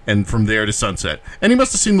Vicente and from there to Sunset. And he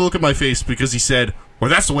must have seen the look at my face because he said, well,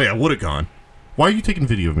 that's the way I would have gone. Why are you taking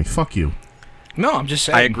video of me? Fuck you. No, I'm just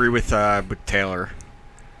saying. I agree with Taylor.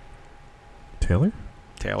 Taylor?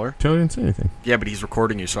 Taylor didn't say anything. Yeah, but he's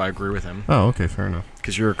recording you, so I agree with him. Oh, okay, fair enough.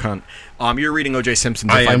 Because you're a cunt. You're reading O.J.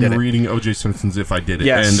 Simpson's I If I Did It. am reading O.J. Simpson's If I Did It.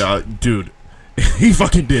 Yes. And, dude, he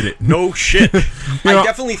fucking did it. No shit. I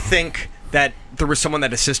definitely think that there was someone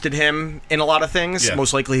that assisted him in a lot of things,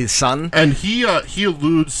 most likely his son. And he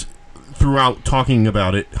alludes throughout talking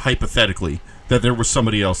about it, hypothetically, that there was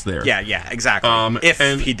somebody else there. Yeah, exactly.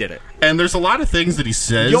 If he did it. And there's a lot of things that he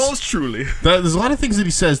says. Yours truly. There's a lot of things that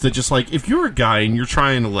he says that just, like, if you're a guy and you're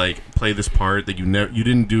trying to, like, play this part, that you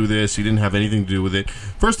didn't do this, you didn't have anything to do with it.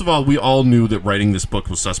 First of all, we all knew that writing this book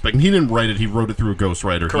was suspect. And he didn't write it, he wrote it through a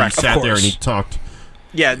ghostwriter. Correct, He sat there and he talked.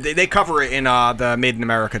 Yeah, they cover it in the Made in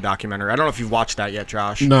America documentary. I don't know if you've watched that yet,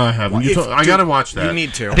 Josh. No, I haven't. I got to watch that. You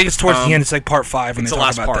need to. I think it's towards the end. It's like part 5 when they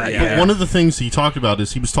talk about that. But one of the things he talked about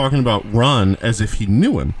is he was talking about Ron as if he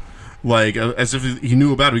knew him. Like, as if he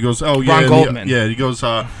knew about it. He goes, oh, yeah. Ron Goldman. He goes,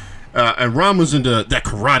 and Ron was into that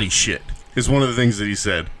karate shit, is one of the things that he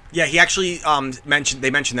said. Yeah, he actually mentioned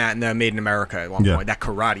that in the Made in America at one point. That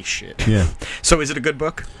karate shit. Yeah. So is it a good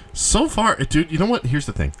book? So far, dude, you know what? Here's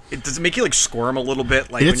the thing. Does it make you, like, squirm a little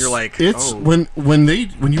bit? Like, when you're like, when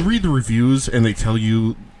you read the reviews and they tell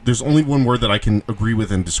you there's only one word that I can agree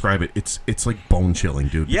with and describe it. It's like bone chilling,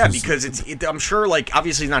 dude. Yeah, because I'm sure, like,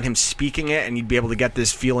 obviously it's not him speaking it, and you'd be able to get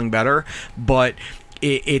this feeling better, but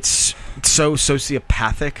it's so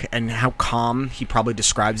sociopathic, and how calm he probably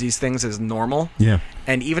describes these things as normal. Yeah.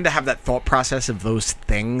 And even to have that thought process of those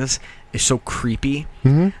things is so creepy.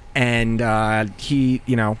 Mm-hmm. And he,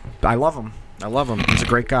 I love him. He's a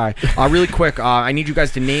great guy. Really quick, I need you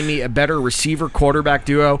guys to name me a better receiver-quarterback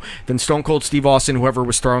duo than Stone Cold Steve Austin, whoever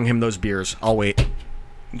was throwing him those beers. I'll wait.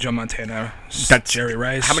 Joe Montana. That's Jerry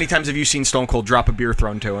Rice. How many times have you seen Stone Cold drop a beer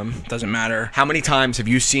thrown to him? Doesn't matter. How many times have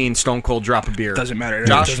you seen Stone Cold drop a beer? Doesn't matter.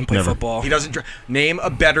 Josh doesn't play football. He doesn't. Name a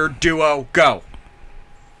better duo. Go.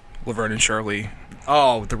 Laverne and Shirley.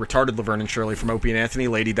 Oh, the retarded Laverne and Shirley from Opie and Anthony,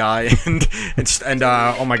 Lady Di, and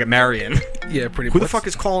oh my God, Marion. Yeah, pretty. Who the fuck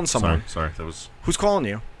is calling someone? Sorry, that was. Who's calling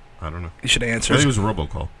you? I don't know. You should answer. I think it was a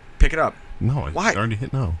robocall. Pick it up. No, Why? I already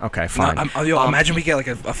hit no. Okay, fine. No, imagine we get like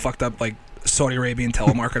a fucked up like Saudi Arabian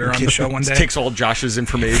telemarketer on the show one day. Takes all Josh's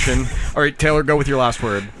information. All right, Taylor, go with your last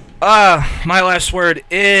word. My last word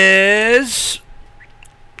is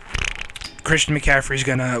Christian McCaffrey's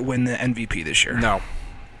gonna win the MVP this year. No.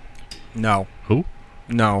 Who?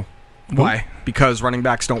 No. Why? Because running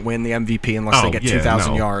backs don't win the MVP unless they get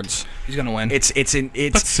 2,000 yards. He's gonna win. It's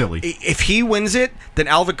That's silly. If he wins it, then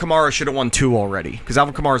Alvin Kamara should have won 2 already. Because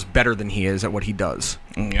Alvin Kamara is better than he is at what he does.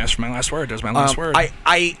 That's my last word. That's my last word.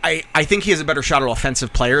 I think he has a better shot at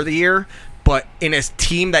Offensive Player of the Year. But in a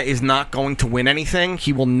team that is not going to win anything,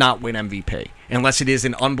 he will not win MVP unless it is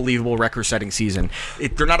an unbelievable record-setting season.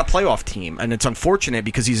 They're not a playoff team, and it's unfortunate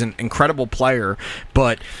because he's an incredible player.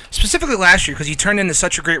 But specifically last year, because he turned into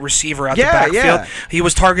such a great receiver out the backfield, he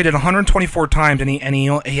was targeted 124 times, and he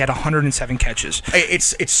had 107 catches.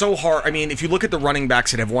 It's so hard. I mean, if you look at the running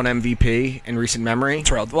backs that have won MVP in recent memory,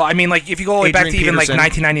 Terrell. Well, I mean, like if you go all the way back to even like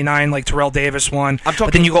 1999, like Terrell Davis won.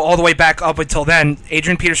 But then you go all the way back up until then.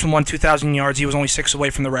 Adrian Peterson won 2,000 yards. He was only 6 away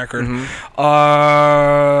from the record.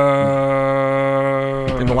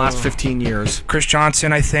 In the last 15 years. Chris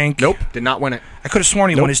Johnson, I think. Nope, did not win it. I could have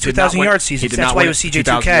sworn he won his 2,000 yard season. That's why he was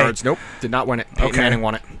CJ2K. Yards. Nope, did not win it. Peyton Manning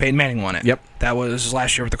won it. Peyton Manning won it. Yep. That was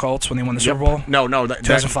last year with the Colts when they won the Super Bowl? No.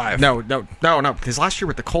 2005. No. His last year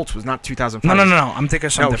with the Colts was not 2005. No. I'm thinking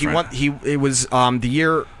of something different. It was the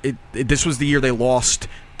year. This was the year they lost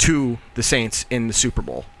to the Saints in the Super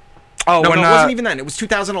Bowl. Oh, no, it wasn't even then. It was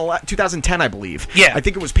 2010, I believe. Yeah. I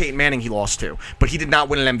think it was Peyton Manning he lost to. But he did not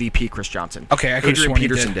win an MVP, Chris Johnson. Okay, I could have Adrian sworn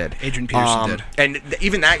Peterson he did. did. Adrian Peterson did. And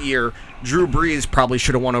even that year, Drew Brees probably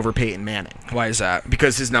should have won over Peyton Manning. Why is that?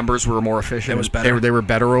 Because his numbers were more efficient. It was better. They were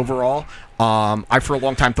better overall. I, for a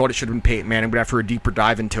long time, thought it should have been Peyton Manning, but after a deeper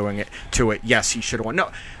dive into it, yes, he should have won.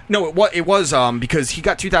 No, it was because he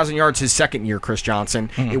got 2,000 yards his second year, Chris Johnson.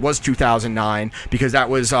 Mm-hmm. It was 2009 because that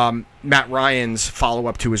was Matt Ryan's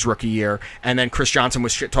follow-up to his rookie year, and then Chris Johnson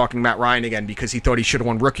was shit-talking Matt Ryan again because he thought he should have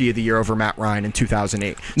won Rookie of the Year over Matt Ryan in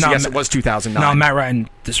 2008. So yes, it was 2009. No, Matt Ryan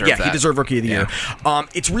deserved that. Yeah, he deserved Rookie of the Year.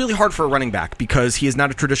 It's really hard for a running back because he is not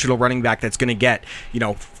a traditional running back that's going to get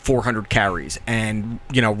 400 carries and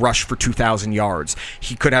rush for 2,000 yards.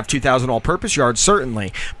 He could have 2,000 all-purpose yards,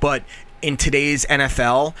 certainly, but in today's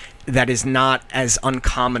NFL, that is not as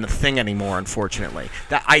uncommon a thing anymore, unfortunately.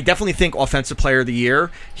 That I definitely think Offensive Player of the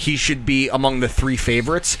Year, he should be among the 3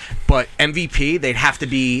 favorites, but MVP, they'd have to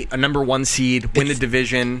be a number 1 seed, win the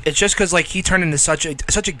division. It's just because he turned into such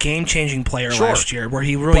a game-changing player last year, where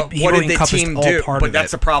he But really what did the encompassed team all do? part But of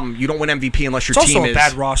that's it. the problem. You don't win MVP unless your It's team also is... a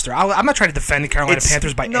bad roster. I'm not trying to defend the Carolina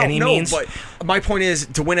Panthers by any means. But my point is,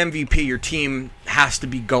 to win MVP, your team has to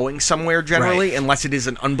be going somewhere generally, unless it is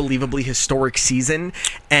an unbelievably historic season,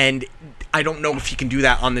 and I don't know if he can do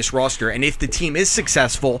that on this roster. And if the team is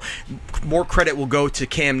successful, more credit will go to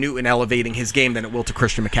Cam Newton elevating his game than it will to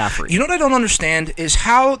Christian McCaffrey. You know what I don't understand is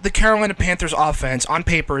how the Carolina Panthers offense on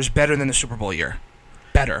paper is better than the Super Bowl year.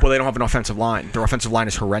 Better. Well, they don't have an offensive line. Their offensive line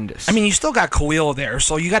is horrendous. I mean, you still got Khalil there,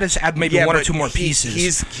 so you got to add maybe 1 or 2 more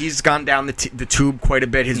pieces. He's gone down the tube quite a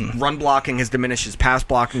bit. His run blocking has diminished. His pass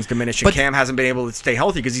blocking has diminished. And Cam hasn't been able to stay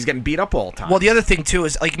healthy because he's getting beat up all the time. Well, the other thing, too,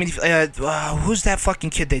 is, who's that fucking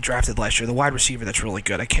kid they drafted last year? The wide receiver that's really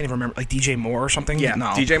good. I can't even remember. DJ Moore or something? Yeah, no.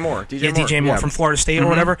 DJ Moore. DJ Moore from Florida State or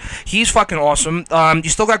whatever. He's fucking awesome. You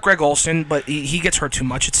still got Greg Olsen, but he gets hurt too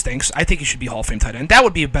much. It stinks. I think he should be Hall of Fame tight end. That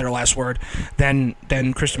would be a better last word than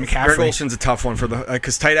Christian McCaffrey. Greg Olsen's a tough one for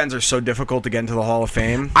because tight ends are so difficult to get into the Hall of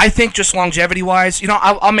Fame. I think just longevity-wise,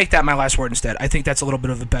 I'll make that my last word instead. I think that's a little bit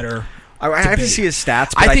of a better. I have to see his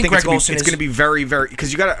stats, but I think Greg Olsen it's going to be very, very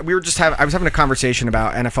because I was having a conversation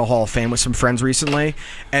about NFL Hall of Fame with some friends recently,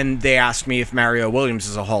 and they asked me if Mario Williams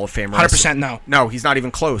is a Hall of Famer. 100% no. No, he's not even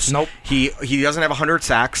close. Nope. He doesn't have 100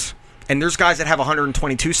 sacks, and there's guys that have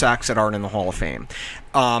 122 sacks that aren't in the Hall of Fame.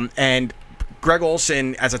 And Greg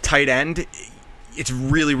Olsen as a tight end, it's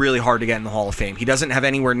really, really hard to get in the Hall of Fame. He doesn't have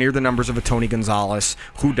anywhere near the numbers of a Tony Gonzalez.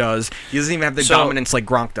 Who does? He doesn't even have the dominance like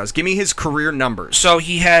Gronk does. Give me his career numbers. So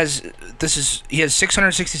he has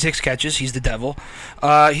 666 catches. He's the devil.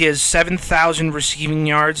 He has 7,000 receiving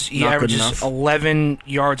yards. He averages 11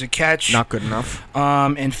 yards a catch. Not good enough.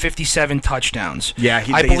 And 57 touchdowns. Yeah,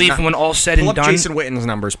 I believe when all said and done. Pull up Jason Witten's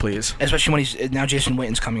numbers, please. Especially when now Jason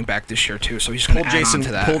Witten's coming back this year too, so he's going to add on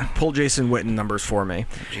to that. Pull Jason Witten numbers for me,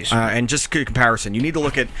 and just a comparison. You need to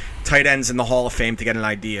look at tight ends in the Hall of Fame to get an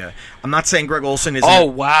idea. I'm not saying Greg Olsen is. Oh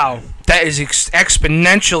wow, that is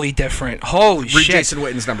exponentially different. Holy shit! Read Jason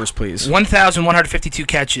Witten's numbers, please. 1,152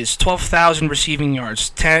 catches, 12,000 receiving yards,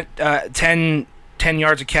 10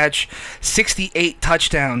 yards a catch, 68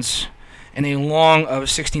 touchdowns, and a long of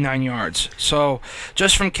 69 yards. So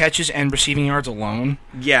just from catches and receiving yards alone,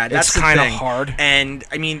 that's kind of hard. And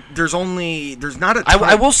I mean, there's not a.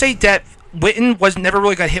 I will say that Witten never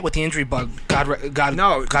really got hit with the injury bug. God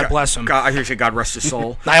bless him. I hear you say God rest his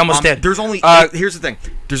soul. I almost did. There's only here's the thing.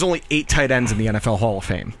 There's only 8 tight ends in the NFL Hall of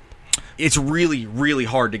Fame. It's really, really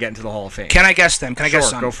hard to get into the Hall of Fame. Can I guess them? Can I guess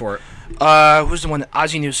some? Go for it. Who's the one?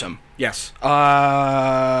 Ozzie Newsome. Yes.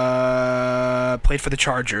 Played for the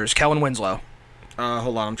Chargers. Kellen Winslow.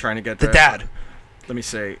 Hold on, I'm trying to get the dad. Let me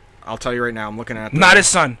see. I'll tell you right now. I'm looking at not his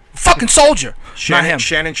son. Fucking soldier. Not him.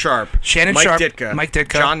 Shannon Sharp. Mike Ditka.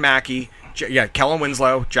 John Mackey. Kellen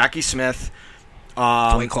Winslow. Jackie Smith.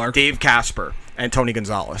 Dwayne Clark. Dave Casper. And Tony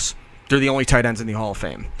Gonzalez. They're the only tight ends in the Hall of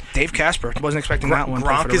Fame. Dave Casper. Wasn't expecting that one.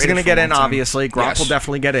 Gronk is going to get in, obviously. Gronk will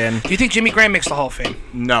definitely get in. Do you think Jimmy Graham makes the Hall of Fame?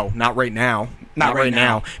 No, not right now. Not right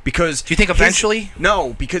now. Because do you think eventually?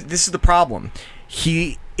 No, because this is the problem.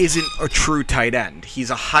 He isn't a true tight end. He's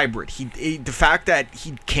a hybrid. The fact that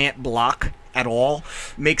he can't block at all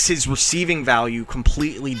makes his receiving value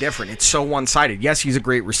completely different. It's so one-sided. Yes, he's a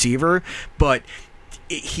great receiver, but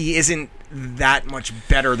he isn't that much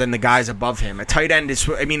better than the guys above him. A tight end is,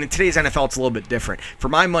 I mean, in today's NFL, it's a little bit different. For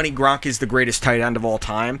my money, Gronk is the greatest tight end of all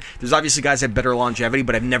time. There's obviously guys that have better longevity,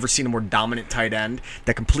 but I've never seen a more dominant tight end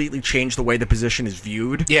that completely changed the way the position is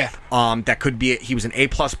viewed. Yeah. That could be, he was an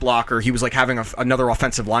A-plus blocker. He was like having another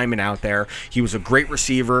offensive lineman out there. He was a great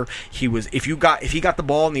receiver. He was, if he got the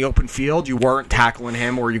ball in the open field, you weren't tackling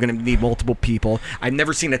him, or you're going to need multiple people. I've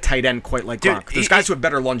never seen a tight end quite like Gronk. There's guys who have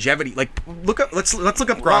better longevity. Like, let's look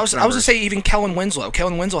up Gronk's numbers. I was going to say, even Kellen Winslow.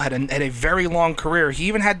 Kellen Winslow had a very long career. He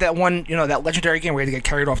even had that one, that legendary game where he had to get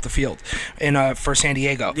carried off the field for San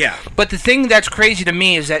Diego. Yeah. But the thing that's crazy to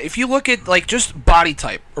me is that if you look at just body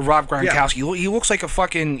type of Rob Gronkowski, he looks like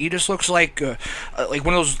he just looks like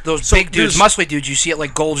one of those big dudes, muscly dudes you see at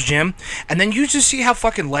like Gold's Gym, and then you just see how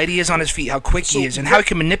fucking light he is on his feet, how quick he is, and how he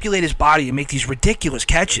can manipulate his body and make these ridiculous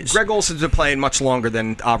catches. Greg Olsen's been playing much longer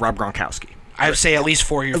than Rob Gronkowski. I would say at least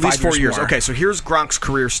 4 years. At least 4 years. More. Okay, so here's Gronk's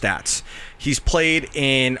career stats. He's played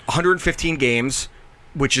in 115 games,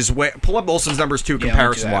 which is pull up Olsen's numbers too,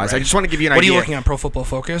 comparison-wise. Right. I just want to give you an idea. What are you looking at, Pro Football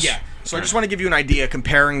Focus? Yeah. So I just want to give you an idea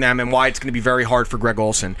comparing them and why it's going to be very hard for Greg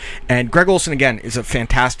Olsen. And Greg Olsen, again, is a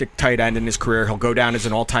fantastic tight end in his career. He'll go down as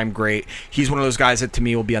an all-time great. He's one of those guys that, to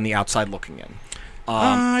me, will be on the outside looking in.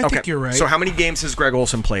 I think you're right. So how many games has Greg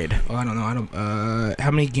Olsen played? Oh, I don't know.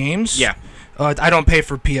 How many games? Yeah. I don't pay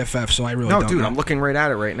for PFF, so I really don't know. I'm looking right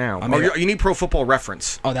at it right now. You need Pro Football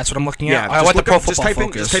Reference. Oh, that's what I'm looking at? Yeah, I want the Pro Football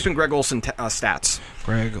Focus. Just type in Greg Olsen stats.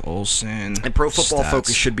 Greg Olsen And Pro Football stats.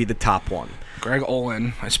 Focus should be the top one. Greg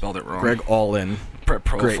Olin. I spelled it wrong. Greg Olin. Pro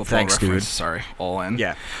Great, Football thanks, Reference. dude. Sorry, Olin.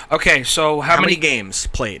 Yeah. Okay, so how many games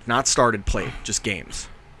played? Not started, played. Just games.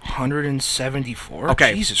 174.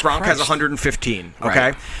 Okay, Jesus Gronk Christ. has 115. Okay.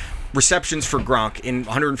 Right. Receptions for Gronk in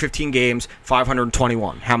 115 games,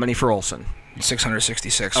 521. How many for Olsen?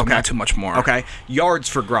 666. Okay. Not too much more. Okay. Yards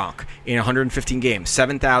for Gronk in 115 games,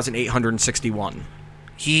 7,861.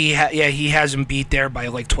 He has him beat there by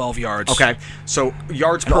like 12 yards. Okay. So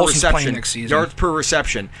yards And per Olsen's playing reception. next season. Yards per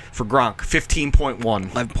reception for Gronk, 15.1.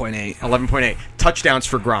 11.8. 11.8. Touchdowns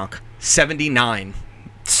for Gronk, 79.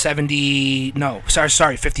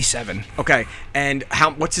 57. Okay, and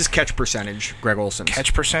what's his catch percentage, Greg Olsen's?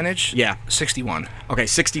 Catch percentage? Yeah. 61. Okay,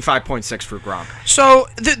 65.6 for Gronk. So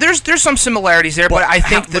there's some similarities there, but I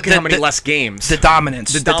think look at how many less games. The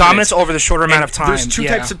dominance. The dominance over the shorter amount of time. There's two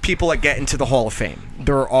types of people that get into the Hall of Fame.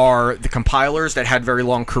 There are the compilers that had very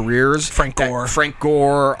long careers. Frank Gore,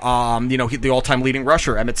 the all-time leading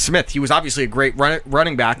rusher, Emmitt Smith. He was obviously a great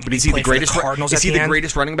running back, but is he the greatest? Is he the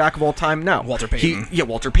greatest running back of all time? No. Walter Payton.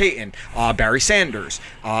 Walter Payton. Barry Sanders.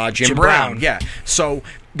 Jim Brown. Yeah. So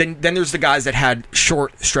then there's the guys that had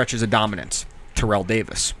short stretches of dominance. Terrell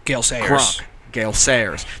Davis. Gale Sayers. Gronk. Gale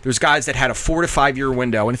Sayers. There's guys that had a 4 to 5 year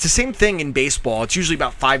window, and it's the same thing in baseball. It's usually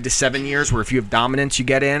about 5 to 7 years where if you have dominance, you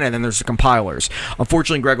get in, and then there's the compilers.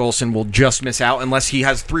 Unfortunately, Greg Olsen will just miss out unless he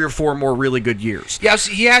has 3 or 4 more really good years. Yes,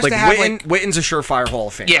 he has to have Witten's a surefire Hall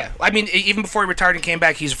of Fame. Yeah, I mean, even before he retired and came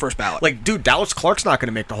back, he's a first ballot. Like, dude, Dallas Clark's not going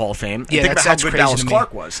to make the Hall of Fame. Yeah, think about how good Dallas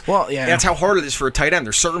Clark was. Well, yeah, that's how hard it is for a tight end.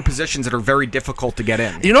 There's certain positions that are very difficult to get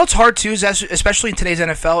in. You know what's hard too is especially in today's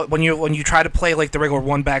NFL when you try to play like the regular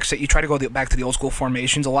one back set, you try to go back to the old school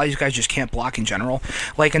formations. A lot of these guys just can't block in general.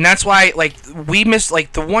 And that's why we missed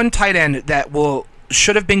the one tight end that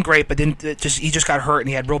should have been great, but then he just got hurt and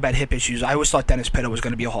he had real bad hip issues. I always thought Dennis Pitta was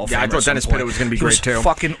going to be a Hall of Famer. Yeah, I thought Dennis Pitta was going to be great too.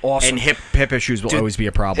 Fucking awesome. And hip issues will always be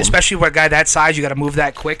a problem, especially with a guy that size. You got to move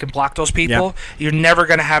that quick and block those people. Yep. You're never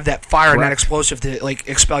going to have that fire and that explosive to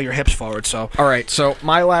expel your hips forward. So all right. So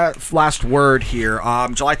my last word here.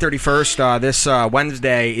 July 31st. This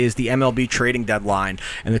Wednesday is the MLB trading deadline,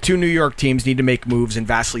 and the two New York teams need to make moves in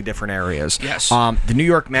vastly different areas. Yes. The New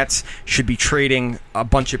York Mets should be trading a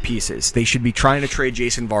bunch of pieces. They should be trying to trade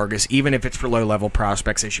Jason Vargas, even if it's for low-level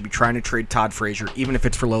prospects. They should be trying to trade Todd Frazier, even if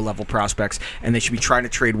it's for low-level prospects. And they should be trying to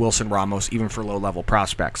trade Wilson Ramos, even for low-level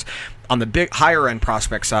prospects. On the big higher-end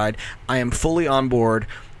prospect side, I am fully on board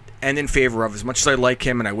and in favor of, as much as I like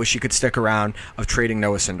him and I wish he could stick around, of trading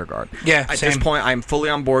Noah Syndergaard. Yeah, At this point, I'm fully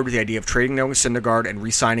on board with the idea of trading Noah Syndergaard and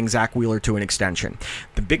re-signing Zach Wheeler to an extension.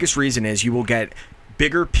 The biggest reason is you will get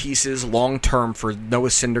bigger pieces long-term for Noah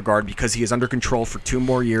Syndergaard because he is under control for 2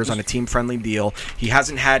 more years on a team-friendly deal. He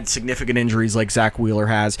hasn't had significant injuries like Zach Wheeler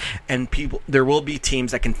has, and there will be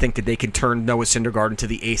teams that can think that they can turn Noah Syndergaard into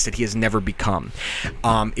the ace that he has never become.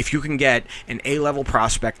 If you can get an A-level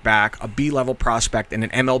prospect back, a B-level prospect, and an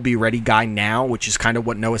MLB-ready guy now, which is kind of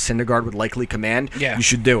what Noah Syndergaard would likely command, you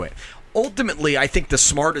should do it. Ultimately, I think the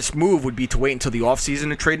smartest move would be to wait until the offseason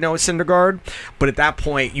to trade Noah Syndergaard, but at that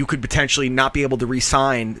point, you could potentially not be able to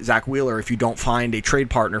re-sign Zach Wheeler if you don't find a trade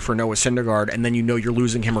partner for Noah Syndergaard, and then you know you're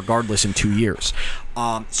losing him regardless in 2 years.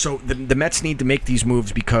 So the Mets need to make these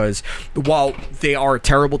moves because while they are a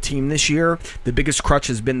terrible team this year, the biggest crutch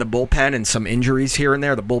has been the bullpen and some injuries here and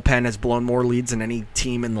there. The bullpen has blown more leads than any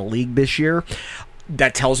team in the league this year.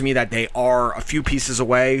 That tells me that they are a few pieces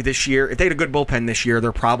away this year. If they had a good bullpen this year,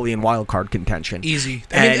 they're probably in wild card contention. Easy.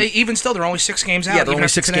 I mean, even still, they're only 6 games out. Yeah, they're only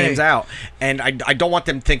 6 games out. And I don't want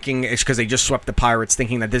them thinking it's because they just swept the Pirates,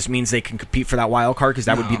 thinking that this means they can compete for that wild card, because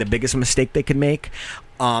that would be the biggest mistake they could make.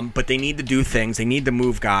 But they need to do things. They need to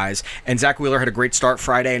move guys. And Zach Wheeler had a great start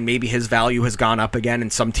Friday, and maybe his value has gone up again,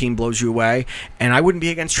 and some team blows you away. And I wouldn't be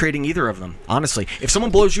against trading either of them, honestly. If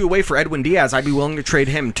someone blows you away for Edwin Diaz, I'd be willing to trade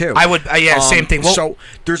him too. I would, same thing. Well, so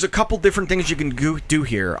there's a couple different things you can do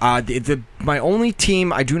here. My only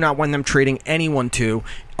team I do not want them trading anyone to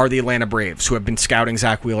are the Atlanta Braves, who have been scouting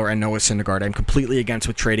Zach Wheeler and Noah Syndergaard. I'm completely against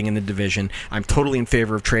with trading in the division. I'm totally in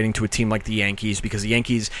favor of trading to a team like the Yankees, because the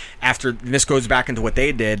Yankees, this goes back into what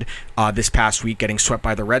they did this past week, getting swept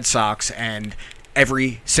by the Red Sox and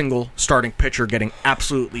every single starting pitcher getting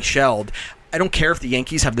absolutely shelled. I don't care if the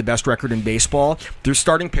Yankees have the best record in baseball. Their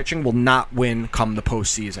starting pitching will not win come the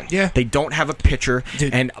postseason. Yeah. They don't have a pitcher.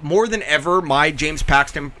 Dude. And more than ever, my James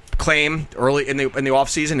Paxton claim early in the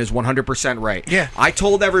offseason is 100% right. Yeah. I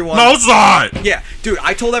told everyone. No, it's not. Yeah, dude,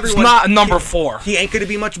 I told everyone. It's not number 4. He ain't going to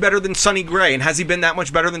be much better than Sonny Gray. And has he been that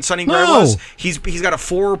much better than Sonny Gray No. was? He's got a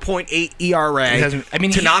 4.8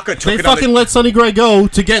 ERA. Tanaka took They it fucking let Sonny Gray go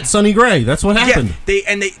to get Sonny Gray. That's what happened.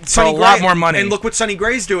 Yeah, Sonny a Gray, lot more money. And look what Sonny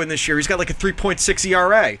Gray's doing this year. He's got like a 3.6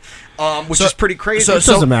 ERA, which is pretty crazy. It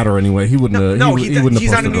doesn't matter anyway. He wouldn't. he wouldn't.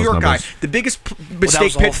 He's have not a posted New York those guy. numbers. The biggest That mistake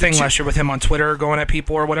was the whole pitch thing last year with him on Twitter going at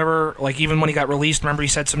people or whatever. Like even when he got released, remember he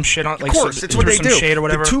said some shit on. Like, of course, it's what they some do. Shade or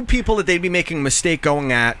whatever. The two people that they'd be making a mistake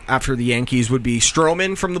going at after the Yankees would be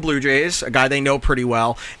Stroman from the Blue Jays, a guy they know pretty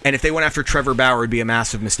well, and if they went after Trevor Bauer, it'd be a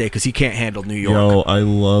massive mistake because he can't handle New York. Yo, I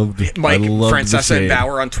loved Francesa and the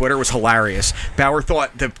Bauer on Twitter was hilarious. Bauer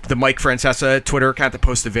thought the Mike Francesa Twitter account that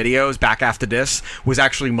posted videos back after this was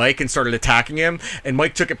actually Mike and started attacking him, and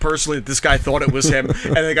Mike took it personally that this guy thought it was him,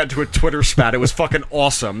 and they got into a Twitter spat. It was fucking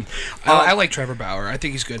awesome. I like Trevor Bauer. I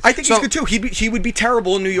think he's good. I think he's good too. He would be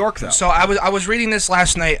terrible in New York though. So I was reading this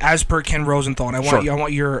last night as per Ken Rosenthal, and I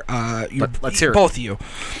want your let's hear it. Both of you.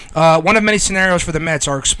 One of many scenarios for the Mets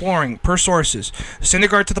are exploring, per sources,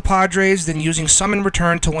 Syndergaard to the Padres, then using some in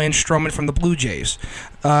return to land Stroman from the Blue Jays.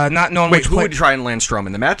 Not knowing which who would try and land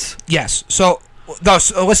Stroman? The Mets? Yes. So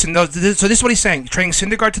listen. So this is what he's saying: trading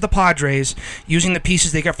Syndergaard to the Padres, using the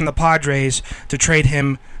pieces they get from the Padres to trade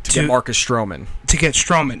him to get Marcus Stroman. To get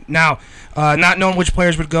Stroman. Now, not knowing which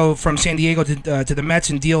players would go from San Diego to the Mets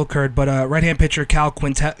and deal occurred, but right-hand pitcher Cal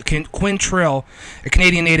Quintrill, a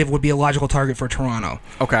Canadian native, would be a logical target for Toronto.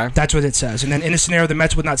 Okay. That's what it says. And then in a scenario, the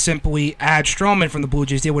Mets would not simply add Stroman from the Blue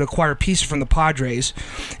Jays. They would acquire pieces from the Padres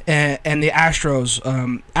and the Astros.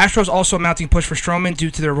 Astros also mounting push for Stroman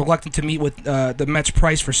due to their reluctance to meet with the Mets'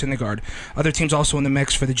 price for Syndergaard. Other teams also in the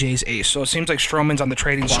mix for the Jays' ace. So it seems like Stroman's on the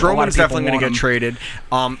trading block. Stroman's definitely going to get traded.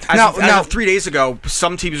 As of 3 days ago,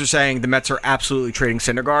 some teams are saying the Mets are absolutely trading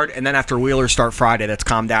Syndergaard, and then after Wheeler start Friday, that's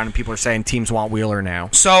calmed down, and people are saying teams want Wheeler now.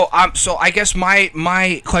 So I guess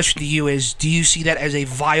my question to you is: do you see that as a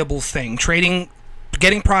viable thing?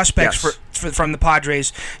 Getting prospects from the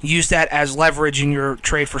Padres, use that as leverage in your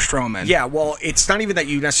trade for Stroman. Yeah, well, it's not even that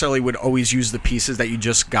you necessarily would always use the pieces that you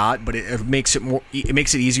just got, but it makes it more. It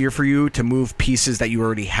makes it easier for you to move pieces that you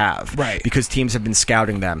already have, right? Because teams have been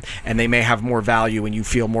scouting them, and they may have more value, and you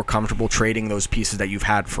feel more comfortable trading those pieces that you've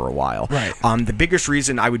had for a while, right? The biggest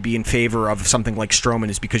reason I would be in favor of something like Stroman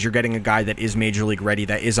is because you're getting a guy that is major league ready,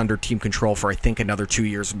 that is under team control for I think another 2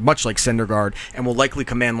 years, much like Syndergaard, and will likely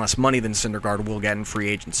command less money than Syndergaard will get in free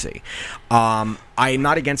agency. I'm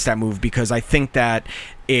not against that move because I think that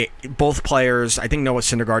both players, I think Noah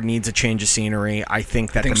Syndergaard needs a change of scenery. I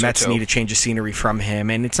think that the Mets need a change of scenery from him.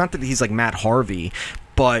 And it's not that he's like Matt Harvey,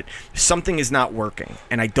 but something is not working,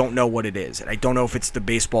 and I don't know what it is. And I don't know if it's the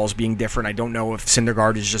baseballs being different. I don't know if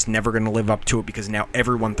Syndergaard is just never going to live up to it because now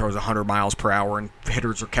everyone throws 100 miles per hour and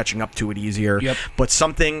hitters are catching up to it easier. Yep. But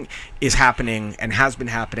something is happening and has been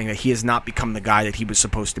happening that he has not become the guy that he was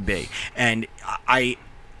supposed to be. And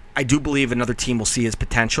I do believe another team will see his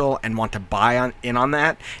potential and want to buy in on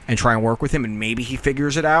that and try and work with him, and maybe he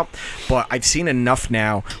figures it out. But I've seen enough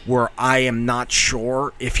now where I am not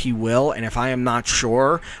sure if he will, and if I am not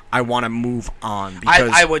sure, I want to move on.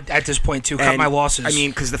 I would, at this point, too, cut my losses. I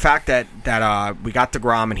mean, because the fact that we got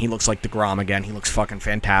DeGrom, and he looks like DeGrom again. He looks fucking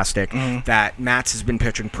fantastic. Mm-hmm. That Matz has been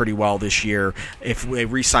pitching pretty well this year. If they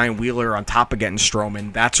re-sign Wheeler on top of getting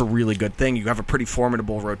Stroman, that's a really good thing. You have a pretty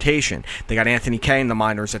formidable rotation. They got Anthony Kay in the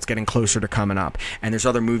minors that's getting closer to coming up, and there's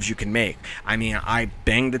other moves you can make. I mean, I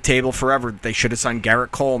banged the table forever. They should have signed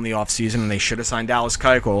Garrett Cole in the offseason, and they should have signed Dallas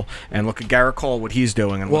Keuchel, and look at Garrett Cole, what he's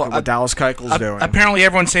doing, and look at what Dallas Keuchel's doing. Apparently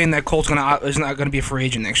everyone's saying that Cole's is not going to be a free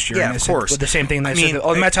agent next year. Yeah, of course. The same thing they said,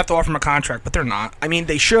 the Mets have to offer him a contract, but they're not. I mean,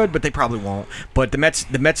 they should, but they probably won't. But the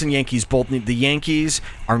Mets and Yankees both need. The Yankees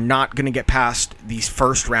are not going to get past the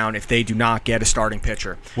first round if they do not get a starting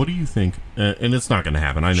pitcher. What do you think? And it's not going to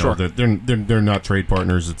happen. I know Sure. that they're not trade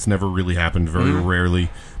partners. It's never really happened, very rarely.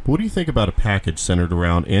 But what do you think about a package centered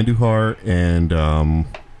around Andujar and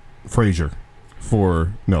Frazier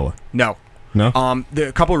for Noah? No. There are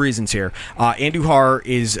a couple of reasons here. Andujar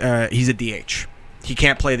is he's a DH. He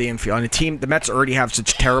can't play the infield. On a team, the Mets already have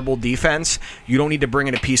such terrible defense. You don't need to bring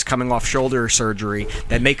in a piece coming off shoulder surgery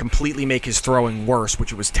that may completely make his throwing worse,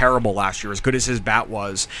 which was terrible last year, as good as his bat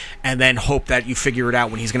was, and then hope that you figure it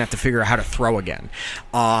out when he's going to have to figure out how to throw again.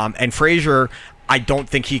 And Frazier, I don't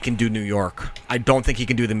think he can do New York. I don't think he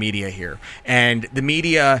can do the media here. And the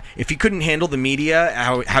media, if he couldn't handle the media,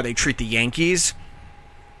 how they treat the Yankees,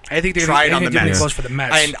 I think they're try it on the Mets. Close for the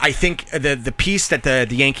Mets. And I think the piece that the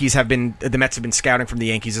Yankees have been, the Mets have been scouting from the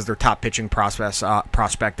Yankees is their top pitching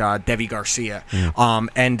prospect, Devi Garcia.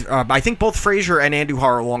 And I think both Frazier and Andujar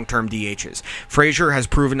are long-term DHs. Frazier has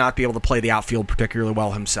proven not to be able to play the outfield particularly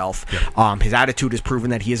well himself. His attitude has proven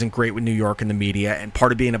that he isn't great with New York and the media, and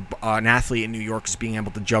part of being an athlete in New York is being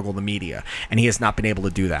able to juggle the media, and he has not been able to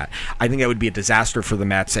do that. I think that would be a disaster for the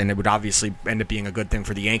Mets, and it would obviously end up being a good thing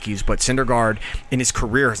for the Yankees, but Syndergaard in his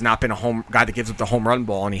career has not been a guy that gives up the home run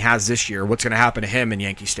ball, and he has this year. What's going to happen to him in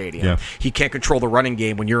Yankee Stadium? He can't control the running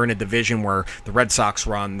game when you're in a division where the Red Sox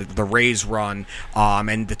run, the Rays run,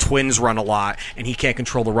 and the Twins run a lot, and he can't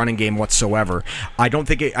control the running game whatsoever. I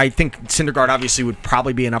think Syndergaard obviously would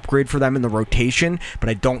probably be an upgrade for them in the rotation, but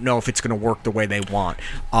I don't know if it's going to work the way they want.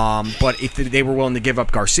 But if they were willing to give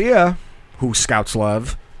up Garcia, who scouts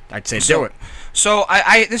love, I'd say do it. So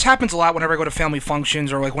this happens a lot whenever I go to family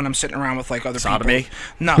functions or like when I'm sitting around with like other Sodomy? people.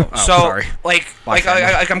 No, sorry. like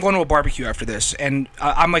I'm going to a barbecue after this, and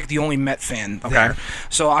I'm like the only Met fan there.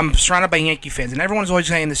 So I'm surrounded by Yankee fans, and everyone's always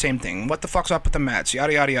saying the same thing: "What the fuck's up with the Mets?"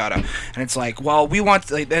 Yada yada yada. And it's like, well, we want.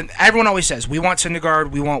 And everyone always says, "We want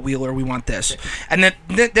Syndergaard, we want Wheeler, we want this," and then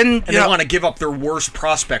they want to give up their worst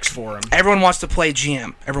prospects for him. Everyone wants to play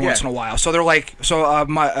GM every once in a while, so they're like,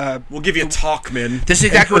 we'll give you a Talkman. This is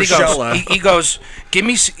exactly what he goes. He goes. Give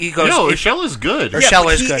me. He goes. No, Urshela is good.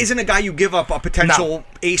 Urshela is good. He isn't a guy you give up a potential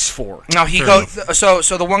ace for. No, he goes. So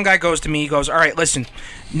the one guy goes to me. He goes, all right, listen,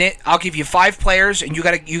 I'll give you 5 players, and you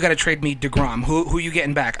gotta trade me DeGrom. Who you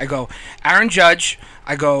getting back? I go Aaron Judge.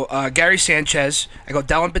 I go Gary Sanchez. I go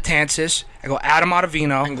Dellin Betances. I go Adam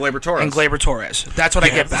Ottavino and Gleyber Torres. That's what I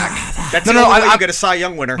get back. That's the only way you get a Cy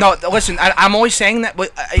Young winner. No, listen, I'm always saying that.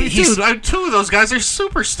 But, dude, 2 of those guys are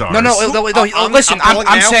superstars. No. Listen,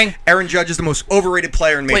 I'm saying Aaron Judge is the most overrated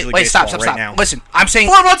player in Major League Baseball right now. Listen, I'm saying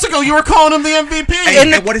 4 months ago you were calling him the MVP.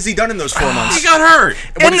 And what has he done in those 4 months? He got hurt.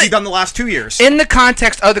 What has he done the last 2 years? In the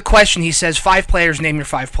context of the question, he says 5 players. Name your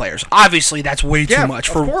 5 players. Obviously, that's way too much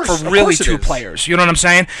for really 2 players. You know what I'm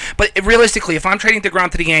saying? But realistically, if I'm trading DeGrom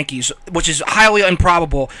to the Yankees, which is highly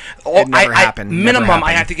improbable, minimum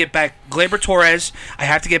I have to get back Gleyber Torres, I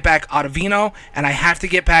have to get back Ottavino, and I have to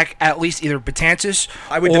get back at least either Betances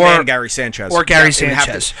demand Gary Sanchez. Or Gary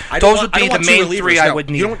Sanchez. Those would be the main 3 I would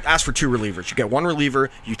need. You don't ask for 2 relievers. You get 1 reliever.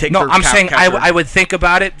 You take. No, I'm saying I would think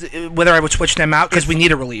about it whether I would switch them out because we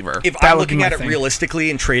need a reliever. If I'm looking at it realistically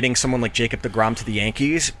and trading someone like Jacob DeGrom to the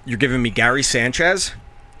Yankees, you're giving me Gary Sanchez,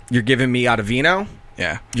 you're giving me Ottavino.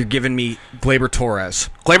 Yeah. You're giving me Gleyber Torres.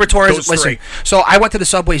 Gleyber Torres, listen. So I went to the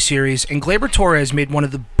Subway Series, and Gleyber Torres made one of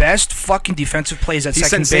the best fucking defensive plays at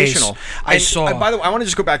second sensational. base. By the way, I want to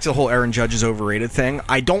just go back to the whole Aaron Judge is overrated thing.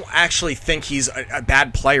 I don't actually think he's a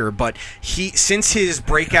bad player, but since his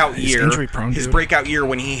breakout year, breakout year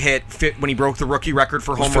when he broke the rookie record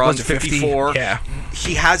for home runs, 54,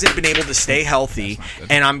 he hasn't been able to stay healthy,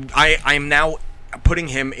 and I'm now putting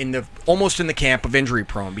him almost in the camp of injury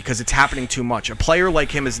prone because it's happening too much. A player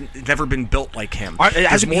like him has never been built like him.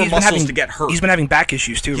 Has more muscles to get hurt. He's been having back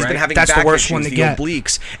issues too, right? He's been having That's back the worst issues, one to the get.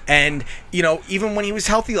 obliques. And, even when he was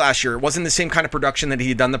healthy last year, it wasn't the same kind of production that he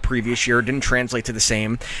had done the previous year. It didn't translate to the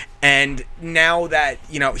same. And now that,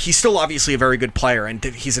 he's still obviously a very good player, and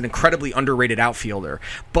he's an incredibly underrated outfielder.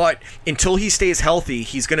 But until he stays healthy,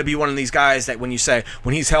 he's going to be one of these guys that when you say,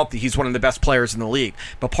 when he's healthy, he's one of the best players in the league.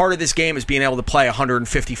 But part of this game is being able to play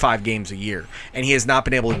 155 games a year. And he has not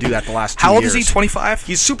been able to do that the last 2 years. How old is he, 25?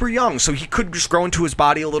 He's super young, so he could just grow into his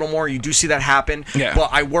body a little more. You do see that happen. Yeah. But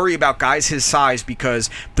I worry about guys his size because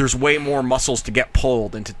there's way more muscles to get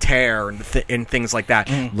pulled and to tear and things like that.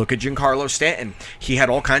 Look at Giancarlo Stanton. He had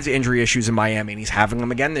all kinds of injury issues in Miami, and he's having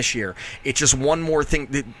them again this year. It's just one more thing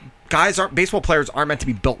that baseball players aren't meant to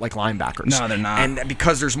be built like linebackers. No, they're not. And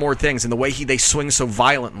because there's more things, and the way they swing so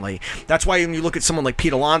violently, that's why when you look at someone like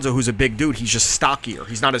Pete Alonso, who's a big dude, he's just stockier.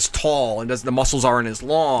 He's not as tall, and the muscles aren't as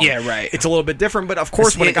long. Yeah, right. It's a little bit different, but of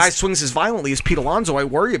course, when a guy swings as violently as Pete Alonso, I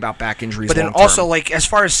worry about back injuries. But then long-term. also, like as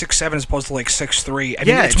far as 6'7" as opposed to like 6'3", I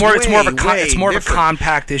mean, it's more of a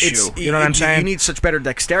compact issue. You know what I'm saying? You need such better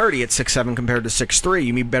dexterity at 6'7" compared to 6'3".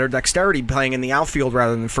 You need better dexterity playing in the outfield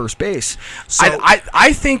rather than first base. So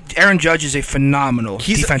I think Aaron Judge is a phenomenal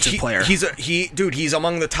defensive player. He's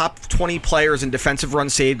among the top 20 players in defensive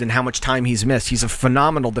runs saved and how much time he's missed. He's a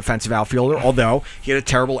phenomenal defensive outfielder, although he had a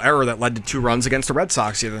terrible error that led to 2 runs against the Red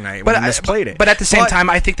Sox the other night when he misplayed it. But at the same time,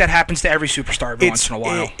 I think that happens to every superstar every once in a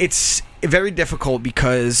while. very difficult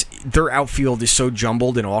because their outfield is so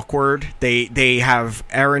jumbled and awkward. They have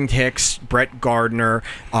Aaron Hicks, Brett Gardner,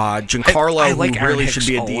 Giancarlo, like who really Hicks should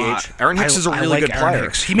be a DH. Aaron Hicks is a really good player.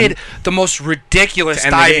 Hicks. He made the most ridiculous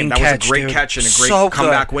and diving that catch. was a great dude. catch and a great so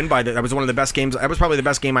comeback good. win by that. That was one of the best games. That was probably the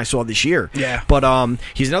best game I saw this year. Yeah. But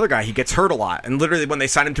he's another guy. He gets hurt a lot, and literally when they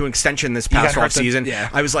signed him to an extension this past offseason,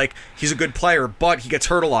 I was like, he's a good player, but he gets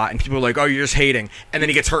hurt a lot, and people are like, oh, you're just hating. And then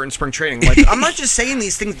he gets hurt in spring training. Like, I'm not just saying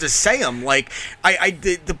these things to say them. Like,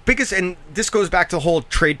 the biggest, and this goes back to the whole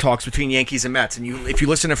trade talks between Yankees and Mets. And if you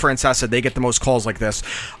listen to Francesa, they get the most calls like this.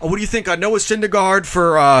 What do you think? Noah Syndergaard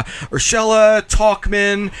for Urshela,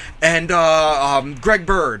 Talkman, and Greg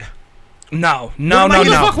Bird. No. Who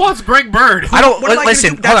the fuck wants Greg Bird? I don't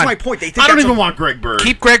listen. That's my point. I don't even want Greg Bird.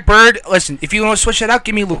 Keep Greg Bird. Listen, if you want to switch it out,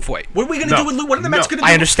 give me Luke Voigt. What are we going to do with Luke? What are the Mets going to do?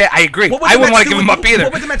 I understand. I agree. I wouldn't want to give him up either.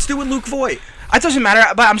 What would the Mets do with Luke Voigt? It doesn't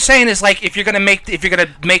matter, but I'm saying is like if you're gonna make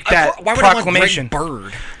that why would proclamation. I want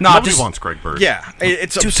Greg Bird? No, Nobody wants Greg Bird. Yeah,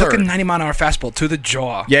 it's dude absurd. took a 90-mile-an-hour fastball to the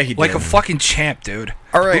jaw. Yeah, he did. Like a fucking champ, dude.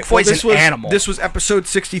 All right, Luke Voigt's an animal. This was episode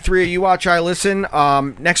 63 of You Watch, I Listen.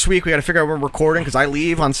 Next week we got to figure out when we're recording because I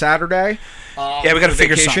leave on Saturday. Yeah, we got to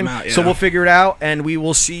figure something out. Yeah. So we'll figure it out, and we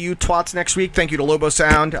will see you twats next week. Thank you to Lobo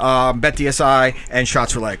Sound, Bet DSI, and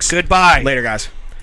Shots for Legs. Goodbye. Later, guys.